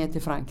ska ner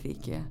till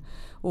Frankrike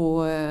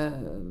och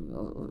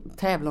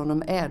tävla om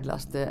de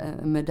ädlaste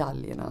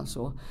medaljerna.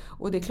 Alltså.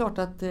 Och det är klart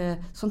att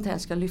sånt här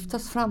ska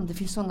lyftas fram. Det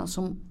finns sådana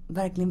som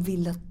verkligen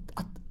vill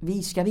att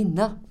vi ska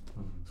vinna.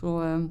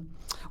 Så,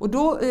 och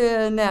då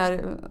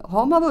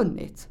har man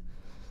vunnit.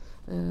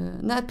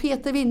 När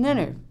Peter vinner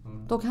nu,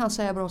 då kan han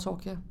säga bra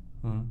saker.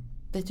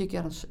 Det tycker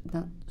jag är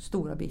den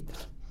stora biten.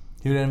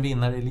 Hur är en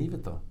vinnare i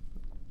livet då?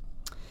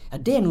 Ja,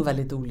 det är nog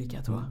väldigt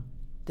olika tror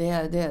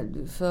jag.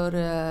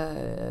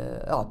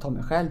 Ta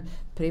mig själv.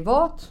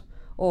 Privat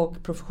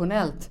och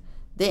professionellt,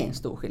 det är en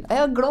stor skillnad. Jag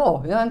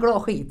är en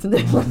glad skit.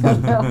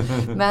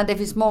 Men det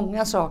finns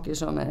många saker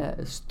som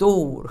är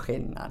stor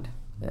skillnad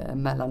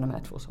mellan de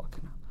här två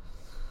sakerna.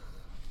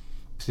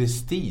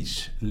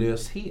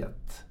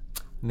 Prestigelöshet.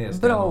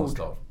 Bra ord.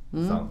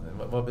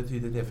 Vad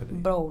betyder det för dig?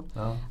 Bra.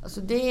 Ja.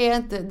 Alltså det är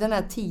inte den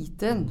här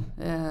titeln.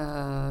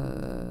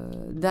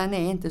 Den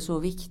är inte så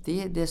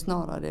viktig. Det är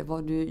snarare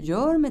vad du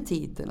gör med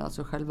titeln.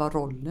 Alltså själva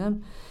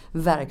rollen.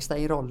 Verkstad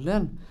i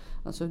rollen.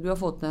 Alltså du har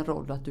fått en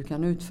roll att du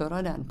kan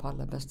utföra den på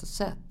alla bästa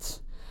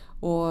sätt.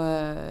 Och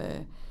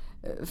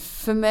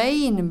för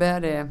mig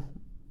innebär det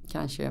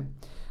kanske...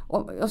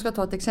 Jag ska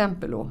ta ett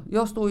exempel då.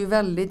 Jag står ju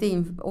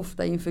väldigt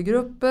ofta inför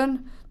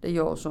gruppen. Det är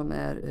jag som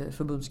är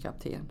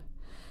förbundskapten.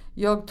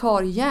 Jag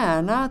tar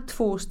gärna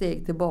 2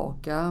 steg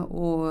tillbaka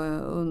och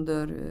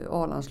under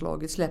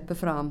A-landslaget släpper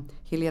fram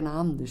Helena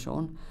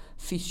Andersson,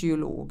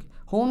 fysiolog.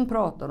 Hon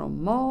pratar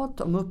om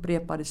mat, om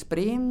upprepade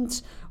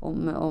sprints,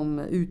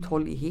 om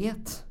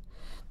uthållighet.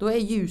 Då är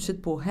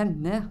ljuset på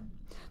henne.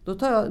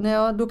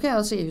 Då kan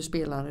jag se hur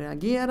spelarna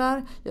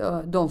reagerar.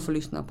 De får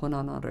lyssna på en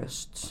annan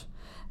röst.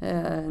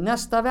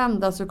 Nästa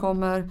vända så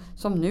kommer,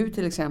 som nu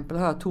till exempel,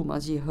 har jag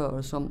Thomas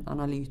Gehör som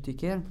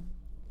analytiker.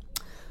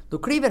 Då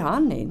kliver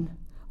han in.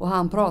 Och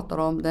han pratar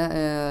om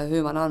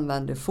hur man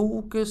använder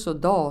fokus och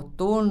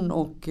datorn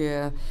och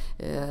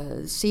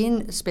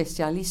sin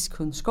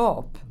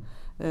specialistkunskap.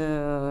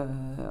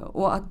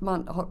 Och att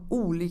man har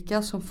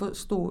olika som får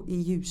stå i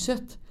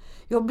ljuset.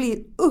 Jag blir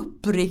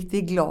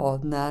uppriktigt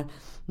glad när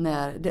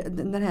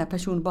den här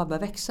personen bara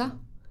börjar växa.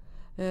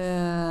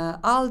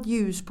 Allt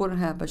ljus på den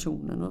här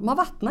personen. Man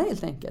vattnar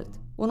helt enkelt.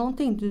 Och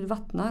någonting du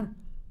vattnar,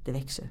 det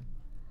växer.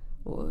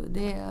 Och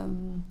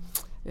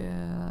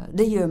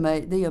det gör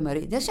mig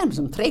jag känner mig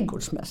som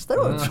trädgårdsmästare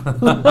också.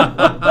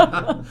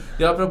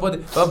 Ja, apropå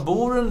det. Var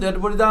bor du? Du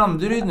bor i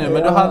Danderyd nu,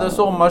 men du hade en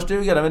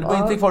sommarstuga där, men du bor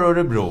inte kvar i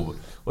Örebro.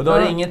 Och då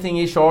har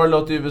ingenting i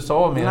Charlotte i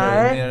USA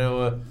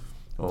mer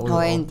och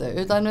har jag inte,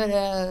 utan nu är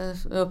det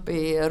uppe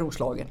i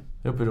Roslagen.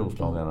 Uppe i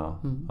Roslagen,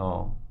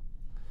 ja.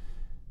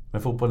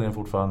 Men fotbollen är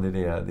fortfarande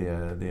du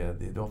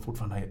har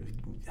fortfarande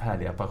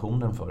härliga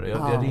passionen för det.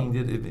 Jag ringde,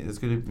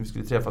 vi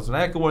skulle träffas. Så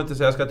nej, går inte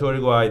så jag ska ta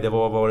Uruguay. Det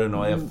var det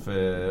nog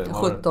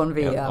 17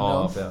 VM.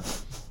 Ja.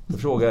 Då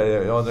frågade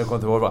jag, det kom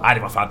inte ihåg. Det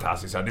var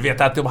fantastiskt. Du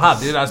vet att de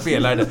hade ju den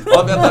spelaren.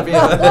 Ja, vänta.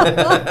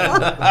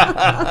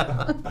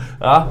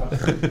 Ja.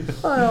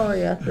 Jag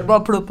vet. Det bara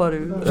pluppar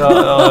ut.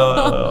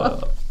 Ja.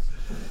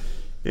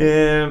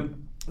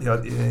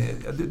 Jag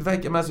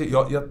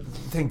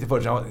tänkte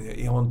först,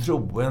 är hon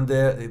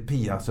troende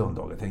Pia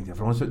Sundhage, tänkte jag,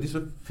 för hon är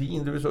så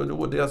fin, du är så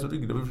rådig, alltså,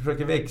 du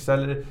försöker växa,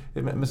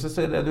 men så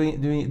säger jag, du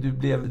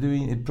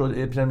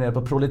är prenumererad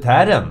på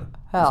Proletären.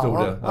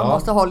 Ja, man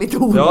måste ha lite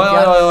olika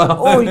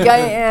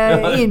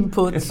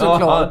input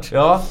såklart.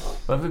 Ja.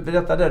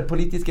 Berätta där,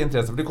 politiska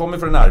intressen, för det kommer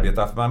från en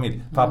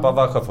arbetarfamilj. Pappa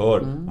var chaufför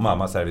och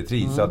mamma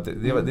servitris, så att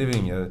det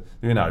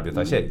är en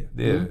arbetartjej.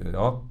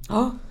 Ja.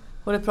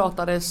 Och det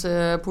pratades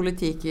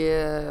politik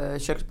i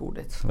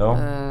köksbordet. Ja.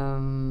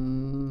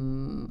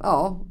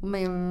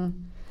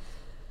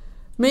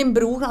 Min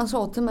bror, han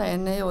sa till mig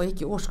när jag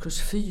gick i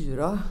årskurs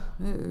 4,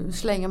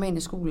 slänga mig in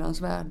i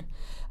skolans värld.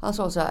 Han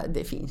sa så här,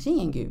 det finns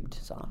ingen gud,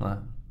 sa han.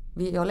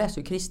 Nej. Jag läste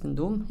ju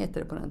kristendom, hette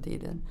det på den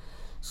tiden.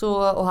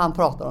 Och han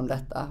pratade om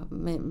detta.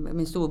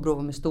 Min storebror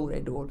var min stora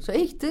idol. Så jag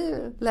gick till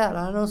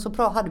läraren och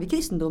så hade vi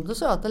kristendom. Så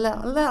sa jag till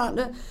läraren,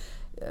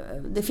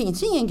 det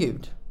finns ingen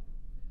gud.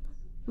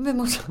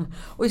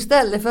 Och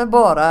istället för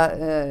bara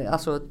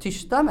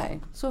tysta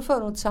mig, så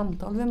för hon ett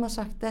samtal. Vem har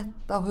sagt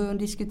detta? Och hur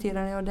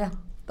diskuterar jag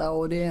detta?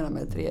 Och det ena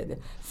med det tredje.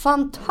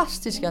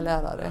 Fantastiska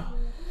lärare.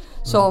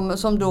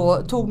 Som då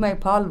tog mig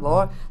på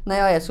allvar när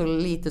jag är så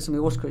lite som i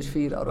årskurs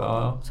 4 då.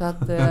 Ja. Så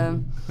att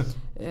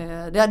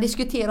det har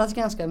diskuterats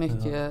ganska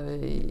mycket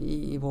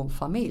i vår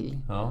familj.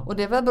 Ja. Och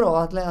det är väl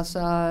bra att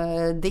läsa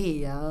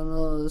DN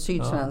och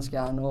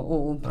Sydsvenskan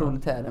och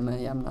Proletären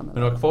med jämna med.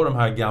 Men du har kvar de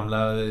här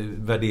gamla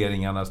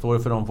värderingarna, står det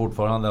för dem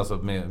fortfarande, alltså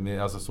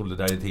med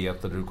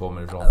solidaritet, där du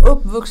kommer ifrån?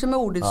 Uppvuxen med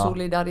ordet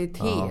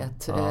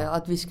solidaritet,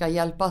 att vi ska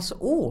hjälpas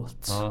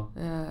åt. Ja.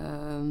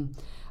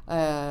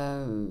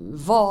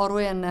 Var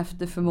och en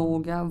efter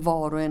förmåga,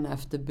 var och en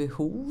efter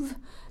behov.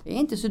 Det är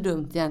inte så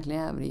dumt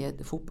egentligen även i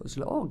ett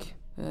fotbollslag.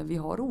 Vi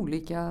har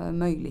olika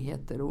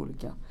möjligheter,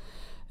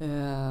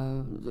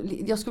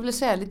 jag skulle vilja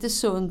säga lite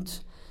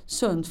sunt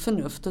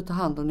förnuft att ta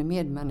hand om en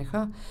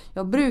medmänniska.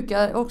 Jag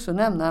brukar också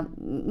nämna,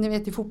 ni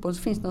vet i fotboll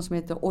så finns det något som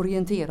heter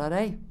orientera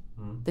dig.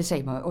 Det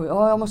säger man,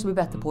 jag måste bli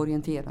bättre på att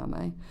orientera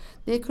mig.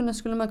 Det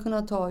skulle man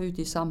kunna ta ut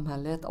i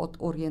samhället, att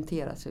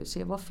orientera sig och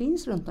se vad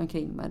finns runt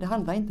omkring mig. Det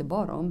handlar inte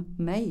bara om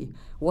mig,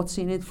 what's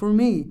in it for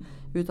me,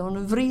 utan om du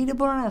vrider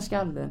på den här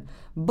skallen,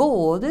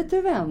 både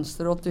till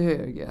vänster och till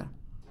höger,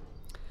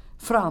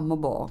 fram och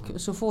bak,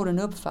 så får du en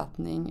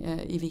uppfattning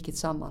i vilket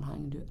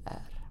sammanhang du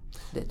är.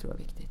 Det tror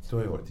jag är viktigt. Du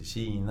har ju varit i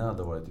Kina,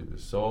 du har varit i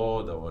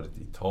USA, du har varit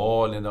i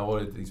Italien, du har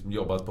varit,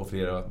 jobbat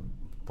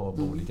på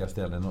olika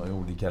ställen och i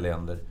olika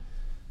länder.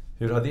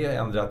 Hur har det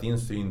ändrat din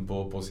syn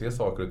på att se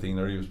saker och ting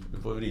när du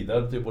får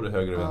vrida till både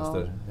höger och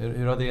vänster?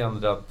 Hur har det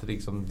ändrat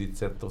ditt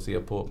sätt att se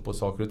på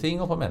saker och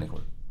ting och på människor?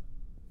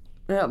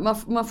 Ja,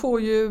 man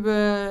får ju,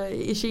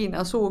 i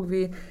Kina såg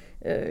vi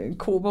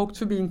åkt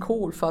förbi en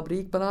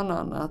kolfabrik bland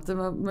annat.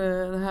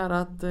 Det här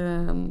att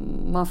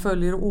man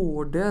följer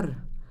order.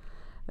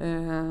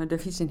 Det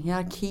finns en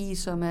hierarki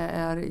som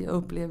jag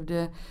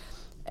upplevde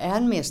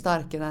än mer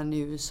starkare än i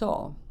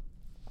USA.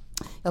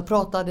 Jag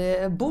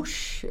pratade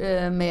Bush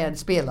med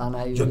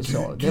spelarna i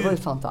USA. Det var ju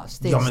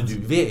fantastiskt. Ja, men du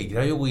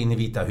vägrar ju gå in i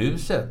Vita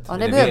huset. Ja,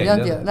 det behövde jag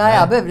inte. Nej,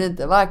 jag behövde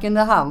inte. Varken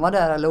när han var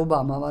där eller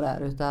Obama var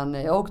där. Utan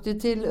jag åkte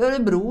till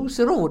Örebros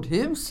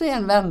rådhus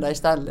en vända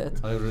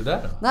istället. Vad gjorde du där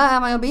då?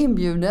 Nej, men jag blev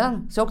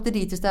inbjuden. Så jag åkte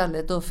dit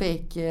istället och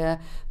fick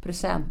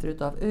presenter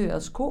utav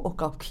ÖSK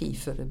och av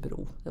KIF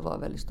Örebro. Det var jag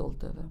väldigt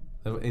stolt över.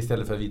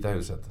 Istället för Vita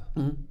huset?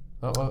 Mm.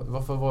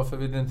 Varför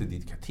vill du inte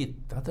dit?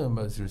 Titta att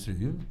det ser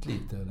ut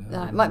lite? Eller?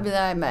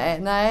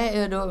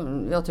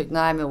 Jag tyckte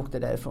men jag åkte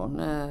därifrån.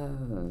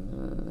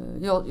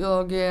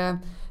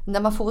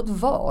 När man får ett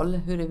val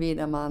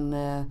huruvida man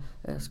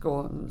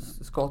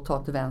ska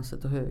ta till vänster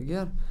och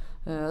höger,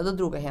 då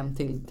drog jag hem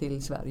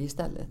till Sverige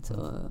istället.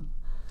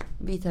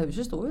 Vita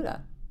huset står ju där.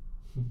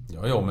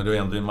 Ja, men det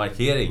är ändå en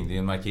markering. Det är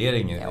en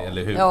markering,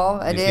 eller hur?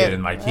 Ja, det är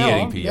en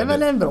markering, Pia. Det är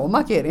väl en bra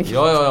markering.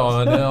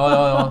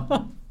 Ja.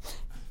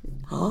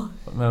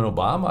 Men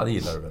Obama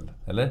gillar du väl,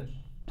 eller?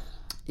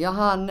 Ja,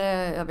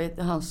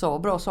 han sa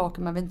bra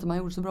saker, men jag vet inte om han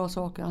gjorde så bra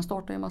saker. Han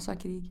startade en massa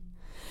krig.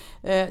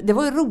 Det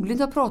var ju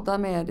roligt att prata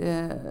med,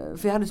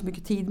 för jag hade så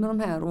mycket tid med de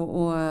här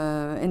och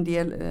en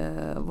del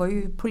var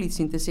ju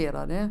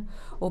polisintresserade.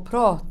 Och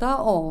prata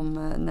om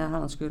när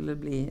han skulle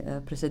bli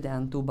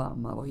president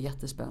Obama var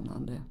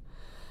jättespännande.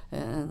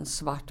 En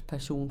svart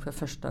person för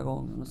första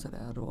gången och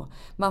sådär.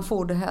 Man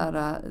får det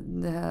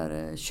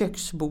här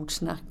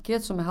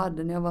köksbordssnacket som jag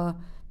hade när jag var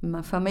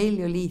med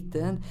familj och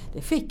liten.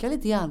 Det fick jag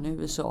lite grann i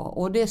USA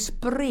och det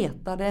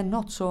spretade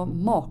något så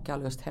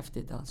makalöst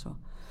häftigt alltså.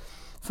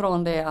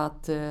 Från det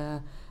att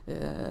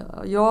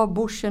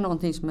Bush är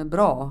någonting som är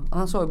bra.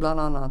 Han sa ju bland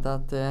annat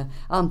att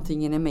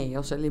antingen är med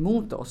oss eller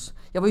emot oss.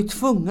 Jag var ju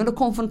tvungen att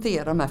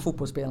konfrontera de här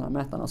fotbollsspelarna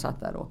med detta och satt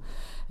där då.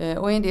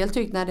 Och en del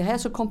tyckte att det här är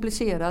så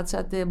komplicerat så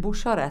att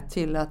Bush har rätt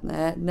till att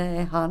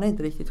nej han är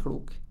inte riktigt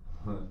klok.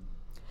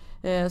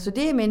 Så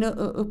det är min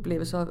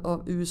upplevelse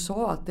av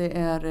USA, att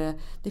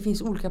det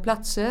finns olika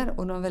platser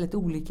och de är väldigt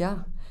olika.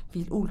 Det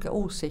finns olika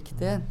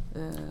åsikter.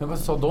 Men vad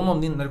sa de om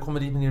när du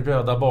kommer in med din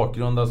röda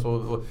bakgrund? Alltså,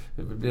 och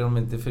blir de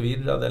inte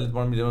förvirrade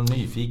eller blir de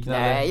nyfikna?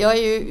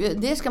 Nej,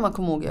 det ska man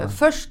komma ihåg.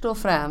 Först och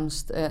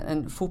främst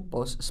en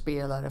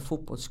fotbollsspelare,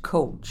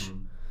 fotbollscoach.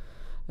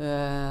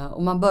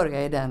 Och man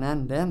börjar i den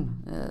änden.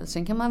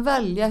 Sen kan man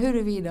välja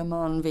huruvida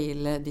man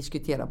vill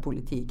diskutera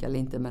politik eller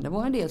inte. Men det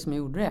var en del som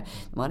gjorde det.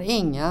 Man hade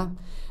inga.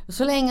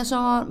 Så länge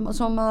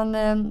som man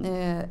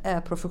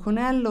är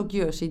professionell och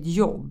gör sitt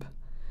jobb.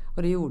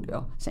 Och det gjorde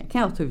jag. Sen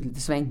kan jag ta ut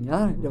lite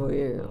svängar. Det var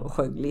ju och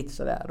sjöng lite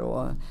sådär.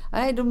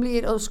 De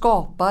blir och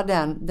skapa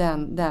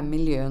den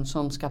miljön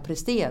som ska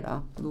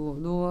prestera.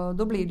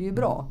 Då blir det ju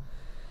bra.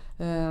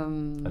 Ja,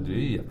 det är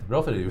ju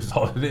jättebra för det i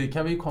USA. Det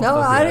kan vi ju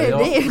konstatera.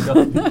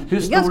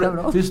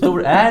 Hur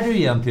stor är du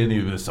egentligen i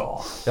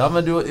USA? Ja,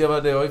 men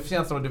det var ju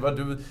känns som att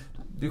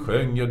du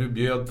sjöng och du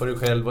bjöd på dig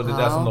själv och det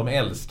där som de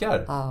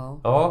älskar.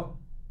 Ja.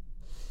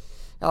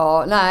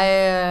 Ja,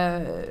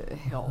 nej,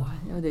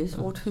 det är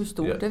svårt hur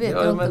stort, det vet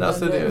jag inte. Men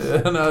alltså,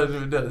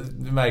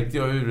 du märkte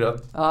ju hur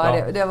att...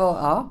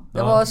 Ja,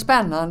 det var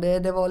spännande,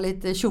 det var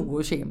lite tjo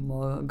och kim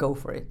och go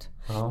for it.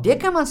 Ja. Det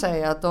kan man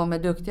säga att de är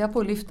duktiga på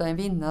att lyfta en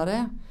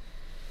vinnare.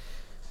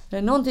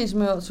 Någonting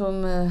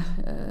som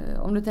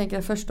om du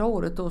tänker första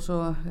året då,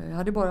 så jag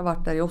hade bara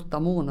varit där i 8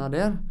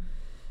 månader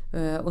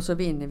och så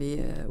vinner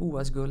vi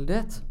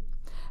OS-guldet.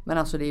 Men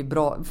alltså det är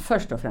bra,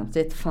 först och främst,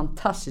 det är ett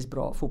fantastiskt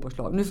bra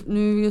fotbollslag.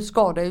 Nu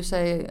skadar ju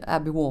sig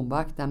Abby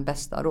Wambach, den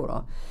bästa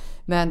då.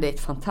 Men det är ett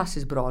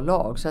fantastiskt bra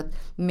lag. Så att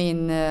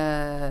min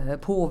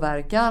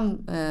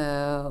påverkan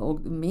och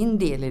min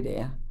del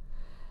i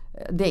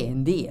det är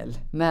en del.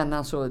 Men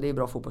alltså det är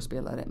bra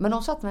fotbollsspelare. Men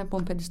de satte mig på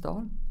en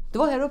pedestal. Det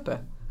var här uppe.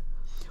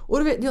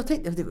 Och jag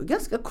tänkte att det var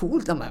ganska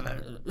coolt. Men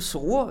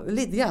så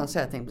lite grann så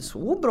jag tänkte,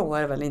 så bra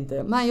är det väl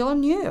inte. Men jag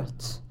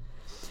njöt.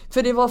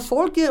 För det var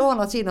folk i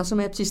andra sidan som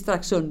är precis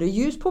strax under.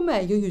 Ljus på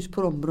mig och ljus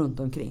på dem runt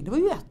omkring. Det var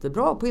ju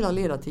jättebra på hela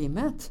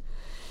ledarteamet.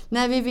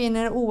 När vi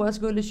vinner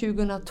OS-guld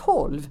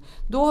 2012.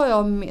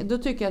 Då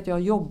tycker jag att jag har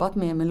jobbat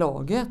med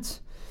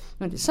laget.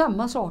 Men det är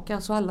samma sak,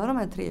 alltså alla de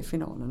här 3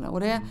 finalerna. Och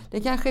det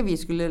kanske vi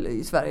skulle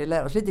i Sverige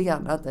lära oss lite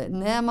grann. Att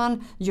när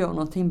man gör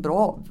någonting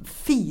bra,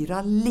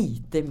 fira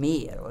lite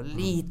mer och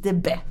lite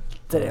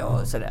bättre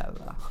och sådär.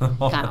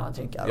 Kan man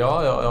tycka.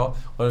 Ja.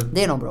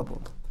 Det är nog bra på.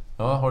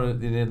 Ja, är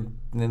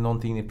det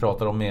någonting ni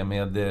pratar om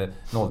med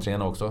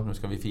 03 också? Nu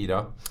ska vi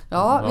fira.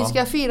 Ja, vi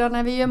ska fira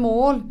när vi gör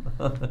mål.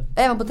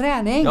 Även på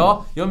träning.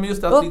 Ja, men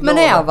just att upp med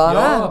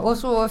nävarna och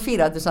så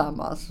fira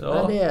tillsammans.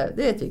 Ja.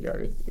 Det tycker jag är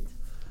viktigt.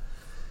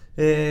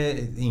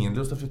 Ingen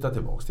lust att flytta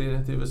tillbaka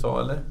till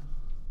USA, eller?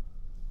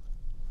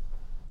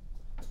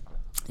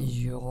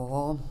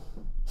 Ja.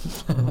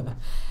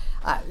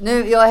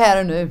 Jag är här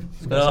och nu.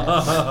 Ska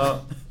jag säga.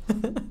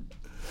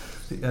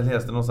 Jag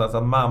läste någonstans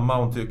att mamma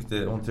hon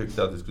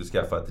tyckte att du skulle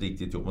skaffa ett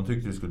riktigt jobb. Hon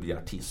tyckte du skulle bli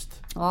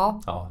artist.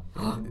 Ja.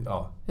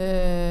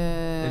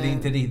 Eller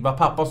inte riktigt. Var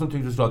pappa som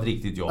tyckte du skulle ha ett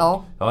riktigt jobb.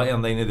 Ja,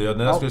 ända in i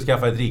döden. Jag skulle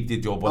skaffa ett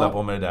riktigt jobb och hålla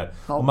på med det där.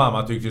 Ja. Och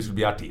mamma tyckte du skulle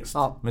bli artist.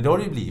 Ja. Men det har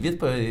du ju blivit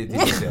på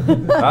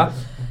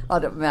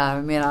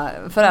mina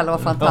föräldrar var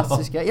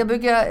fantastiska.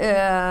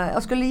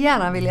 Jag skulle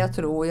gärna vilja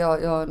tro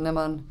när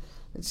man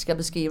ska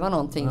beskriva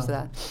någonting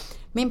sådär.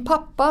 Min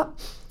pappa,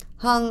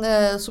 han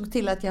såg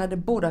till att jag hade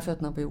båda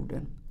fötterna på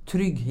jorden.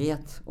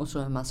 Trygghet och så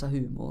en massa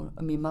humor.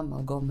 Och min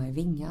mamma gav mig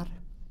vingar.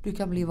 Du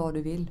kan bli vad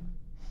du vill.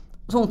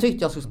 Så hon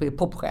tyckte jag skulle spela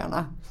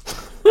popstjärna.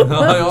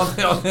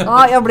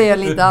 Ja, jag blev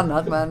lite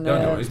annat. Men, du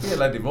har ju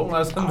spelat i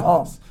många som...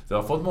 Ja. Jag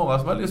har fått många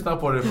som har lyssnat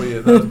på det på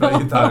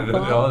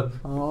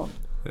gitarr.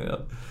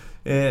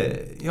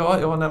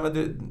 Men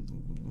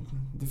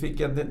du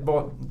fick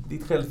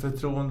ditt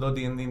självförtroende och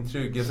din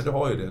trygghet. För du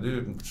har ju det.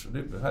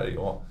 Du här är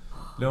jag.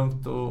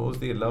 Lugnt och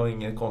stilla och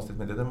inget konstigt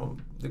med det.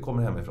 Det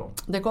kommer hemifrån.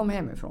 Det kommer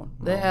hemifrån.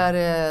 Mm. Det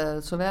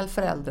är såväl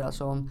föräldrar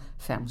som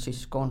 5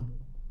 syskon,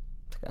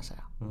 ska jag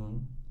säga.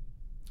 Mm.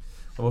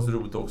 Det var så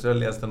roligt också. Jag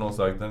läste någon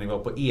sagt när ni var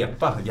på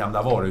EPA,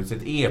 gamla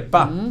varuhuset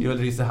EPA i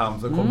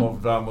Ulricehamn, så kom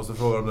de fram och så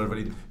frågade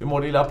de hur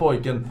mår lilla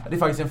pojken? Det är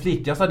faktiskt en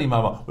flicka, sa din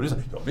mamma. Och du sa,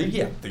 jag blir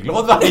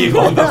jätteglad varje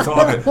gång de sa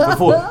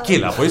det.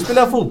 Killar får ju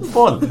spela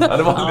fotboll. Ja,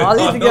 det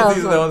var lite grann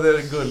så. Det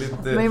var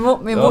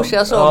gulligt. Min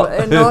morsa sa,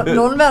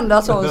 någon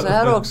vända sa så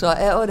här också.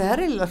 Och det här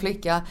är lilla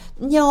flicka.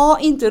 Ja,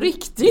 inte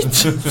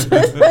riktigt.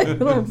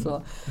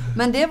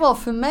 Men det var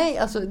för mig,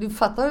 alltså du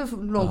fattar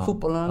hur långt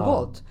fotbollen har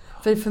gått.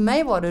 För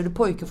mig var det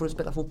pojke för att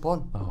spela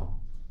fotboll.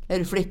 Är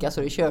du flicka så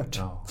är det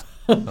kört.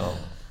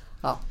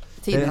 Ja,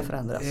 tiden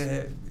förändras.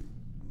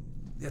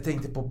 Jag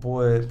tänkte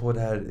på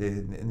det här,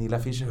 Nilla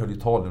Fischer höll ju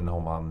tal nu när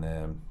hon vann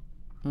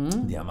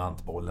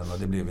diamantbollen, och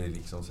det blev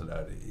liksom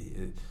sådär.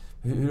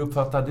 Hur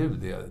uppfattar du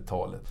det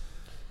talet?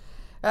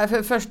 För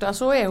det första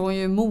så är hon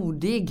ju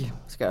modig,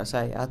 ska jag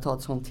säga, att ta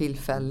ett sånt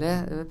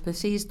tillfälle.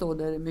 Precis då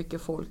där det är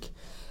mycket folk.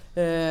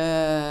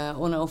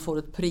 Och när hon får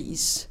ett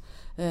pris.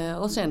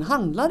 Och sen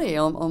handlar det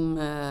om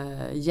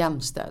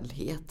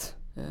jämställdhet.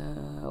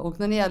 Och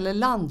när det gäller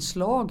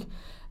landslag,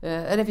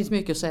 det finns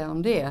mycket att säga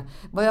om det.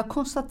 Vad jag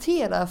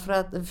konstaterar för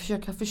att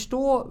försöka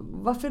förstå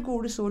varför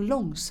går det så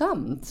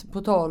långsamt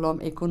på tal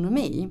om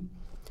ekonomi,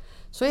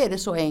 så är det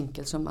så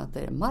enkelt som att det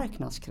är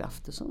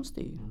marknadskrafter som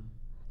styr.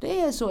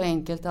 Det är så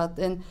enkelt att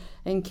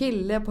en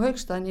kille på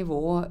högsta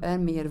nivå är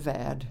mer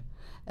värd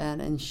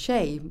än en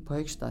tjej på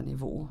högsta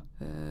nivå.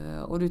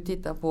 Och du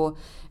tittar på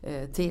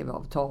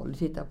tv-avtal, du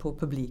tittar på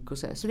publik och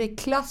så. Så det är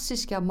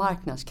klassiska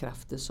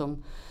marknadskrafter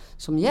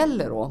som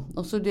gäller då.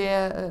 Och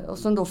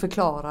som då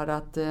förklarar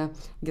att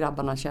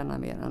grabbarna tjänar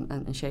mer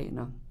än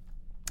tjejerna.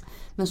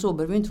 Men så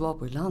behöver det inte vara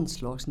på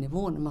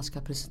landslagsnivå när man ska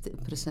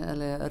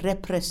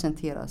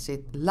representera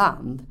sitt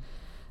land.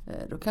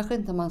 Då kanske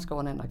inte man ska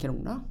ha en enda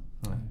krona.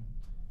 Nej.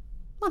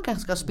 Man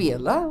kanske ska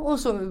spela och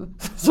så,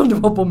 som det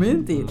var på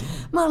min tid.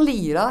 Man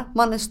lirar,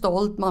 man är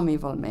stolt, man vill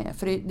vara med.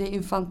 För det är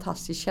en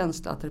fantastisk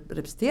känsla att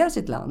representera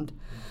sitt land.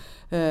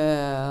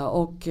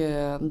 Och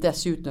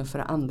dessutom för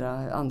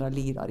andra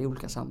lirar i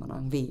olika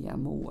sammanhang.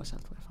 VM och OS,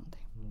 allt vad det är för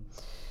någonting.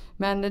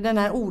 Men den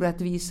här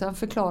orättvisan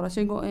förklaras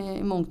ju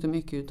i mångt och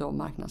mycket av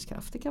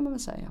marknadskrafter, kan man väl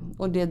säga.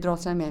 Och det drar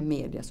sig med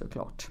media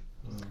såklart.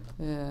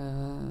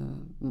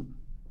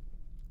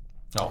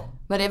 Ja.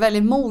 Men det är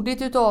väldigt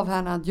modigt utav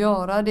henne att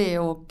göra det,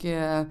 och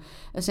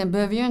sen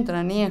behöver ju inte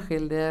den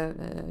enskilde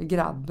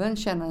grabben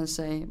känna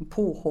sig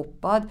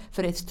påhoppad,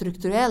 för det är ett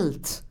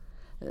strukturellt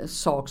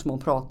sak som hon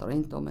pratar, och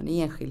inte om en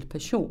enskild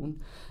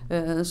person.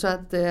 Så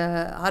att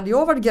hade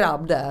jag varit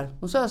grabb där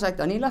och så har jag sagt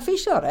att Nilla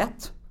Fischer har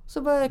rätt,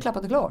 så var det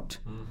klappat och klart.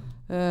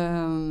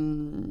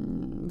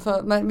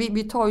 Men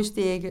vi tar ju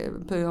steg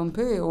pö om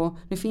pö, och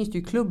det finns det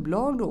ju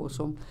klubblag då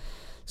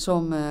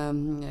som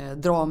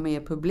drar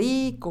med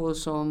publik och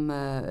som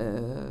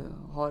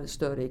har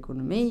större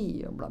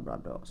ekonomi och bla bla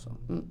bla. Så,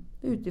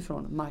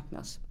 utifrån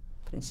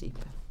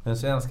marknadsprinciper. Den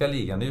svenska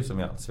ligan, det är ju som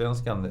i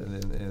allsvenskan,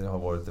 har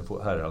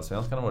varit,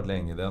 herrallsvenskan har varit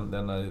länge.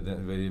 Den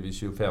är vid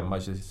 25,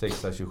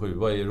 26, 27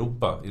 i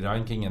Europa i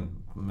rankingen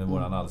med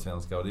våran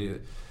allsvenska. Och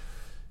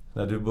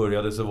när du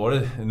började så var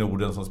det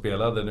Norden som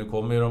spelade. Nu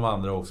kommer ju de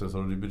andra också,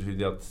 så det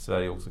betyder att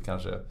Sverige också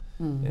kanske...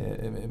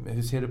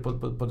 Hur ser du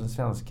på den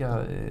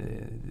svenska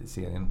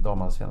serien,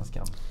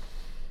 damallsvenskan?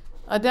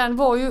 Ja, den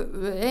var ju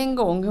en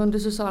gång under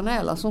Susanne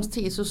Erlandssons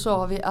tid, så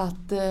sa vi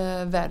att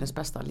världens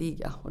bästa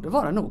liga. Och det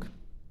var det nog.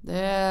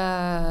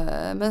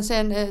 Men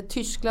sen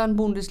Tyskland,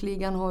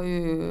 Bundesligan har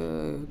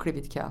ju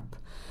klivit kapp.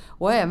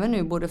 Och även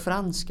nu både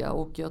franska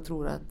och jag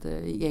tror att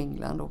i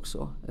England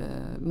också.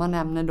 Man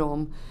nämner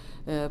dem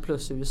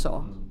plus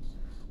USA.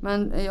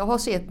 Men jag har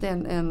sett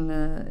en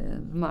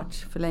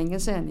match för länge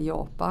sedan i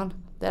Japan.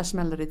 Där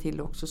smäller det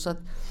till också. Så att,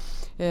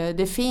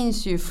 det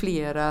finns ju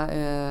flera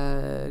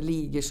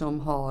ligor som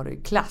har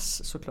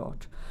klass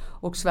såklart.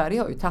 Och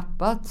Sverige har ju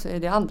tappat.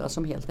 Det är andra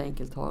som helt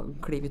enkelt har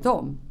klivit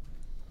om.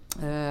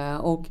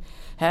 Och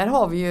här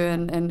har vi ju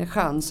en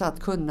chans att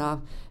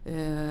kunna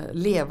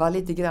leva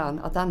lite grann,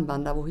 att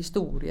använda vår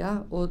historia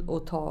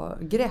och ta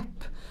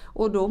grepp.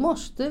 Och då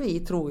måste vi,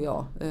 tror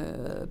jag,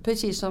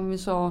 precis som vi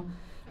sa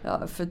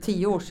för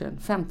 10 år sedan,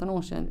 15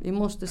 år sedan, vi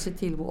måste se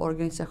till vår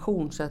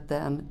organisation så att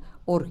den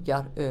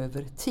orkar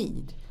över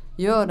tid.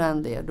 Gör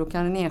den det, då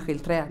kan en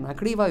enskild tränare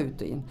kliva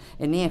ut och in,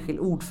 en enskild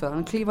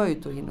ordförande kliva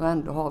ut och in, och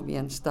ändå har vi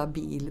en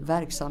stabil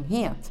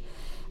verksamhet.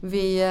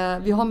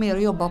 Vi har mer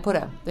att jobba på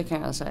det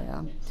kan jag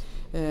säga.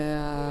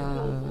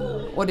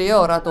 Och det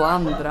gör att då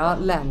andra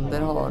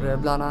länder har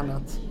bland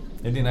annat...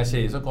 Är det dina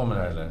tjejer som kommer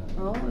här eller?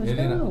 Ja, det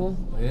är nog.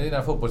 Det är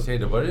dina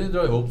fotbollstjejer, då börjar du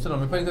dra ihop sig.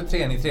 De är på inte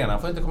tränarna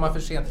får inte komma för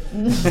sent.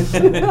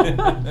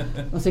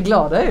 De ser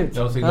glada ut.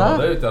 De ser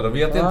glada ut, ja. De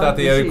vet inte att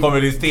det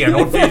kommer i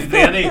stenhård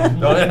fysträning.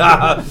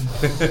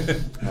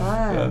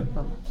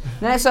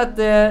 Nej, så att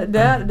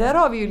där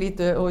har vi ju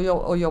lite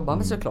att jobba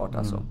med såklart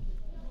alltså.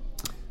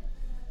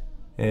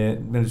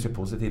 Men du ser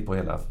positivt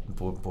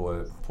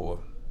på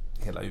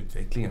hela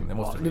utvecklingen. Det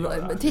måste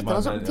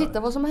titta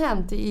vad som har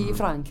hänt i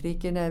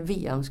Frankrike när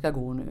VM ska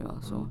gå nu.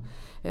 Alltså.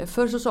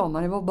 Förr så sa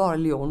man det var bara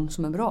Lyon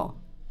som är bra.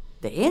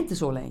 Det är inte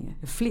så länge.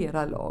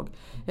 Flera lag.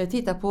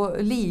 Titta på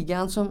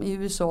ligan som i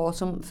USA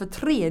som för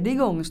 3:e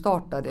gången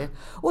startade.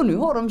 Och nu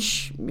har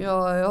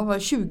de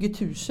 20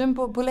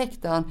 000 på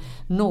läktaren.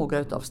 Några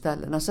utav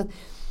ställena. Så att,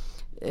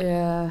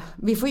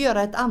 vi får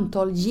göra ett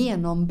antal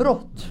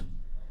genombrott.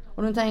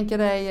 Och du tänker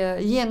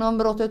dig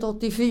genombrottet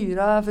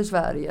 84 för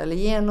Sverige. Eller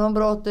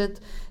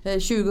genombrottet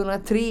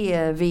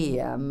 2003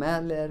 VM.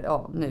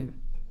 Eller nu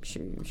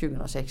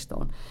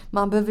 2016.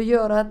 Man behöver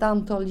göra ett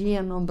antal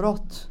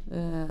genombrott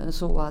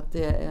så att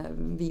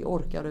vi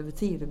orkar över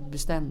tid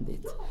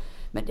beständigt.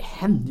 Men det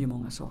händer ju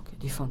många saker.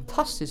 Det är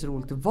fantastiskt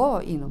roligt att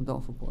vara inom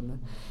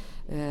damfotbollen.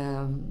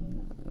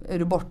 Är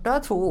du borta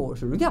 2 år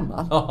så är du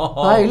gammal.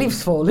 Det är ju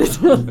livsfarligt.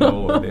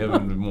 Ja, det är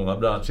väl många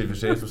branscher i och för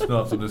sig så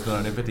snabbt som du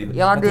snurrar ner för tiden.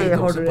 Ja, det jag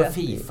har också du på rätt.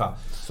 FIFA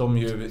som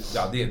ju,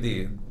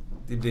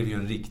 det blev ju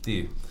en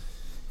riktig,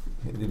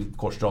 det är ett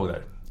korsdrag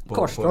där.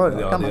 Korsdrag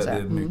kan man säga.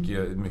 Det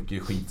är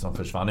mycket skit som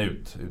försvann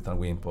ut utan att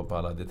gå in på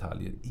alla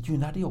detaljer.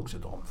 Gynnar det också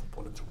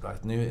damfotbollen, tror du?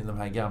 Att nu de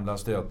här gamla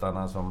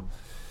stötarna som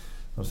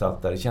de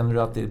satt där, känner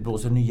du att det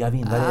blåser nya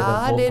vindar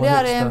även på det där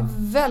högsta? är en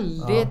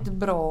väldigt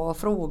bra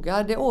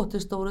fråga. Det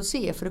återstår att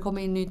se för det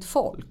kommer in nytt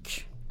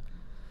folk.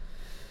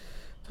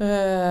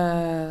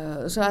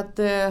 Så att,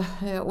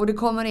 och det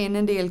kommer in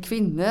en del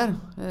kvinnor.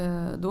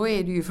 Då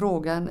är det ju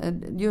frågan,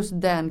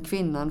 just den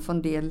kvinnan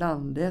från det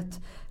landet,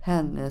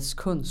 hennes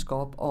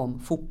kunskap om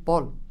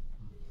fotboll.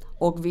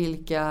 Och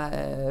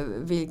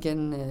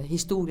vilken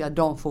historia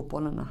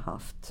damfotbollen har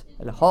haft.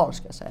 Eller har,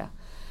 ska jag säga.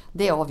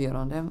 Det är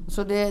avgörande.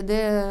 Så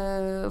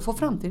det får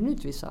framtiden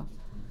utvisa.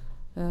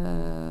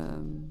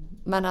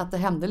 Men att det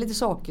hände lite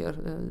saker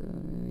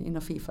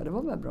inom FIFA, det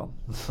var väl bra.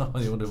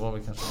 Jo, det var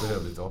väl kanske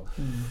behövligt då.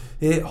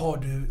 Har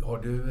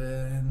du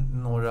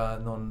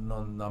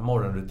några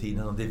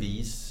morgonrutiner, någon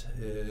devis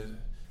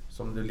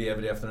som du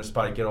lever efter när du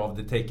sparkar av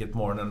det täcket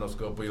morgonen och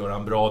ska upp och göra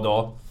en bra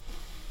dag?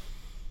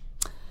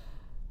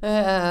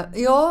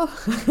 Ja,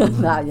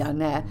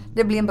 nej.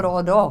 Det blir en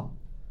bra dag.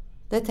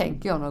 Det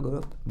tänker jag när jag går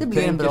upp. Det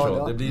blir en bra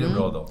dag. Det blir en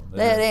bra dag.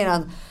 Det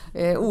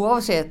är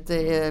oavsett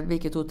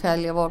vilket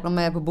hotell jag vaknar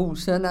med på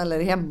Bosen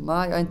eller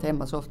hemma. Jag är inte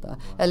hemma så ofta.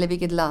 Eller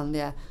vilket land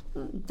jag är.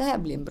 Det här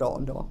blir en bra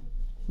dag.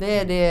 Det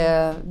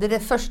är det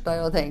första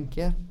jag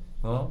tänker.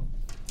 Ja.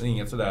 Det är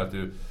inget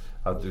sådär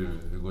att du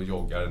går och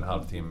joggar en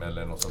halvtimme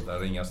eller något sånt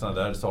där. Inga sådana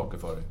där saker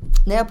för dig.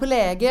 När jag är på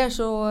läger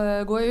så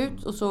går jag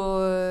ut och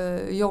så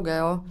joggar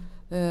jag.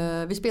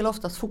 Vi spelar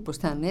oftast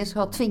fotbollstennis.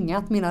 Jag har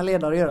tvingat mina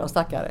ledare att göra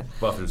stackare.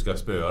 Bara för att du ska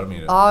spöa dem i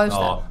det. Ja, just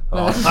det.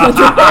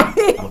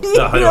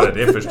 Ja,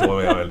 det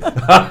förstår jag väl.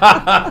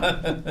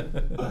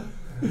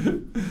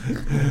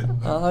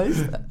 Ja,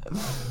 just det.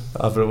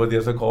 Ja, för det var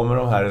det som kommer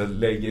de här,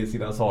 lägger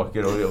sina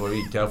saker och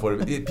vilka får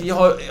det.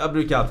 Jag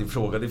brukar alltid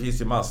fråga, det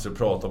finns ju massor att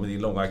prata om i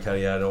din långa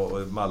karriär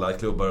och med alla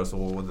klubbar och så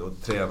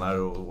och tränare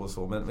och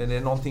så. Men är det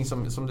någonting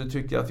som du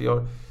tycker att vi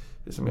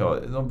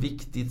har, något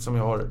viktigt som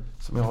jag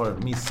har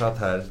missat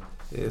här?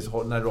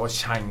 Så när du har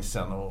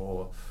chansen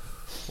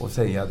att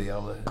säga det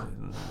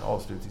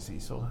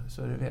avslutningsvis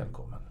så är du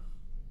välkommen.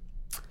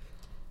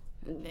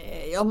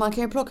 Ja, man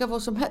kan ju plocka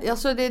vad som helst.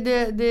 Alltså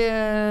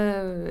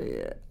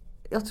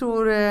jag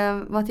tror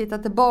man tittar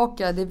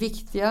tillbaka, det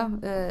viktiga.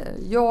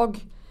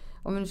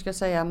 Om vi nu ska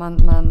säga man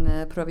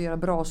prövar göra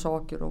bra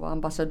saker och vara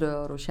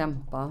ambassadör och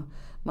kämpa.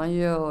 Man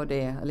gör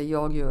det, eller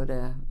jag gör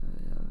det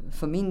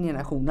för min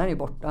generation är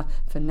borta,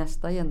 för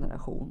nästa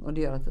generation. Och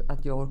det gör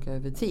att jag orkar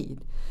över tid.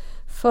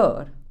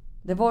 För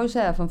det var ju så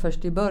här från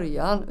först i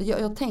början.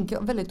 Jag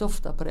tänker väldigt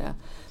ofta på det.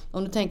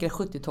 Om du tänker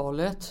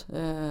 70-talet,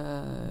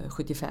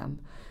 75.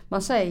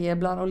 Man säger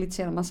ibland, och lite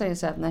senare, man säger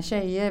så här att när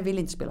tjejer vill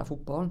inte spela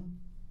fotboll.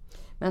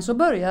 Men så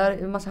börjar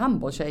en massa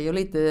handbollstjejer och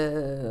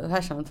lite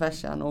härsan och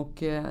tvärsan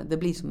och det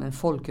blir som en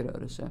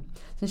folkrörelse.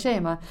 Sen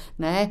säger man,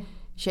 nej,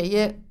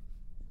 tjejer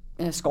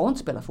ska inte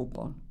spela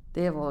fotboll.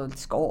 Det var lite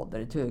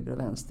skador till höger och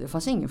vänster. Det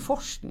fanns ingen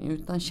forskning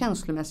utan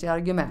känslomässiga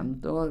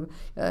argument. Och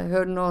jag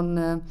hörde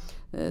någon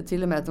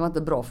till och med att det var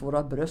inte bra för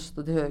våra bröst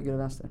och till höger och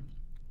vänster.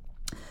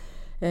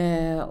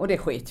 Och det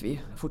sket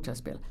vi, fortsatt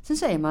spela. Sen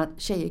säger man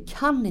att tjejer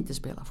kan inte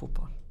spela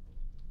fotboll.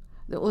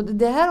 Och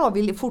det här har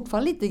vi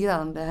fortfarande lite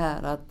grann det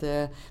här att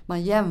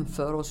man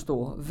jämför oss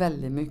då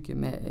väldigt mycket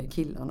med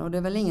killarna. Och det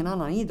är väl ingen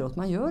annan idrott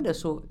man gör det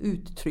så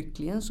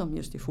uttryckligen som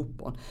just i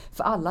fotboll.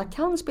 För alla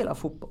kan spela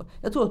fotboll.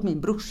 Jag tror att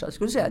min brorsa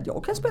skulle säga att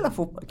jag kan spela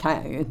fotboll. Kan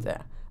jag ju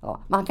inte. Ja,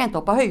 man kan inte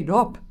hoppa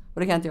höjdhopp. Och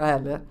det kan inte jag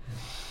heller.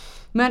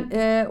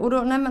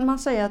 Men man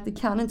säger att det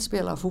kan inte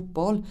spela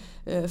fotboll.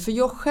 För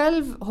jag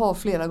själv har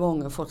flera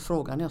gånger fått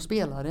frågan när jag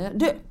spelade.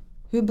 Du,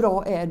 hur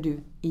bra är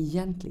du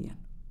egentligen?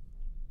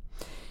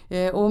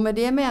 Och med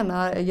det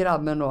menar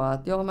grabben då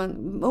att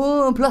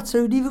platsar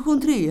du i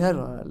division 3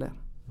 herrar eller?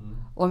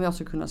 Om jag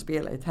ska kunna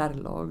spela i ett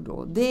herrlag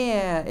då. Det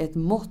är ett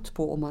mått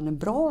på om man är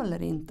bra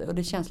eller inte. Och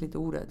det känns lite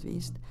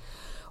orättvist.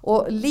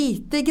 Och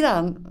lite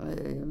grann,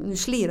 nu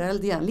slirar jag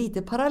lite grann,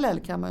 lite parallell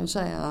kan man ju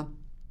säga.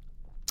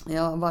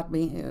 Jag har varit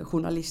med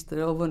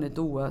journalister och vunnit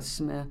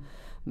OS med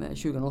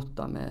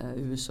 2008 med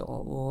USA.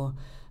 Och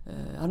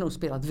Jag har nog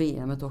spelat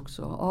VM:et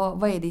också. Ja,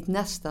 vad är ditt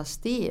nästa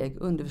steg?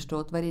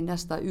 Underförstått, vad är din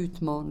nästa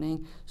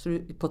utmaning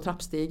på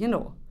trappstegen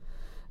då?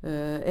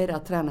 Är det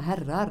att träna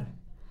herrar?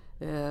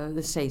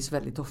 Det sägs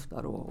väldigt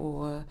ofta då.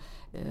 Och,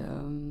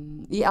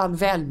 i all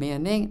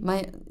välmening.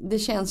 Men det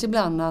känns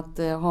ibland att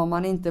har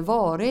man inte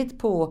varit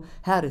på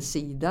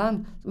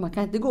herrsidan, man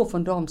kan inte gå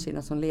från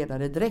damsidan som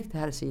ledare direkt till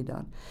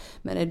herrsidan.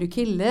 Men är du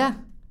kille,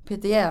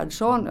 Peter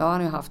Gerhardsson, ja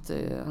han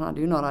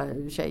hade ju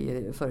några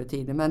tjejer förr i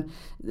tiden, men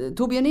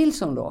Torbjörn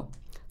Nilsson då,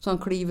 som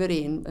kliver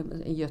in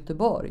i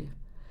Göteborg.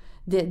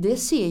 Det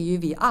ser ju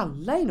vi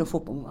alla inom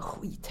fotboll, var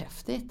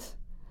skithäftigt.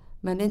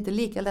 Men det är inte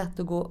lika lätt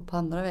att gå på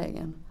andra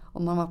vägen.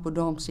 Om man var på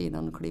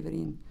damsidan och kliver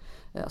in.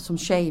 Som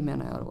tjej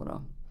menar jag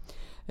då.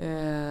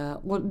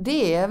 Och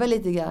det är väl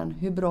lite grann,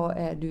 hur bra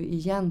är du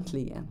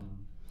egentligen?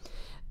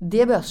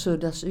 Det börjar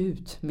suddas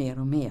ut mer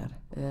och mer.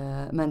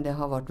 Men det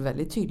har varit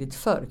väldigt tydligt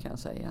förr kan jag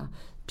säga.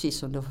 Precis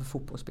som det för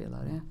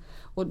fotbollsspelare.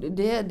 Och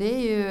det är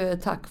ju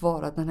tack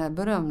vare att den här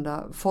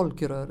berömda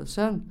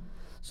folkrörelsen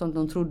som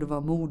de trodde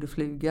var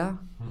modefluga.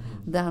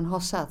 Den har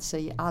satt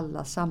sig i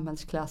alla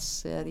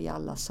samhällsklasser, i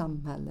alla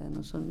samhällen.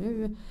 Och så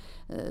nu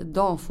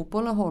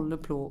damfotbollen håller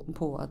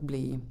på att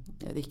bli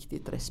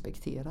riktigt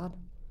respekterad.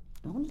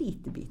 Jag har en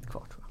liten bit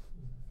kvar tror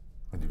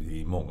jag.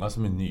 Det är många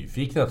som är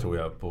nyfikna tror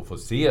jag på att få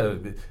se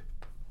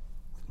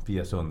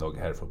Pia Sundhage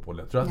här i fotboll.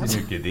 Jag tror att det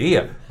är mycket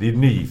det. Det är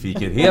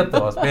nyfikenhet och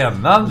vad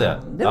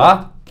spännande.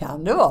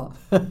 Kan det vara.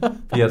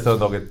 Pia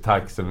Sundhage,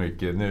 tack så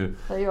mycket. Nu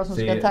det är jag som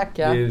ska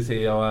tacka. Nu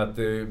ser jag att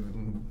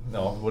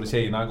både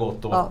tjejerna har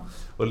gått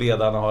och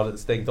ledarna har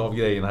slängt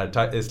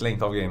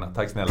av grejerna.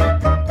 Tack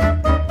snälla.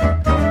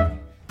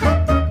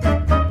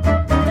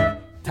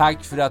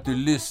 Tack för att du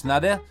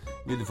lyssnade.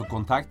 Vill du få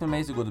kontakt med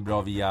mig så går det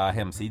bra via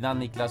hemsidan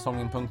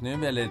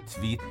niklasholmgren.nu eller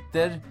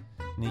Twitter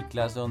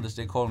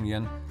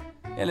Niklas_Holmgren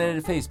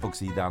eller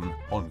Facebook-sidan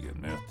Holmgren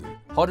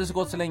möter. Ha det så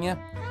gott så länge.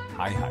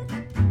 Hej hej.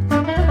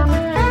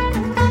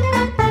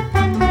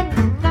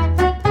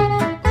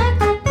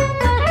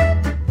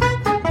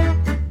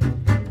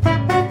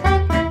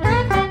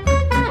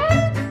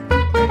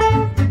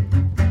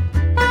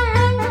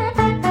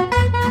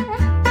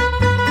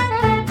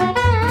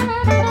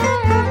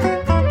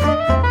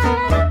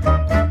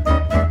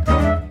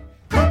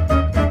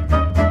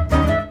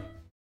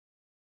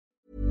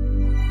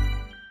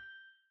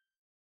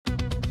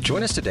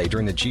 Join us today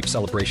during the Jeep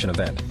Celebration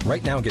event.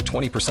 Right now, get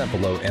 20%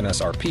 below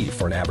MSRP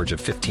for an average of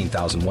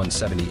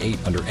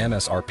 $15,178 under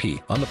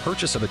MSRP on the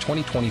purchase of a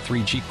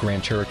 2023 Jeep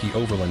Grand Cherokee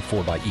Overland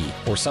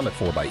 4xE or Summit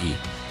 4xE.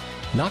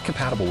 Not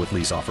compatible with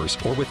lease offers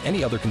or with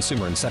any other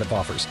consumer incentive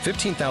offers.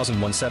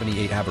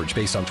 $15,178 average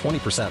based on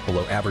 20%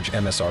 below average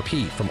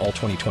MSRP from all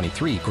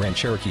 2023 Grand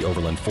Cherokee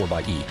Overland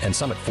 4xE and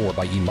Summit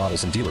 4xE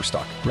models in dealer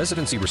stock.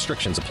 Residency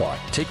restrictions apply.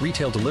 Take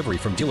retail delivery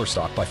from dealer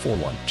stock by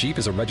 4/1. Jeep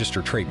is a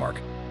registered trademark.